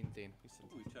lesz szintén.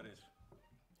 Új cserés.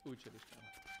 Új cserés.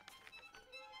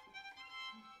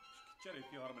 Cserél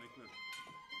ki a harmadik nőt.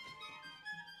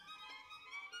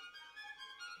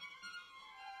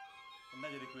 A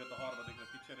negyedik nőt a harmadikra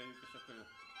kicseréljük, és akkor jött.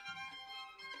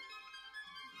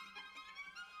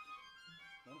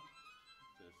 Nem?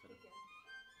 Célszerű.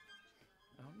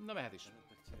 Na mehet is.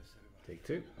 Take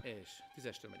 2. És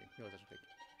 10-estől megyünk. 8-as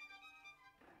take.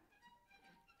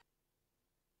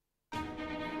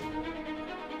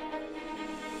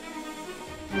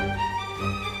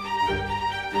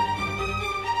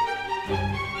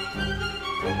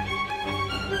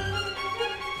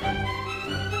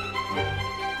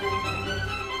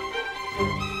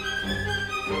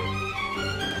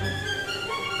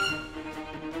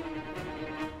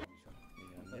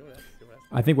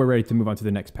 I think we're ready to move on to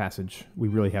the next passage. We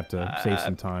really have to save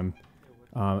some time.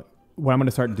 What I'm going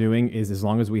to start doing is, as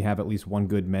long as we have at least one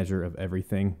good measure of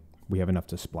everything, we have enough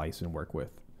to splice and work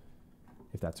with,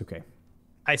 if that's okay.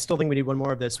 I still think we need one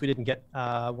more of this. We didn't get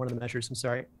one of the measures. I'm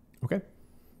sorry. Okay.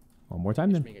 One more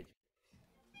time then. Még egy.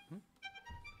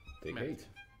 Take 8.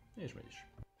 És megy is.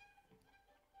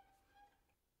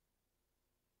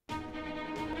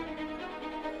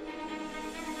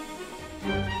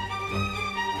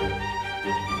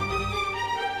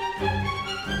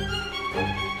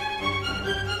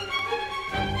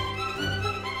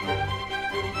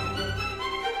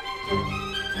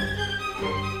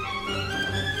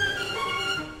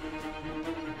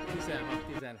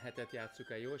 Játsszuk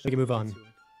el, jó? We can move on.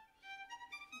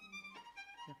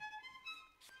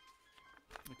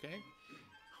 Oké.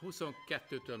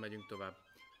 22-től megyünk tovább.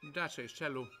 Drácsa és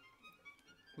cselló.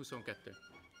 22.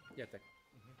 Gyertek.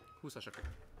 20-asak.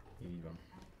 Így van.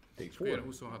 Take És akkor 4.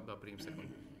 26-ba a prim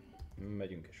second.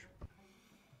 Megyünk is.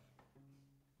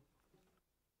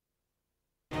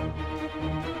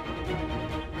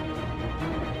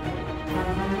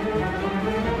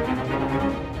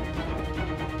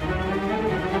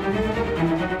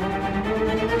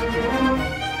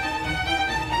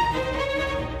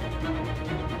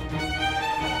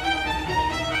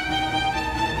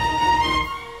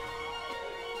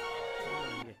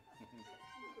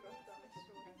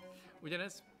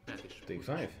 Ugyanez? Mehet is.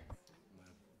 Take 5.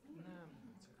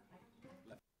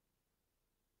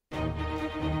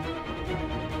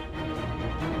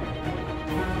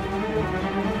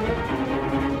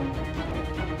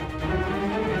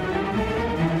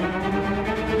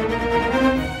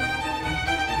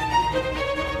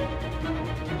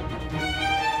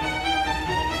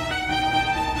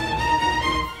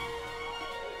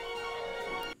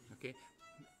 Oké.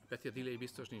 Peti, a delay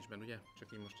biztos nincs benne, ugye?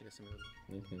 Csak én most igazán.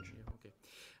 Nincs. Jó, oké.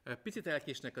 Picit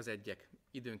elkésnek az egyek.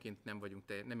 Időnként nem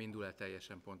vagyunk nem indul el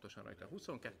teljesen pontosan rajta.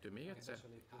 22 még egyszer.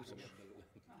 20. 6.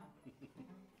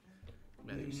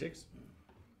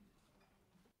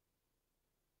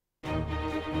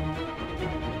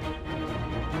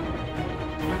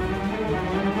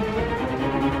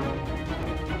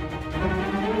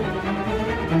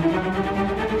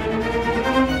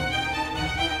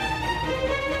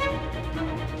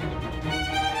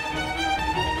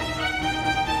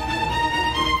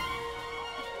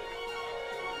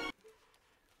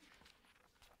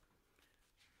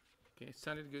 Okay, it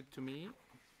sounded good to me.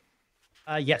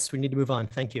 Yes, we need to move on.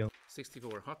 Thank you.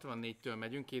 64, 64-től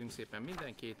megyünk, kérem szépen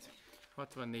mindenkit.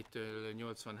 64-től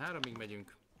 83-ig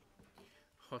megyünk.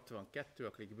 62, a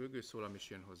klik bőgőszólam is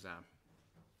jön hozzá.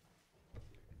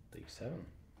 Take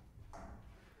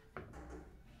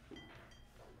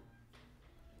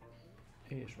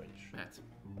 7. És megy is. Mehet.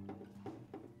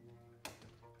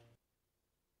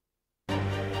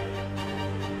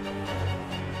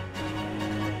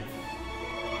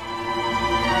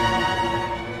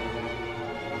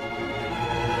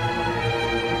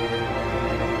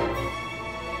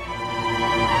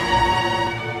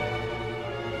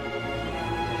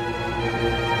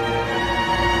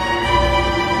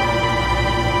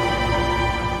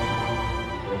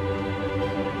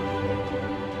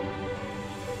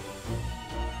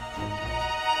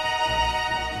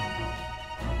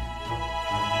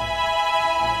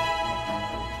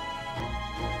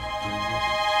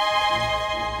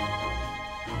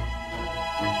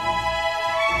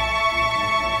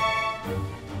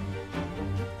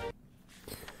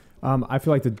 I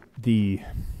feel like the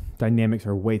dynamics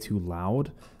are way too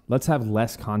loud. Let's have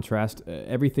less contrast.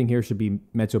 Everything here should be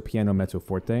mezzo piano, mezzo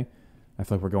forte. I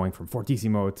feel like we're going from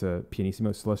fortissimo to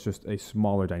pianissimo, so let's just a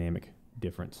smaller dynamic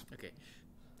difference. Oké.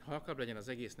 Halkabb legyen az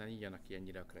egész, ne nyíljanak ki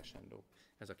ennyire a crescendo.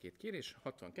 Ez a két kérés,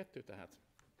 62 tehát.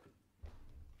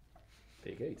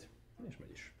 Take 8. És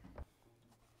megy is.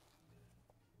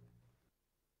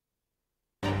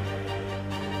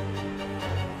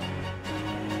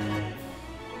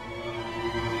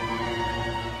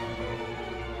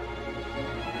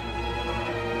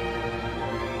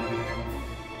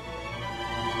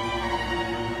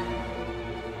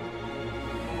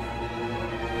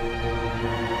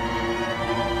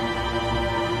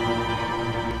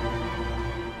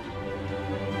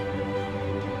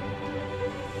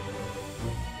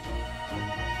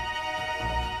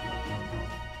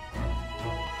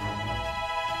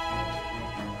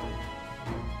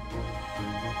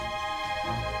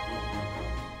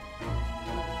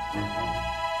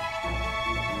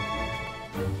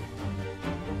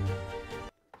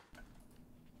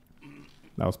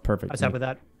 That was perfect. I was happy with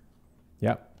that.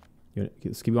 Yep.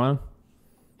 Let's keep going.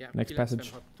 Yeah, Next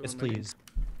passage. Yes, please.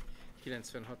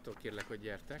 96-tól kérlek, hogy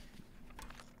gyertek.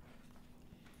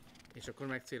 És akkor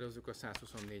megcélozzuk a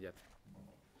 124-et.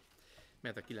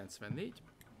 Mert a 94.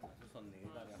 24,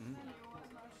 várjál.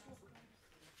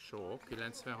 Sok,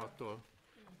 96-tól.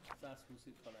 120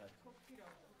 itt van el.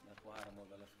 Mert akkor 3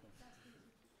 oldalas van.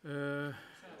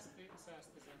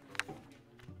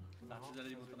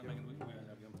 111 utána megint új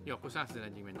anyag jön. Jó, akkor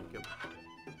 111-ig menjünk, jobb.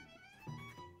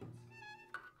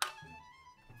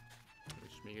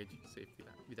 És még egy szép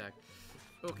vidág.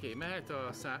 Oké, mehet a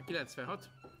 96,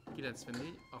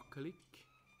 94, a klik.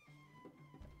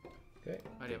 Oké,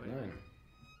 Várjál, take várjál.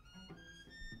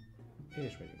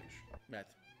 9. És megyünk is.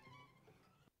 Mehet.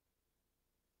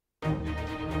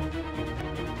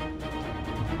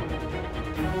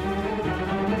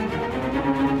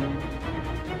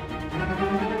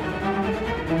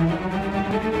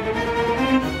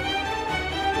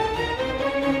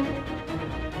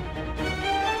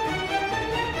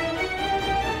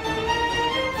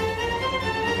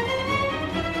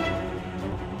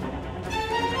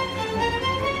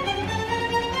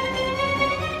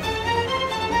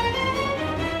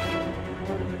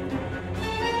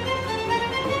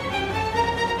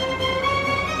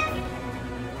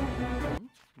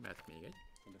 Mehet még egy.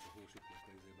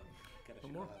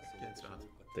 One more. 96.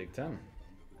 Take 10.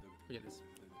 Ugyanez.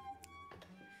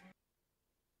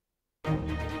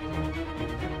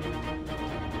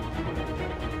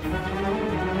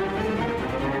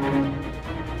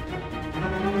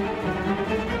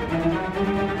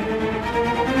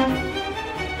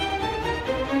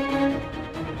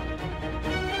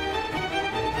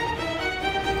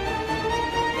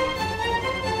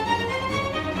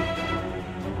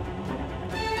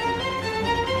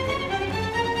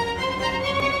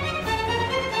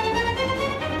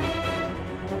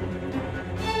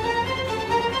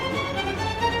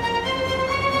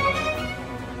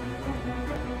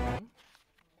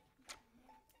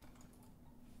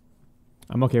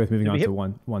 I'm okay with moving Did on we to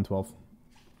hit- 112.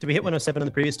 Did we hit 107 on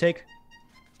the previous take?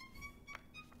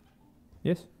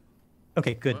 Yes?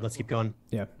 Okay, good. Let's keep going.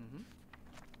 Yeah.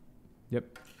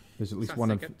 Yep. There's at least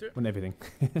one of 112. one everything.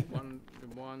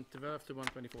 112 to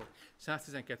 124.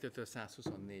 112-től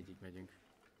 124-ig megyünk.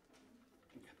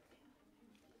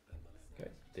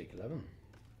 Okay, take 11.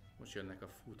 Most jönnek a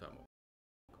futamok.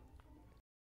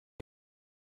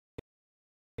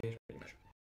 És megyünk is.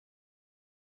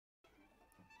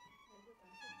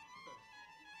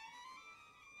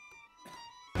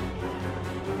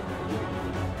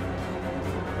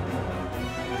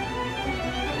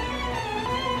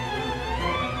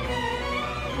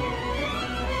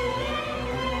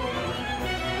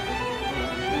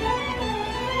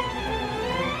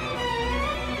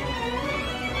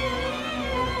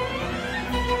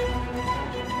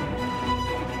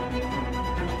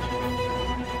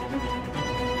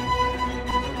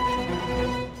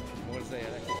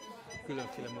 Morzejelek.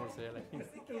 Különféle morzejelek.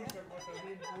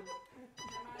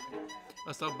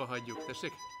 Azt abba hagyjuk,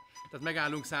 tessék? Tehát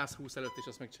megállunk 120 előtt, és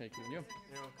azt megcsináljuk, jó?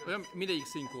 Olyan mindegyik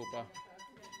szinkópa.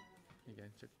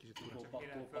 Igen, csak kicsit túl.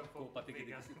 Kópa,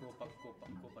 tiki-tiki.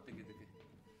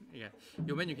 Igen.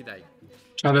 Jó, menjünk idáig.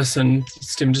 Travis and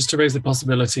Steven, just to raise the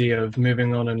possibility of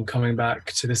moving on and coming back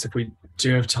to this if we do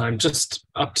have time, just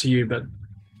up to you, but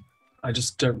I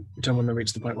just don't want to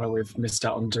reach the point where we've missed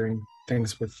out on doing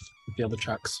things with the other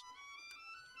tracks.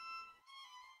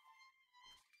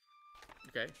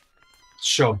 Okay.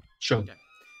 Sure. Igen.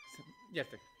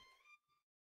 Gyertek.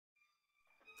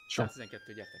 Sure.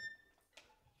 112, gyertek.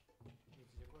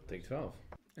 Take 12.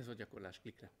 Ez volt gyakorlás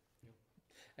klikre.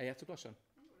 Eljátszuk lassan?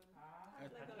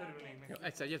 Hát örülnénk neki. Jó,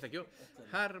 egyszer, gyertek, jó?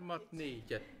 3,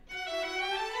 4.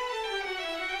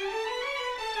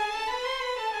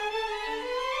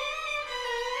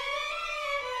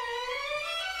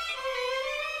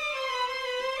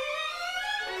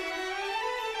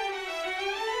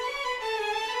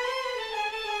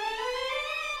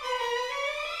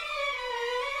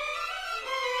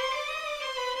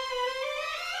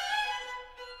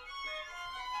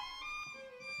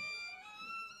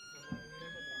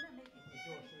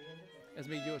 Ez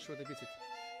még gyors volt egy picit.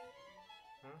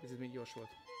 Picit még gyors volt.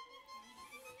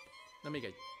 Na még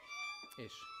egy.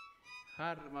 És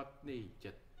 3,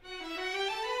 4.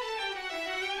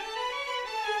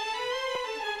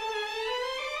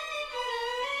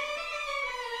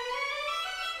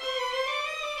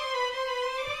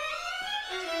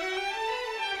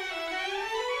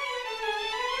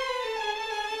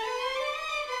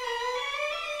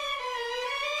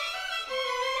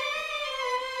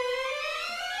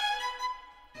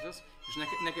 És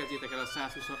ne kezdjétek el a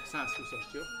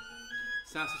 120-ast, jó?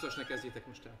 120-as ne kezdjétek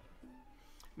most el.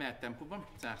 Mehet tempóban,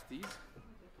 110.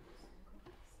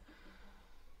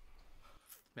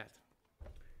 Mehet.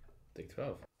 Take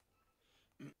 12.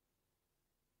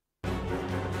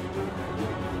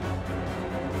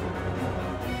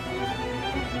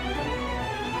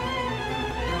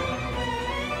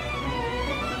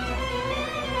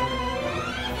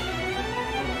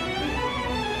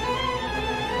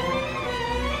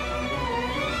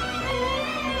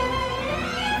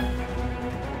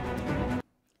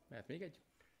 Még egy.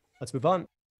 Let's move on.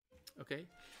 Oké.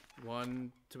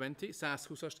 120,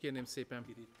 120-ast kérném szépen.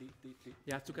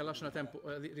 Játsszuk el lassan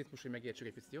a ritmus, hogy megértsük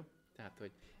egy picit, jó? Tehát,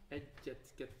 hogy 1,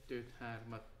 2,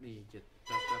 3, 4,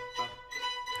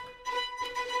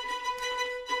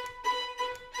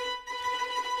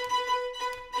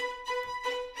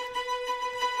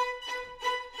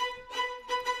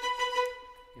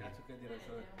 Játsszuk egy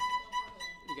gyorsan.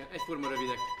 Igen, egyforma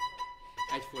rövidek.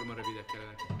 Egyforma rövidek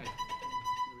kellenek.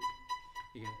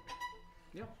 Igen.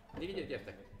 Jó, még egyet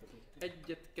gyertek.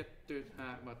 1, 2,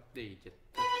 3, 4.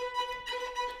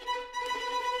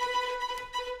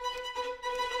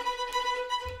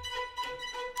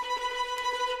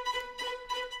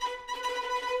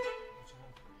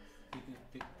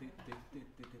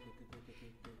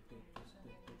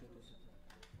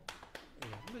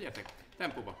 Na gyertek,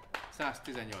 tempóba.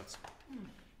 118.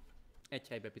 Egy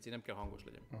helybe pici, nem kell hangos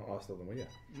legyen. Azt adom, ugye?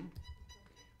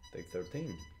 Take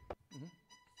 13.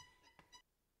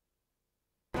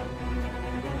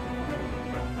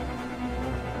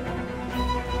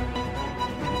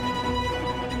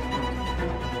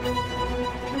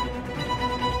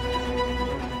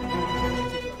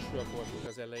 Lassúak voltunk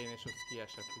az elején, és ott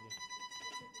kiesett, ugye.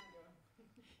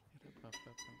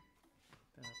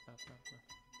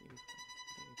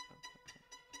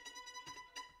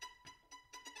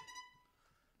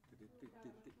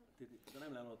 De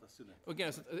nem lenne ott a szünet.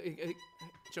 Igen,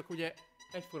 csak ugye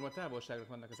egyforma távolságok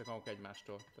vannak ezek a hangok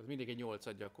egymástól. Tehát mindig egy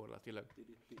 8-at gyakorlatilag.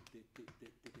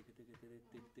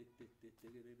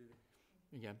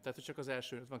 Igen, tehát hogy csak az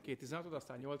első, van 2 16-od,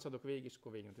 aztán 8-adok végig, és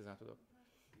akkor végén 16-odok.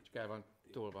 Csak el van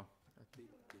tolva.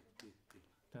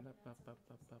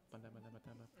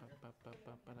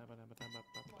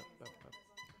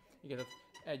 Igen, tehát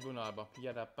egy vonalba.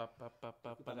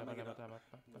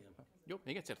 Jó,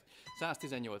 még egyszer.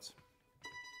 118.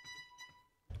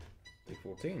 Take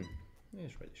 14.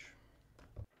 És vagyis.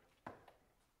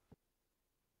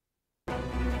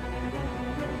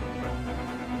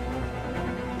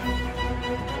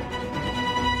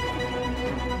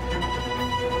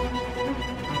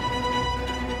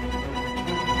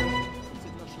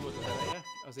 Picit lassú volt az eleje,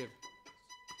 azért...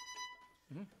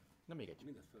 Na még egy.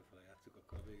 Mindezt fölfele játsszuk,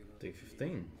 akkor a végén... Take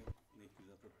 15. 4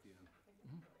 tudatot kijön.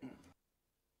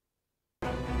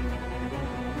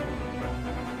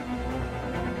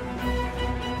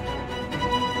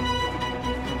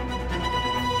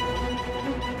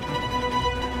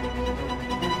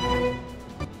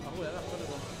 Ahol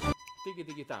elakadom,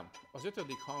 tigi-tigi tám. Az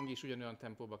 5. hang is ugyanolyan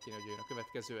tempóba kéne, hogy jön a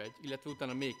következő egy, illetve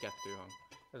utána még 2 hang.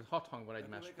 Tehát 6 hang van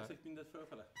egymás után. Emlékezz, hogy mindezt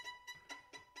fölfele?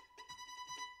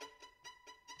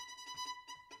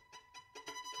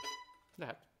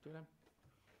 Lehet, tőlem.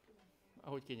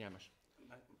 Ahogy kényelmes.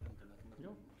 Nem tudom,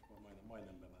 Jó?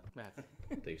 majdnem bevált. Mehet.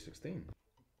 Take 16.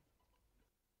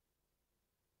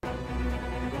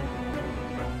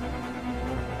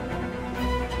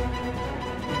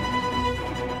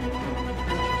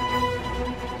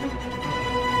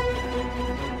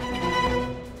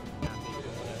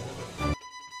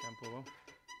 Tempóban.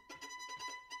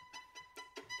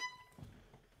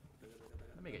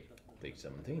 Na még egy. Take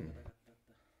 17.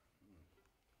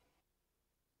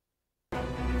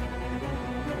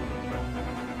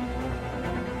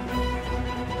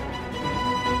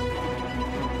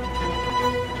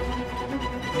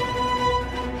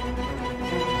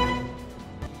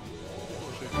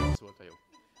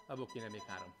 Abból kéne még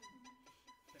 3.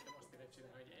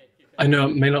 I know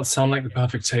it may not sound like the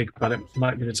perfect take, but it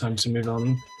might be the time to move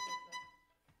on.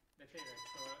 De tényleg,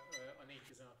 szóval a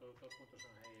 4-16-ot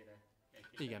pontosan helyére.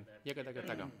 Igen,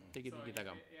 jagadagataga,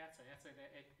 tigidagam. Játszani,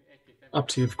 de egy-két nem. Up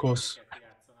to you, of course.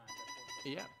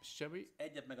 Yeah, shall we?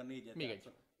 Egyet meg a 4-et. Még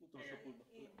egy. Utolsó pultban.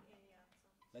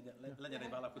 Legyen egy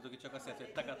vállalkozó, aki csak azt jelenti,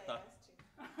 hogy tagatta.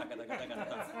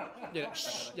 Tagatta. Gyere,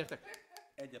 gyertek.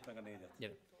 Egyet meg a 4-et.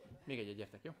 Gyere. Még egyet,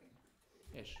 gyertek, jó?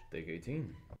 És? Take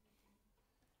 18.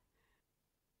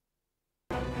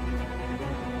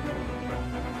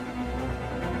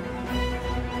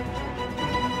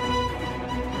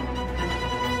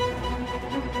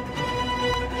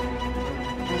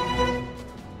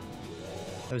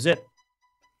 That was it.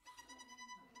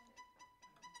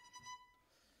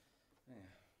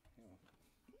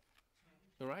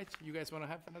 Alright, you guys wanna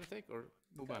have another take or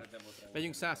move on?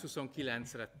 Megyünk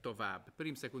 129-re tovább.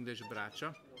 Prim secund és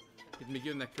brácsa. Itt még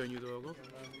jönnek könnyű dolgok.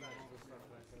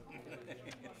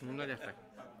 Na gyertek.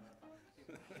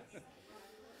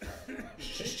 Take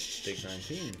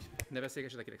 19. Ne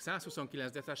beszélgessetek ide.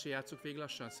 129 detási játsszuk végig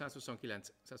lassan.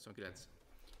 129.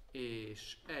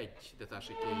 És egy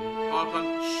detási kény. Halkan.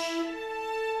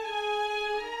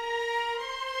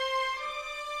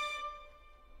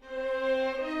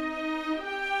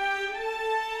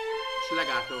 És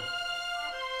legato.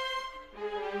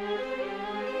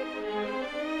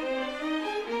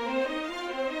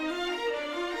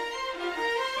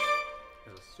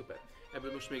 Ez az, szuper.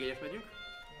 Ebből most még egyet megyünk.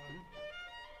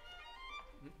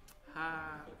 H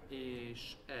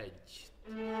és egy.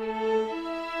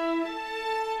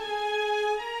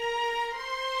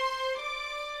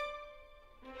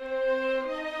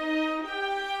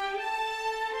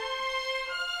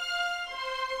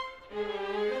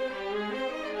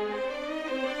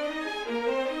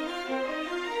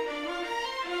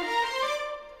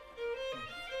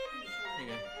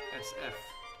 Igen, SF.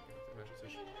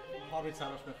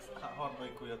 33-as meg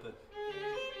harmadik újat, hogy...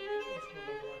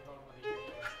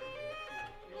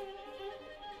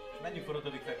 Menjünk fel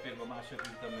 5. fekvérbe, a második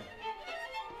ütem meg.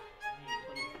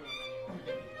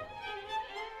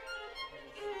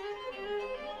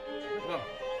 Van.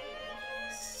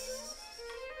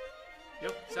 Jó,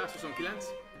 129.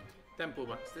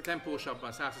 Tempóban,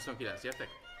 tempósabban 129, gyertek.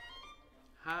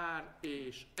 3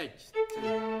 és 1.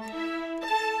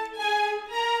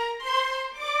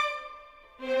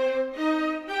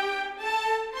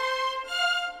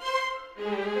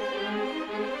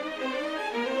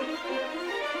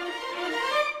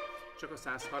 Csak a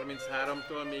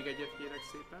 133-tól még egyet kérek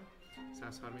szépen.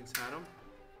 133.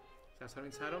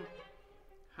 133.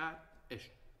 Hát, és...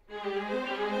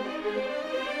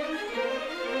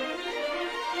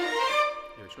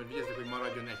 Jó, és majd vigyázzuk, hogy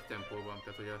maradjon egy tempóban,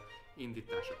 tehát hogy a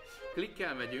indítása.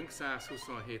 Klikkel megyünk,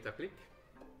 127 a klik.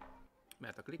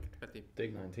 Mert a klik, Peti. Take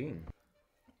 19.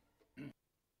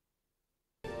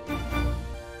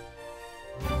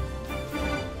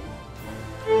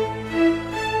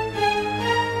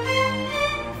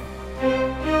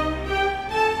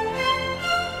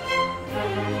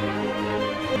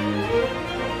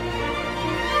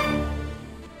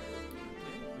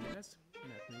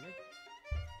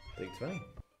 Take 20.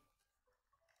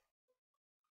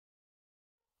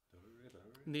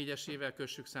 4-esével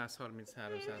kössük 133.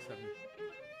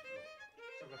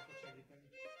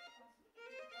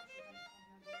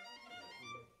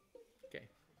 Oké.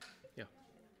 Ja.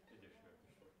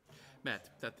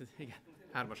 Mehet. Tehát igen,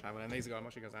 3-asával lenne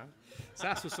izgalmas igazán.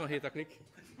 127 a klik.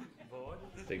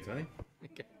 Take 20.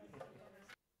 Okay.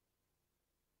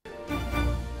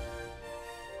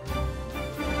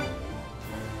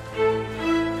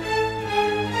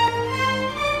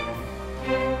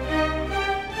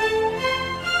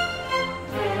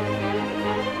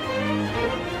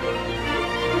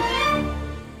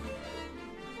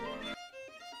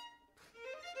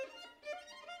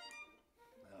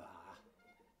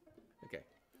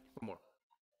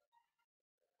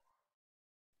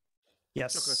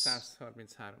 Yes. Csak a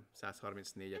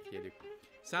 134-et kérjük.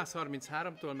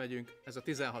 133-tól megyünk, ez a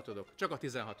 16-odok. Csak a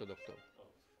 16-odoktól.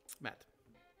 Mert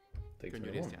könnyű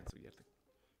részt játszunk, gyertek.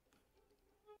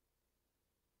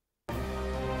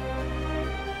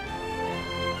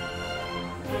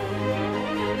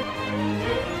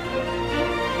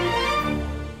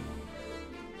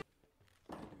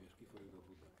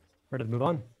 Ready to move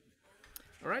on?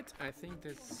 Alright, I think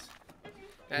that's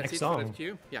That's Next it for the song.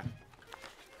 cue. Yeah.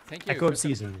 Thank you. Echo of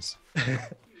Seasons.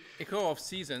 Echo of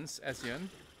Seasons, ez jön.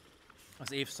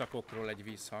 Az évszakokról egy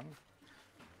vízhang.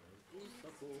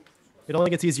 It only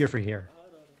gets easier from here.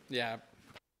 Yeah.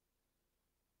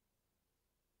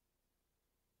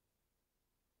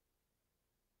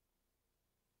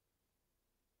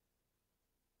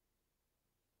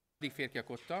 Addig fér ki a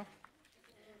kotta.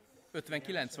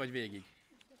 59 vagy végig?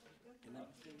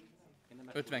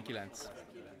 59.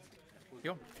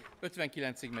 Jó?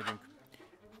 59-ig megyünk.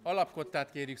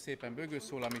 Alapkottát kérjük szépen,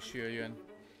 bögőszólam is jöjjön.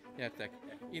 Gyertek.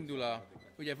 Indul a...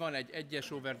 Ugye van egy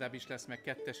egyes overdub is lesz, meg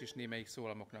kettes is némelyik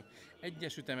szólamoknak.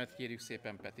 Egyes ütemet kérjük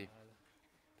szépen, Peti.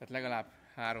 Tehát legalább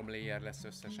 3 layer lesz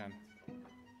összesen.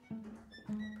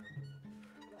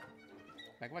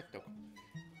 Megvagytok?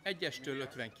 1-től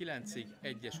 59-ig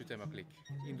egyes ütem a klik.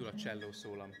 Indul a cello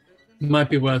szólam. Might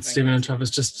be worth, Stephen and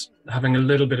Travis, just having a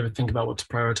little bit of a think about what to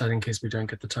prioritize in case we don't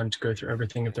get the time to go through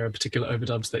everything. If there are particular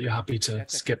overdubs that you're happy to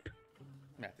skip.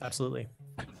 Absolutely.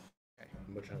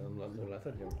 Bocsánat, nem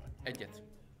láthatjam? Egyet.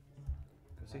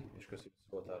 Köszi, és köszi, hogy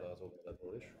szóltál az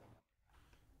oldalról is.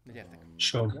 De gyertek.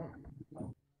 Sure.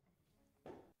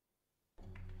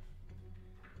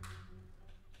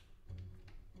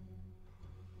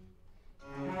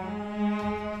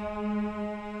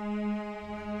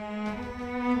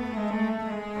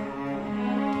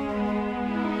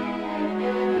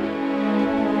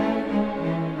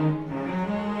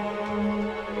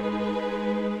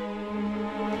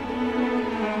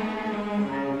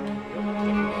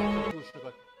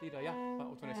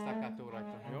 Ott van egy staccato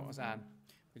rajta, jó? Az án.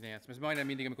 Ez majdnem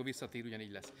mindig, amikor visszatér,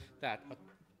 ugyanígy lesz. Tehát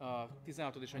a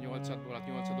 16 és a 8-ból, a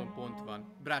 8-on pont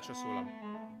van. Brácsa szólam.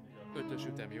 5-ös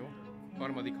ütem, jó?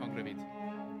 Harmadik hang rövid.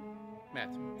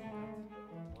 Mehet.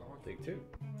 Take two.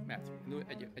 Mehet.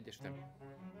 Egyes ütem.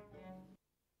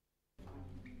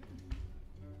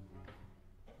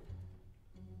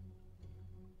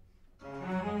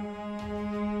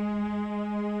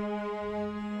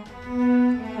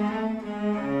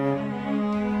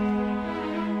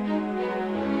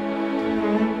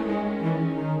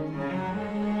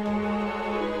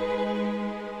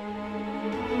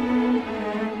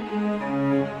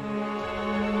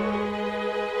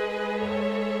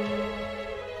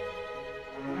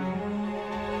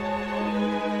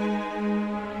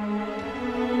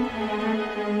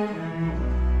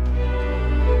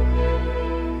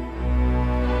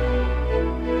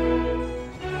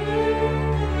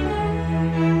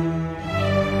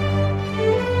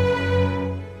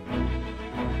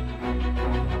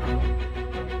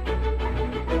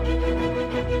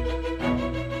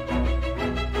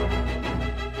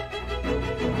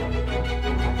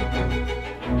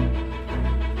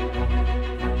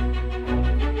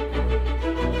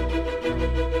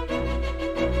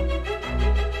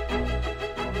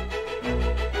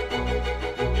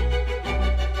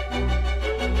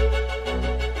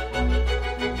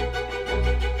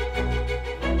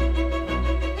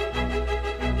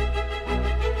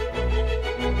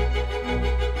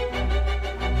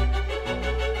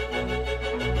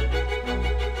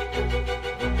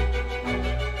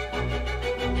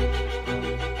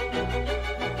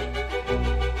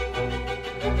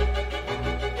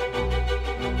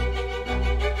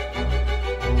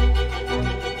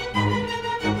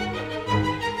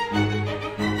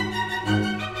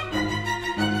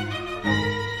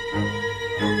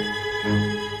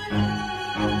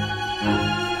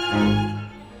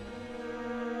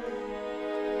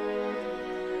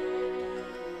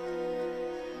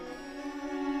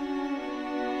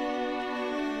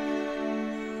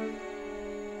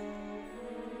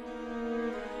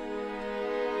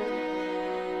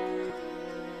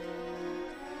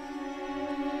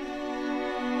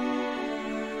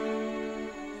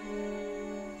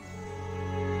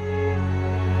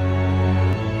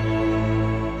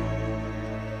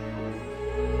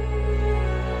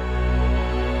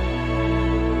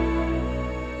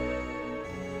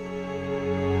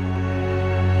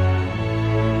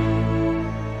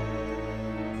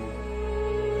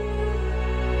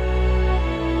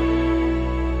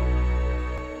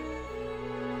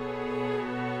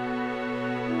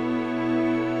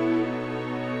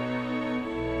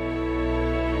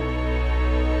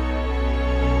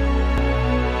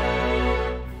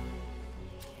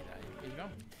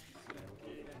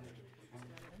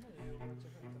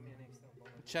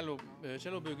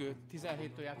 Csellóbőgő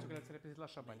 17-től játszok el egyszer, picit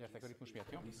lassabban, gyertek a ritmus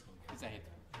miatt, jó? 17.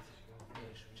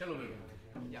 Csellóbőgő.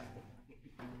 Ja.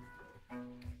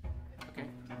 Oké.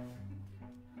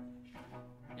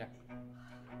 Ja.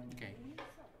 Oké.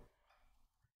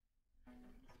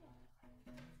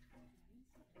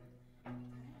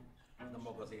 Na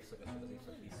maga maga az évszak, az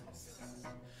évszak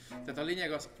vissza. Tehát a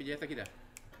lényeg az, figyeljetek ide,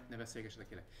 ne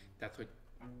beszélgessetek ide. Tehát, hogy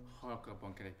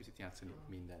halkabban kell egy picit játszani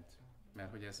mindent. Mert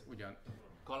hogy ez ugyan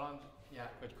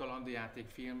vagy kalandjáték,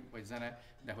 film, vagy zene,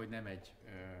 de hogy nem egy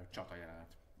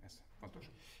csatajelenet. Ez fontos.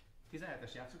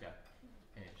 17-es játsszuk el?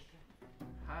 És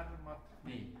 3-at,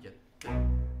 4-et.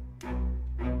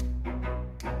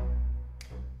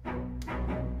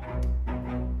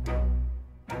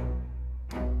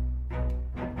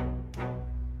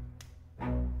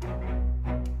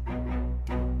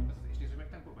 És nézzük meg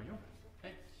tempóban, jó?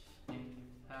 1, 2,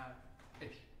 3,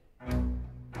 és...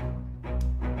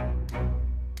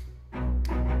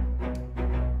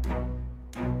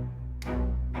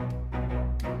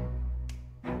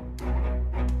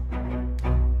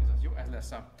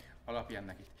 Alapján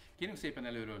neki. Kérünk szépen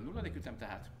előről nulladik ütem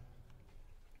tehát.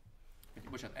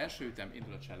 Bocsánat, első ütem,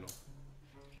 indul a cselló.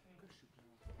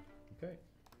 Okay.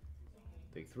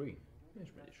 Take 3.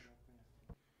 És megy is.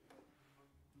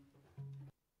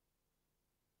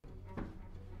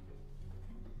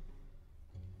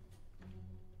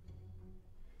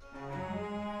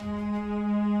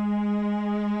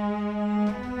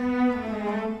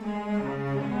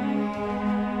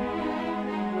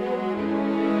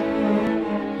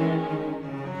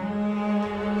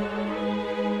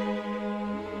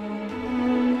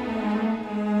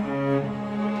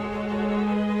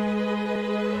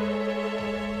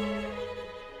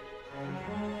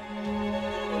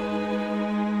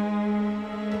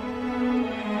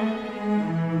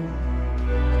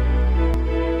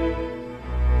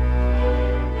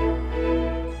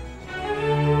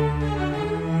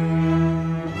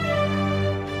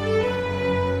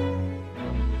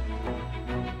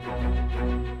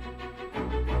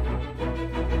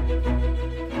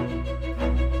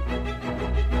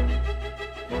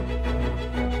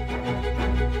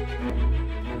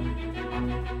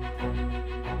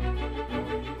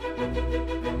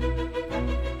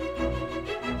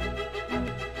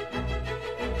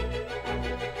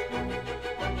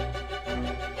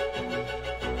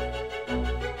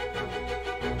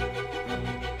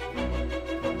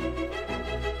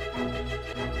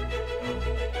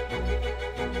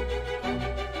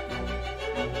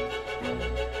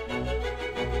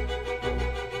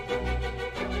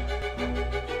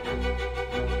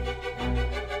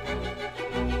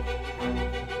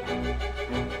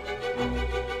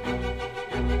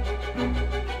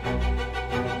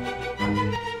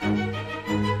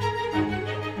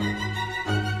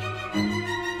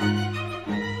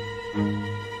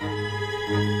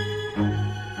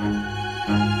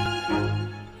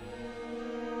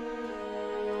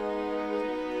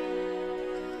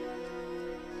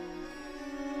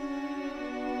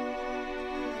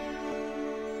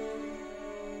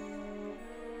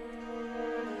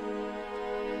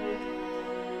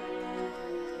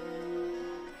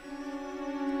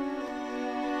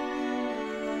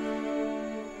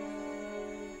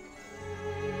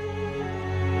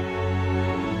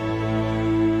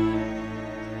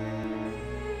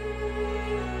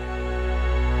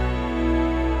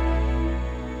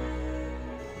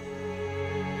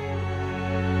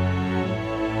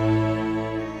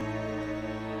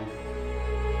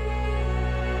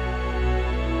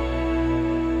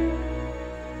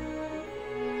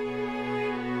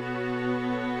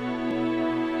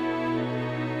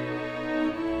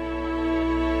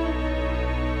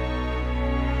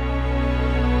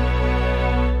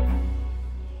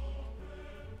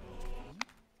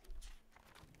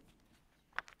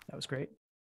 was great.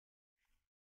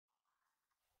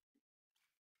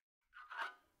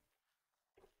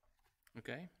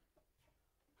 Okay.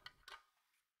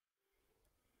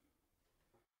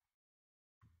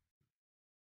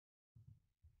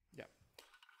 Yeah.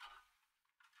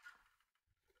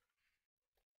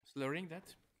 Slurring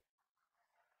that.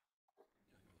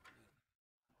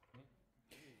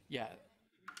 Yeah.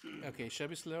 Okay, shall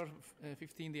we slur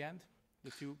 50 in the end? The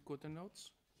two quarter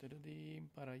notes?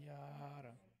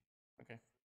 Okay.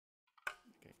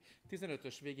 Okay.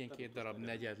 15-ös végén két darab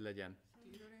negyed legyen.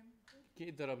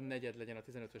 Két darab negyed legyen a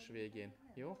 15-ös végén.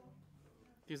 Jó?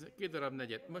 Két darab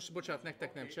negyed. Most bocsánat,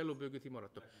 nektek nem, csellóbőgő, ti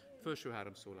maradtok. Felső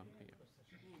három szólam. Igen.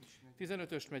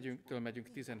 15-ös megyünk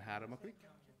 13-akig.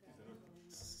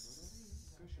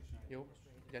 Jó?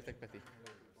 Gyertek, Peti.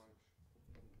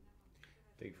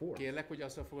 Kérlek, hogy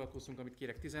azzal foglalkozzunk, amit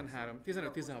kérek.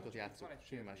 15-16-ot játszunk.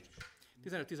 Semmi más.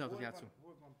 15-16-ot játszunk.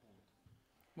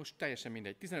 Most teljesen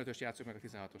mindegy. 15-ös játszunk meg a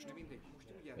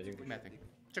 16-ost. Mehetünk.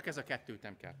 Csak ez a kettő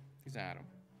ütem kell.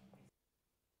 13.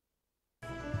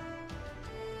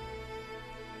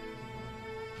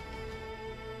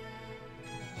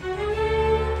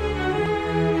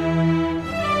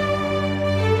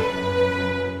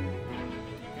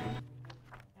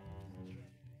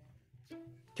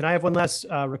 Can I have one last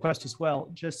request as well?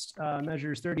 Just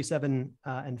measures 37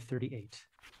 and 38.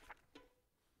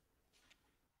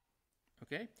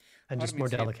 Okay. And just more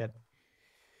delicate.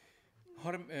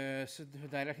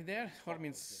 Directly there,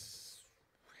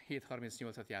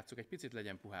 37-38-at játszok, egy picit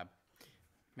legyen puhább.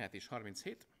 Mehet is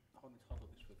 37. 36-ot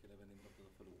is fel kéne venni, mert az a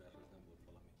felugrás, az nem volt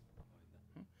valami.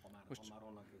 Most,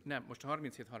 nem, most a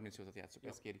 37-38-at játszok,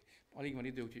 ezt kérik. Alig van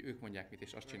idő, úgyhogy ők mondják mit,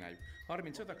 és azt csináljuk.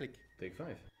 35 a klik. Take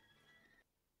 5.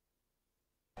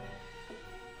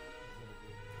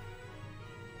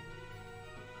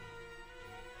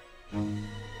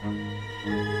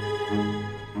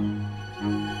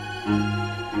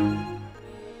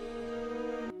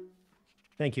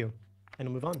 Thank you. And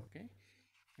we'll move on. Okay.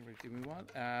 Ready to move on.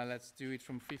 Let's do it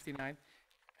from 59.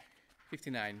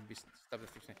 59. Stop at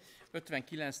 59.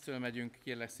 59-től megyünk,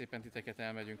 kérlek szépen titeket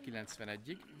elmegyünk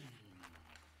 91-ig.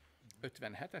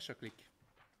 57-es a klik.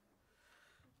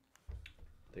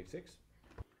 Take 6.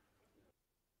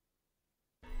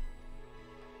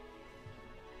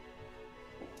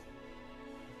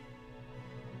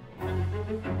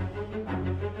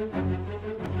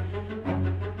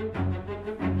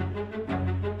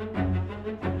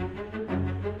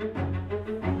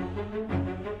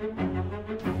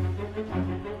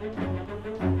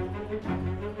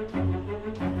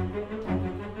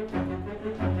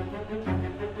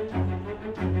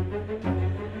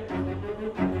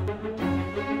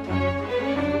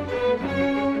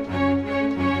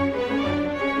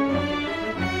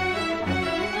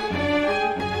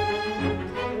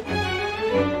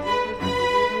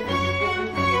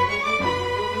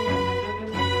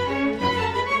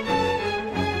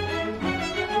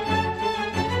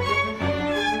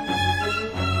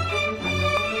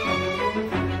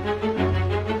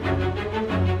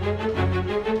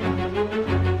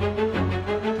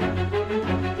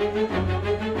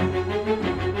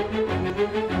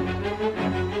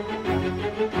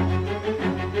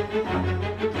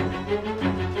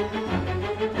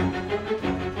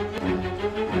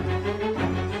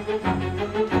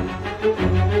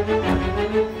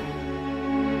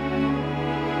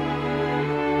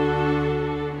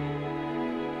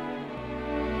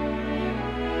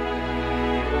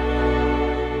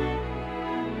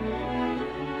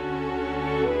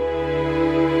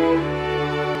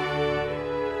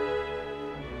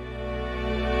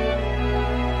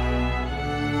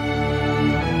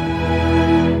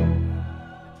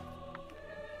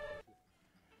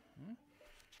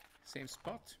 Same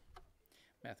spot.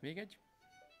 Mehet még egy.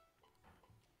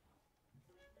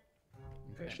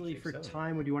 Okay, Actually, for 67.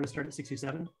 time, would you want to start at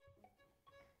 67?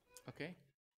 Okay.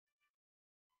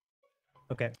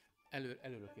 Okay.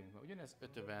 Előről kérünk, mert ugyanez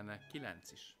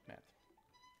 59 is mehet.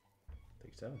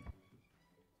 Take 7.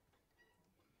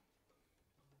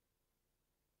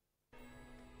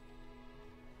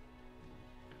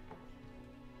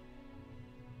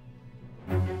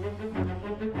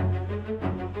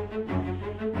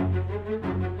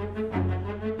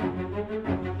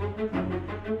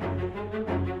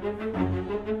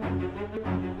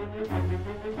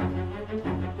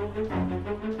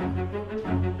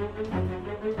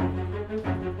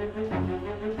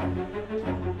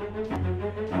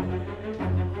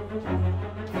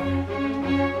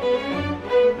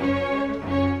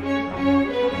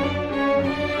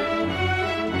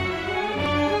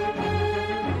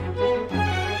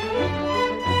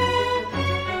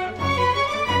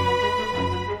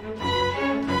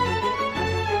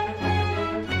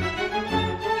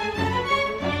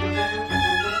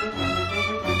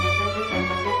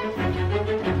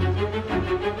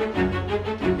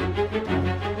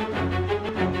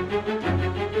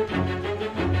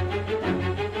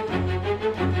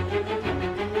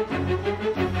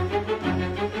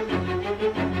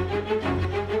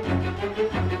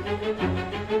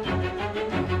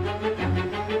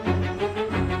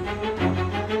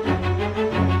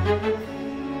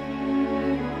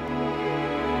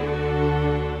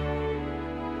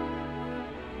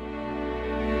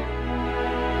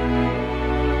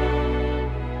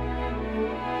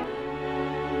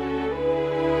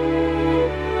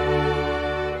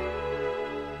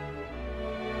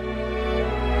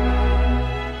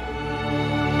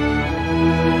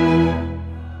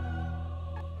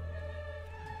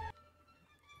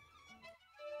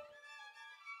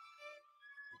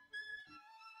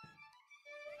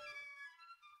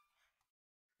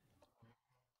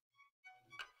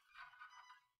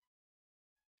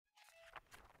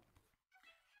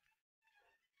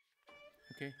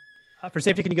 Okay. For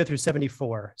safety, can you go through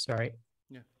 74? Sorry.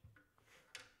 Yeah.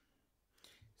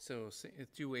 So,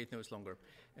 2-8 notes longer.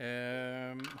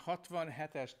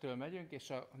 67-estől megyünk, és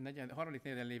a harmadik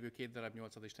negyeden lévő 2 darab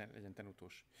 8-ad is legyen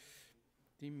tenutós.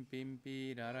 Tim pim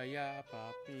pi ra ja pa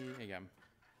pi. Igen.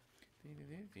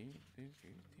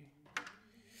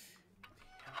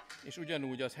 És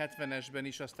ugyanúgy az 70-esben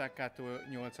is a staccato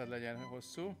 8-ad legyen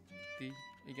hosszú.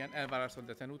 Igen, elválasztott,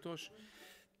 de tenutós.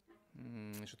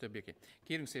 És a többi oké.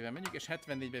 Kérünk szépen menjünk, és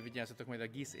 74-ben vigyázzatok majd a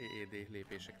GIS EED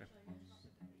lépésekre.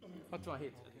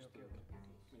 67.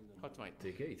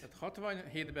 67. Tehát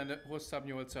 67-ben hosszabb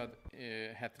 8-ad,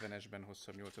 70-esben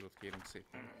hosszabb 8-adot kérünk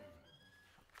szépen.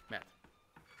 Mert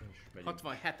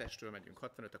 67-estől megyünk,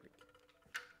 65 a klik.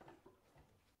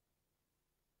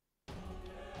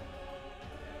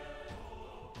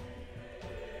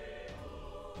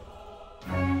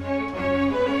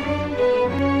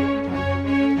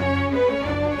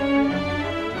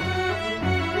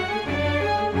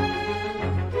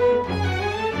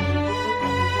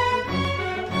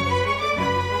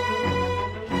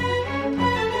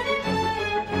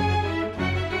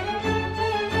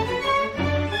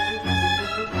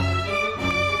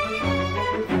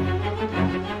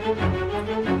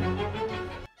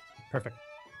 Perfect.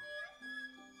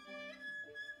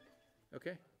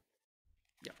 Oké.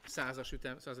 Ja,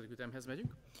 100-as ütemhez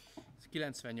megyünk.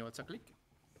 98 a klik.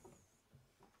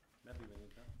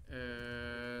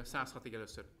 106-ig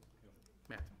először.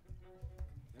 Mert?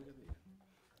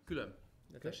 Külön.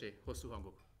 De tessék, hosszú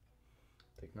hangok.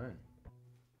 Take 9.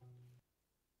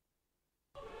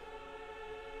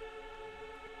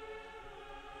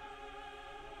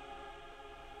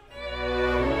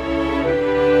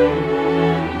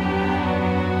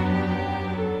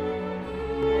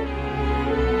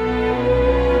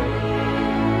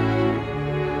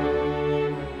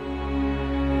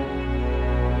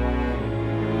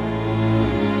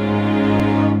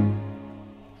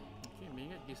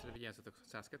 Vigyázzatok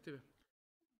 102-be.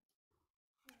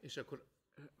 És akkor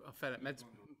a fele,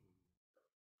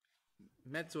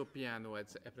 mezzo piano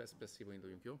espressivo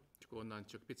induljunk, jó? Csak onnan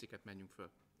csak piciket menjünk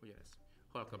föl. Ugyanez.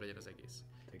 Halkabb legyen az egész.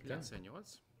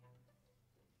 98.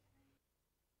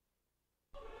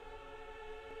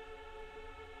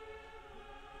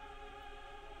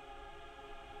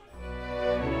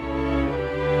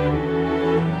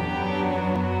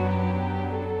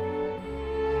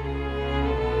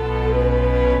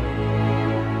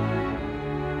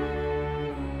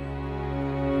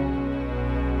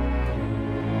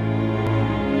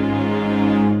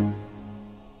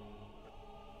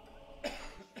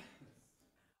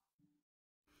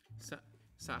 Szá-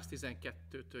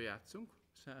 112-től játszunk,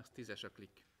 110-es a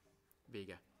klik.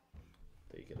 Vége.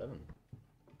 Take 11.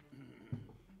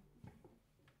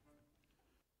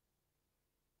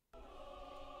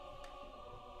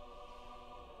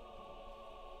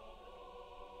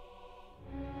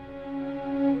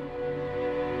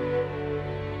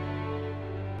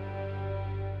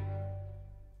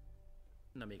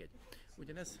 Na még egy.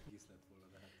 Ugyanez?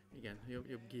 Igen,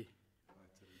 jobb G.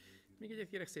 Még egyet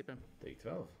kérek szépen. Take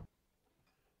 12.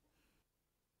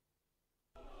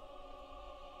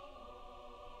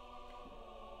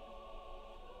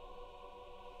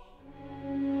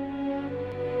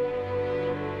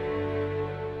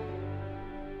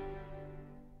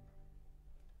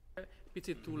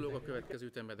 Picit túllóg a következő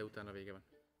ütembe, de utána vége van.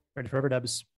 Ready for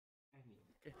overdubs.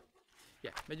 Okay.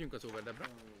 Yeah, megyünk az overdubra.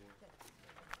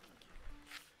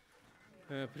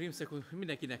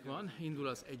 Mindenkinek van, indul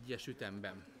az egyes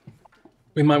ütemben.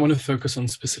 We might want to focus on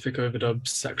specific overdub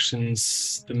sections,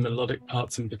 the melodic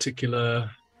parts in particular,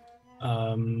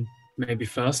 maybe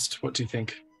first. What do you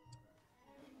think?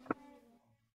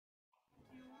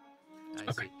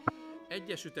 Okay.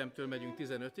 Egyes ütemtől megyünk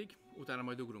 15-ig, utána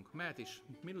majd ugrunk. Mehet is,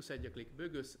 -1 a klik,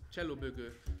 bögös, cselló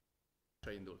bögő,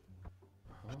 indul.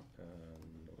 Aha,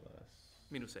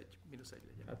 -1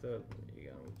 legyen. hát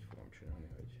igen, úgy fogom csinálni,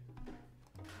 hogy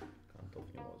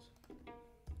kantok nyomoz.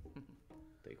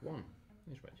 Take 1,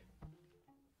 és megy.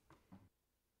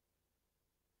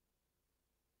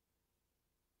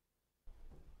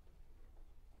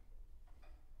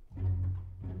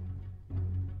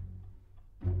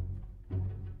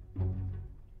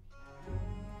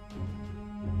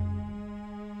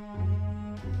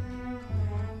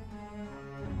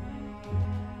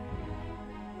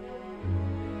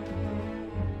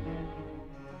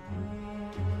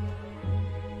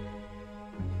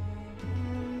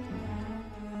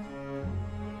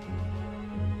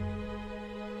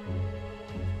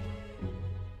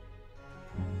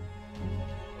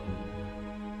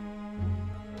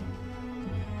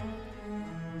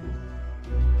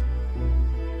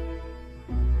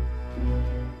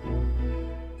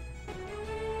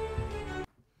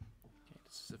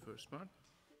 This is the first part.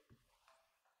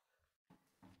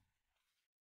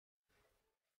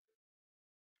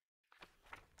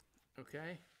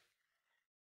 Okay.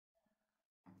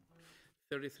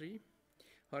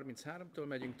 33-tól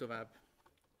megyünk tovább.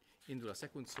 Indul a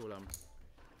szekund szólam.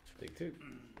 Take 2.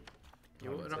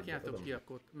 Jó, rakjátok ki,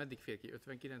 akkor meddig fér ki?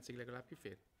 59-ig legalább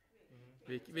kifér?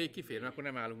 Végig kifér, mert akkor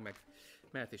nem állunk meg.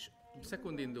 Mehet is.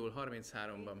 Szekund indul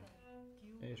 33-ban.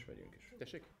 És megyünk is.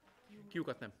 Tessék?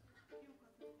 Kiukat nem.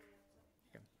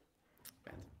 Igen.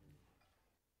 Mehet.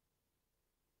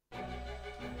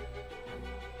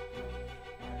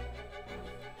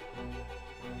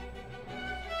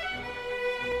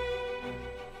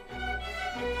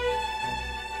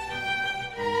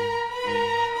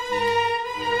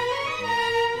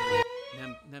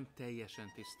 Nem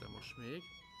teljesen tiszta most még.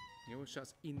 Jó, és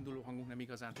az induló hangunk nem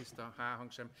igazán tiszta, a H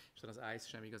hang sem, és az ice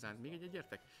sem igazán. Még egy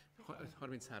gyertek?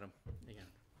 33.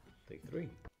 Igen. Take 3.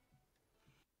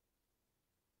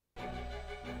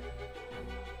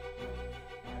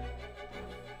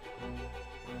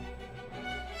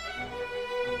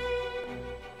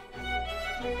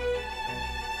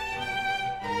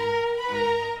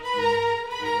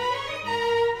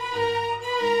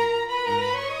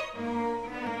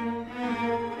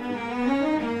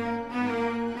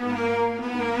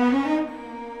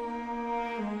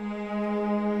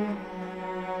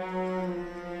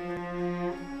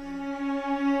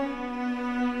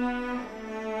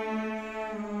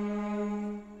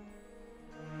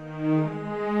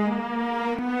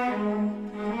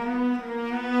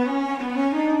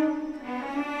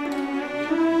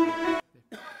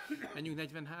 Menjünk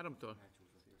 43-tól.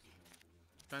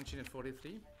 Punch in at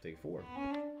 43. Take 4.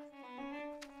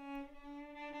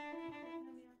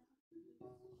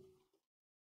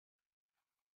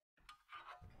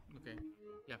 Oké.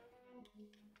 Ja.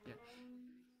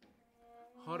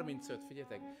 35,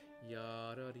 figyeljetek.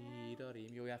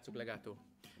 Jarari. Jó, játsszuk legátó.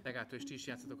 Legátó, és ti is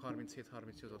játszatok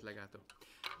 37-38-ot legátó.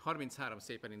 33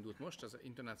 szépen indult most, az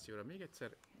intonációra még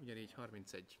egyszer, ugyanígy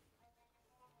 31.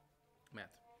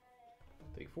 Mehet.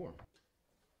 Take 4.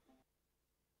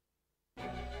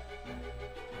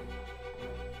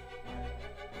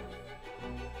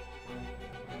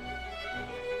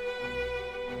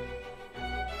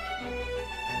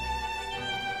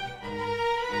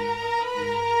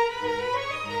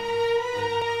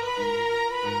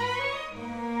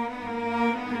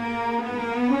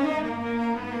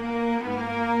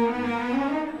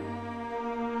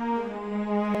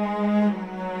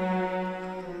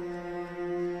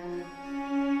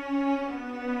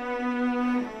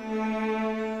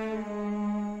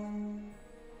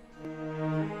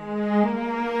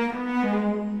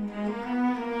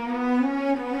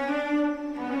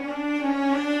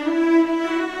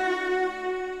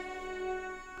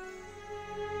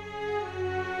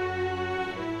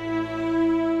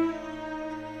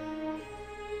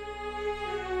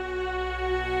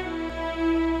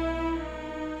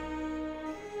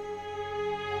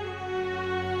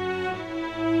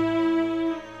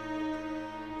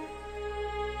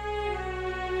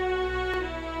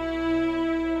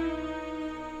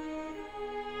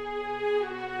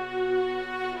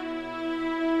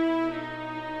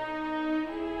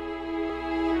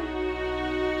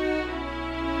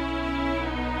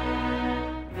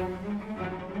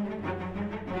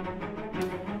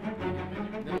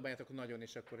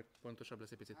 És akkor pontosabb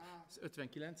lesz egy picit.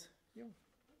 59, jó?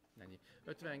 Ennyi.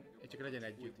 50, csak legyen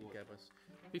együtt inkább az.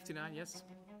 59, yes.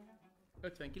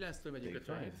 59-től megyünk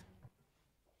 57.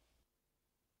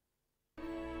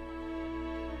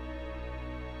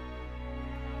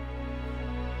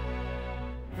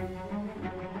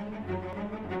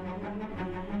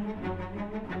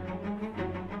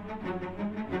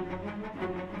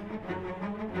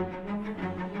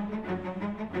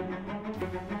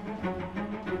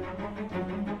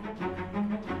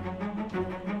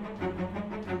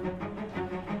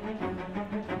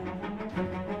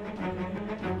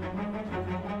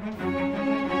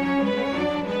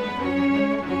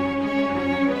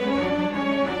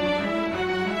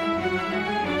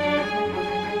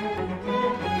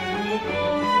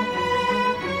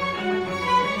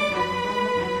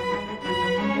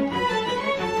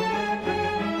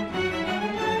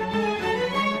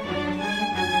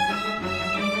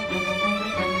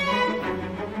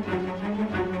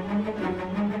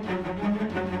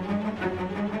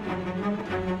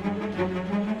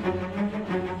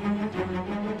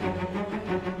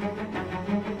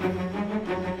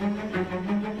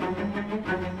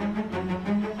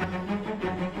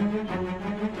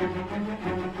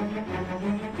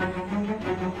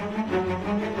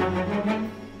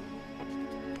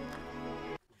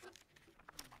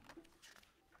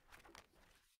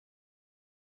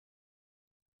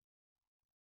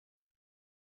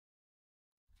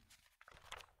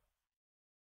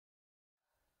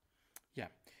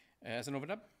 Ez an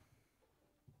overdub.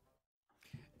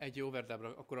 Egy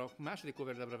overdubra, akkor a második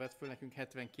overdubra vett föl nekünk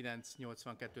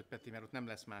 79-82-t Peti, mert ott nem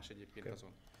lesz más egyébként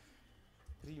azon.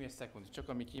 Prime és second, csak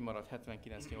ami kimaradt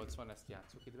 79-80, ezt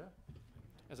játsszuk ide.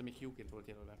 Ez ami Q-ként volt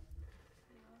jelölve.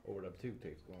 Overdub 2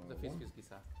 takes 1. Ez a fizz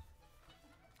kiszállt.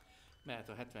 Mehet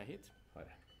a 77.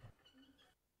 Hajrá.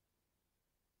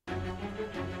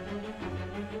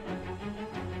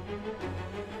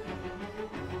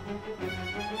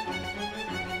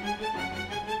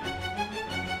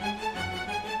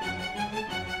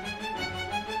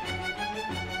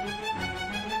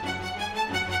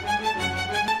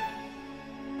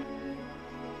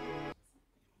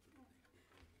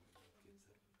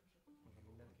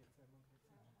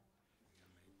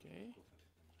 Okay.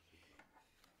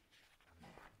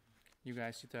 You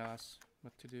guys, you tell us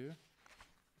what to do.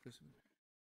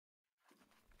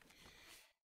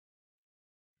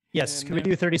 Yes, can we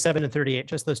do 37 and 38?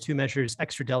 Just those two measures,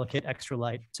 extra delicate, extra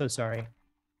light. So sorry.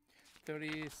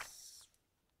 30.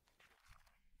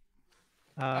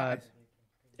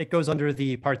 It goes under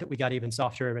the part that we got even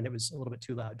softer and it was a little bit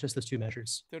too loud. Just those two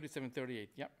measures. 37,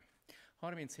 38, yeah.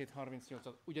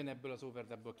 37-38, ugyanebből az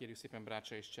overdubból kérjük szépen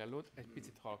brácsa és csellót, egy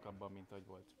picit halkabban, mint ahogy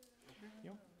volt.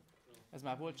 Jó? Ez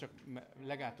már volt, csak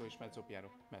legato és mezzo piano,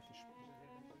 mert is.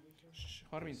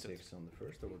 35. 6 on the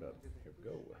first overdub. Here we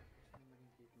go.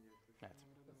 Mehet.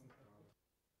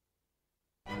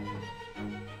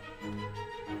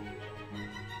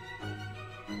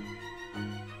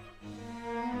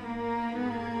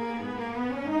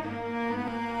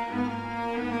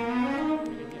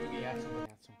 Játszunk.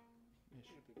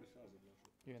 És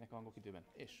jöjjenek a hangok időben.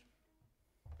 És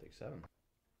Take 7.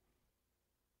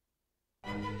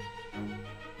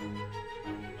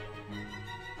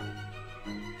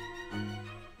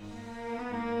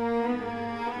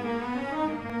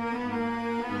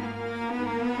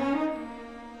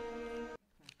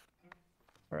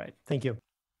 All right, thank you.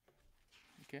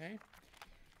 Okay.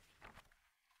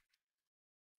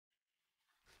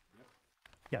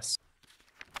 Yes.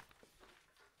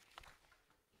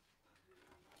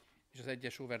 És az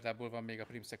egyes overdubból van még a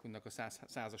prim secondnak a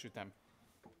 100-as ütem.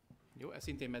 Jó, ez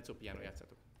szintén mezzo piano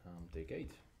játszatok. Take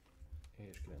 8.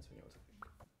 És 98.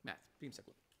 Mehet, prim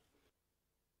second.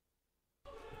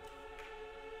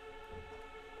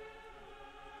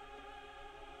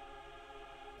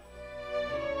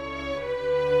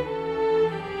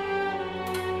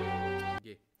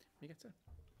 G. Még egyszer?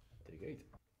 Take 8.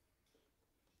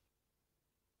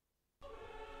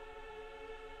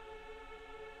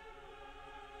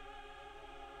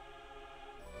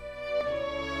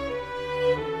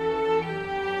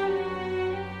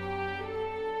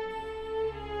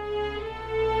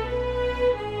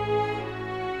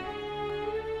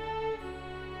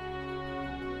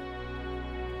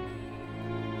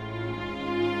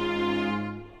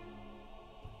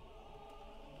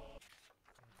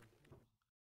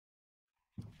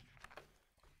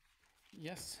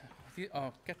 Yes.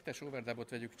 A kettes overdubot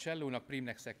vegyük csellónak,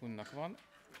 primnek, secondnak van.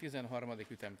 13.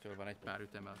 ütemtől van egy pár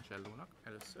üteme a csellónak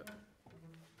először.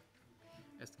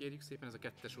 Ezt kérjük szépen, ez a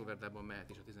kettes overdubon mehet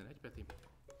is a 11 Peti.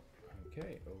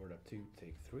 Okay, overdub 2,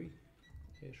 take 3.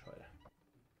 És hajrá.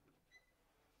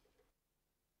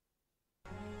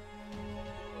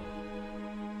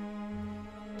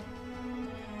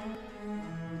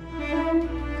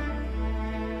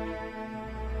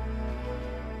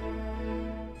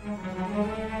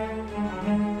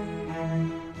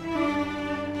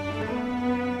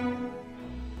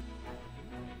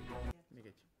 Még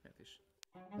egy, mehet is.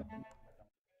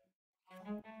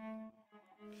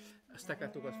 A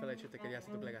staccatókat felejtsétek el,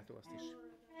 játszatok legato azt is.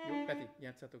 Jó, Peti,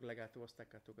 játszatok legato a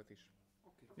staccatókat is.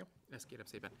 Jó, ezt kérem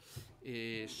szépen.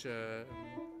 És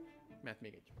mehet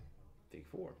még egy. Take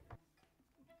 4.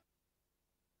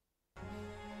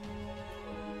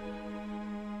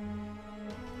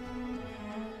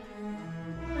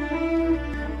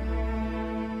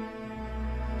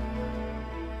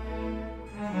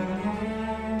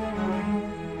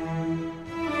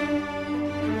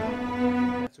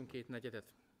 Játszunk két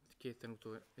negyedet, kéten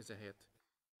utó ezen helyett.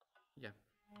 Yeah.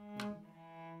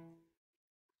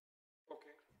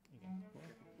 Oké. Igen.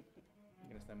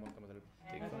 Igen, ezt nem mondtam az előbb.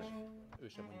 Ő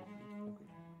sem mondjuk.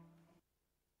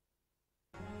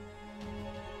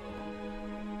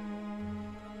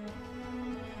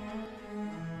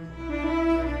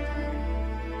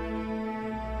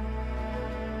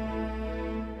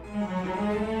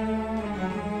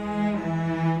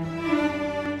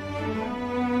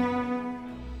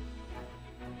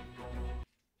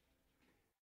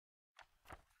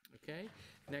 Okay,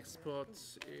 next spot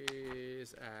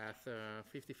is at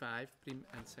 55, prim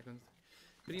and second.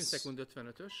 Prim second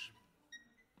 55-ös.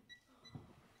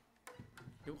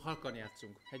 Jó, halkan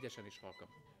játszunk, hegyesen és halkan.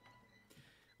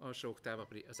 Alsó oktáv a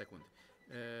szekund.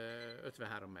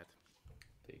 53 met.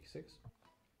 Take 6.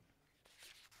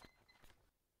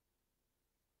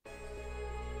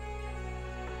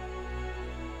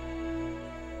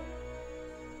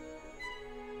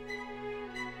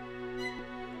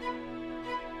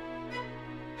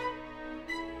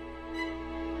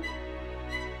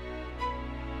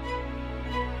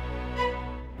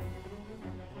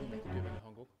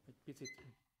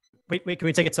 Wait, can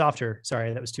we take it softer?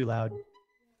 Sorry, that was too loud.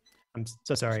 I'm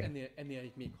so sorry. Ennél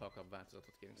egy még halkabb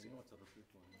változatot kérünk szépen.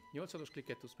 8-os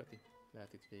klikket tudsz, Peti?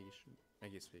 Lehet itt végig is,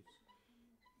 egész végig.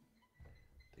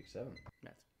 Take 7.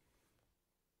 Mehet.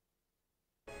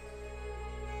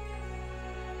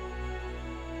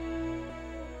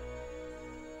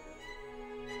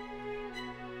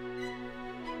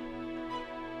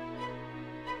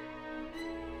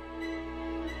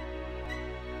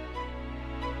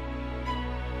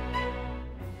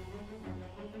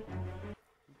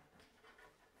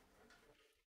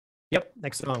 Yep,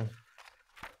 next song.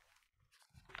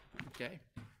 Okay.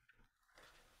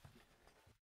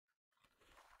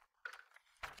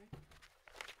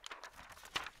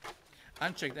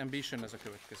 Unchecked Ambition ez a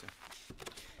következő.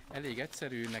 Elég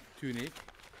egyszerűnek tűnik,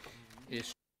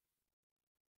 és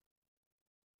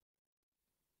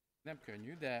nem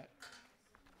könnyű, de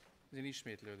ez egy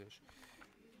ismétlődés.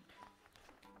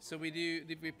 So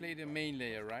did we play the main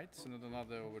layer, right? So not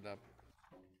another overdub.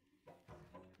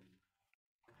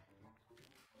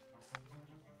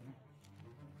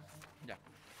 Yeah.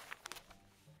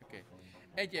 Okay.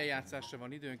 Egy eljátszásra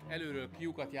van időnk, előről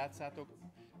Q-kat játszátok.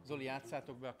 Zoli,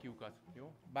 játszátok be a Q-kat,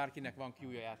 jó? Bárkinek van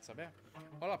Q-ja, játsza be.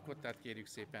 Alapkottát kérjük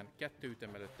szépen, 2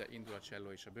 ütem előtte indul a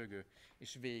cselló és a bögő,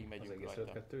 és végig megyünk rajta. Az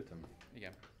egész 2 ütem?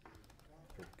 Igen.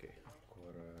 Oké,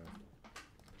 akkor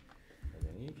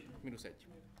legyen így. -1.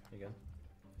 Igen.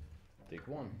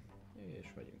 Take 1,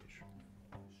 és megyünk is.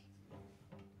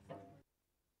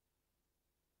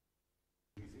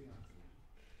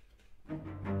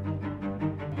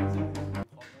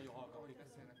 Nagyon halkan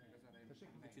beszélnek még a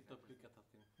zenét. Kicsit több klikket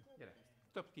adtunk. Gyere,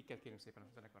 több klikket kérünk szépen a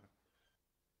zenekarnak.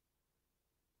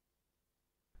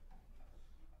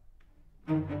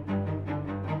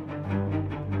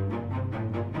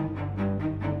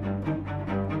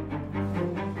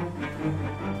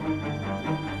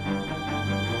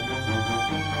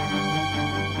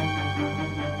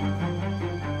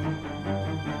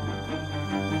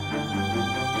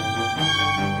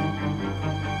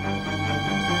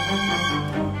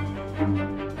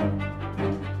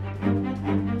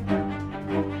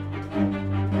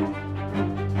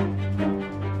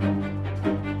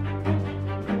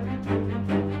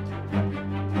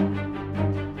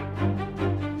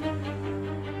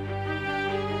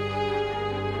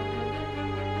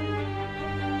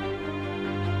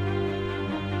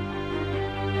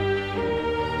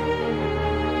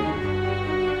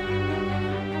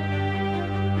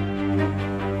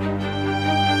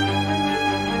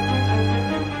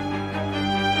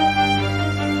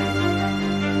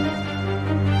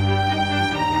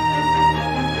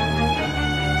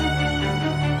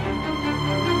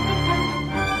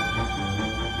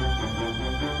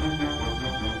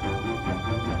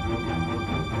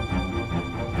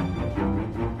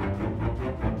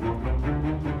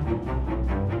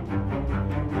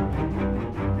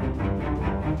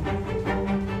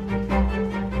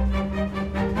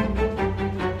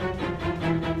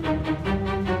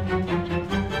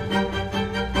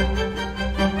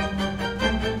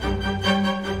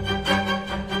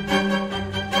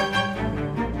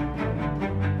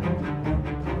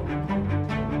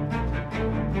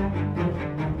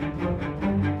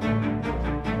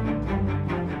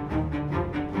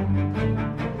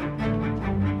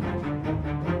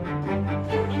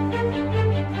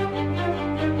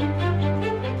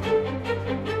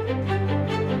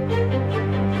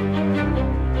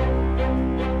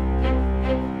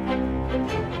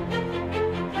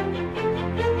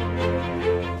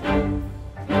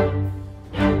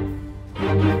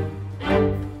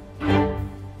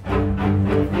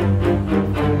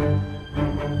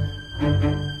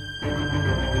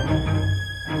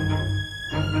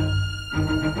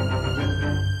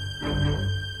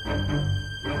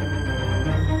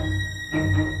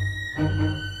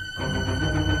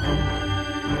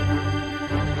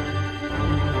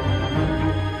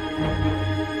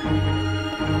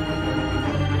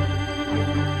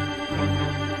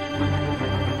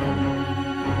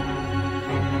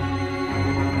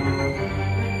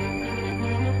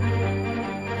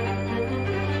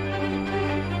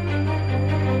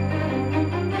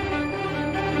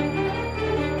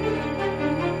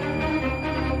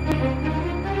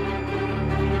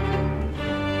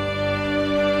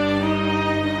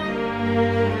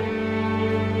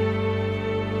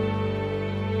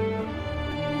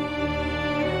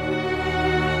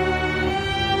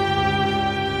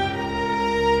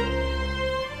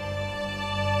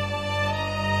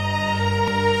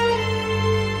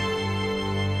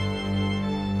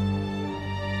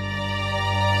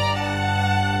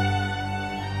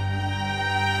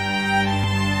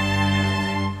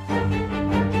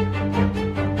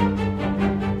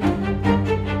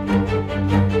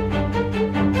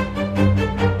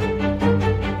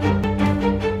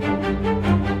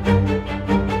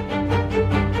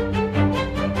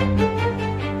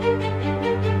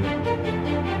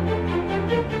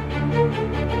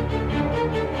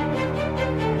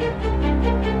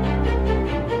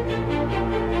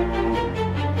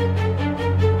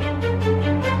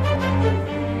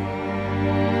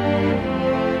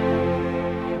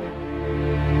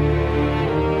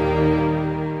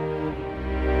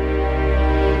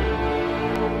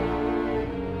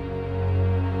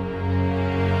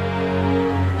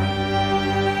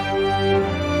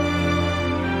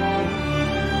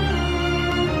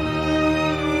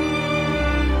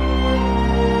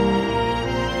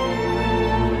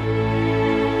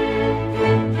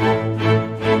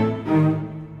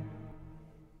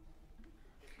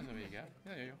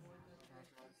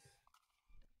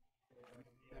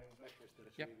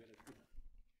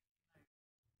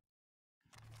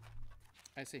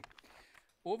 I see.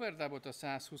 Overdubot a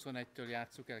 121-től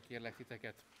játsszuk el, kérlek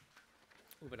titeket.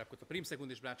 Overdubot a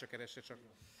primszekund is blácsa keresse csak.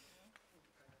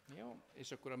 Jó,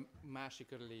 és akkor a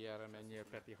másik layer-re menjél,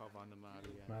 Peti, ha van már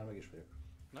ilyen. Már meg is vagyok.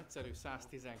 Nagyszerű,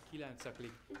 119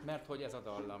 klik, mert hogy ez a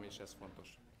dallam, és ez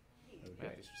fontos. Okay.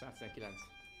 Mert is 119.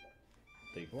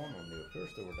 Take one on your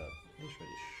first overdub. És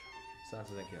vagyis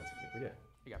 119 klik, ugye?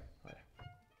 Igen. Hajrá.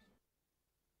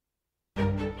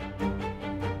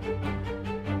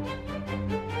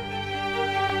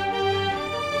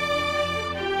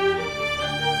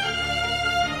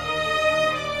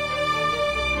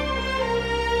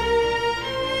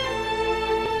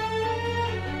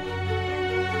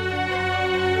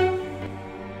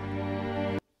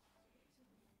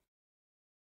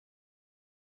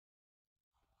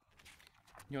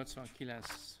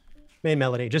 Main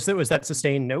melody. Just that was that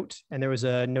sustained note, and there was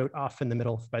a note off in the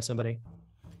middle by somebody.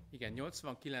 Igen,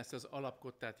 89 az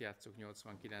alapkottát játszuk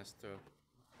 89-től.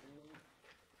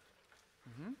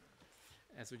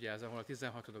 Ez ugye az, ahol a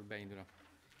 16-odok beindul a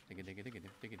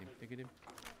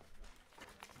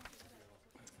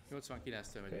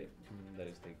 89-től megyünk. Okay, that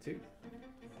is take two.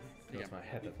 That's my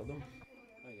hetet adom.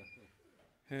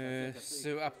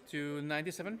 So up to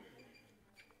 97?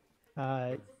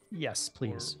 Yes,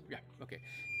 please. Yeah, okay.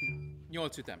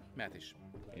 8 ütem, mehet is.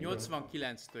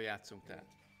 89-től játszunk tehát.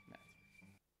 Mehet.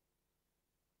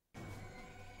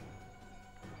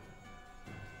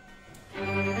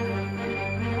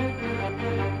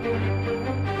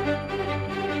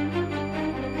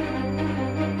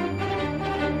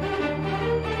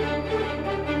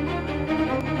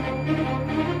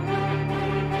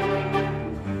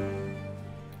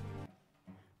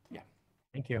 Yeah.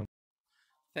 Thank you.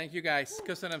 Thank you guys.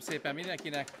 Köszönöm szépen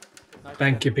mindenkinek.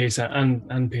 Thank you, Peter,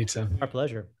 and Peter. Our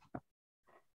pleasure.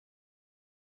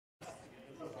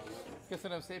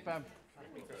 Köszönöm szépen.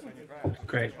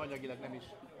 Great. Anyagilag nem is.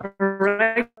 All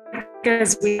right,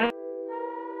 guys, we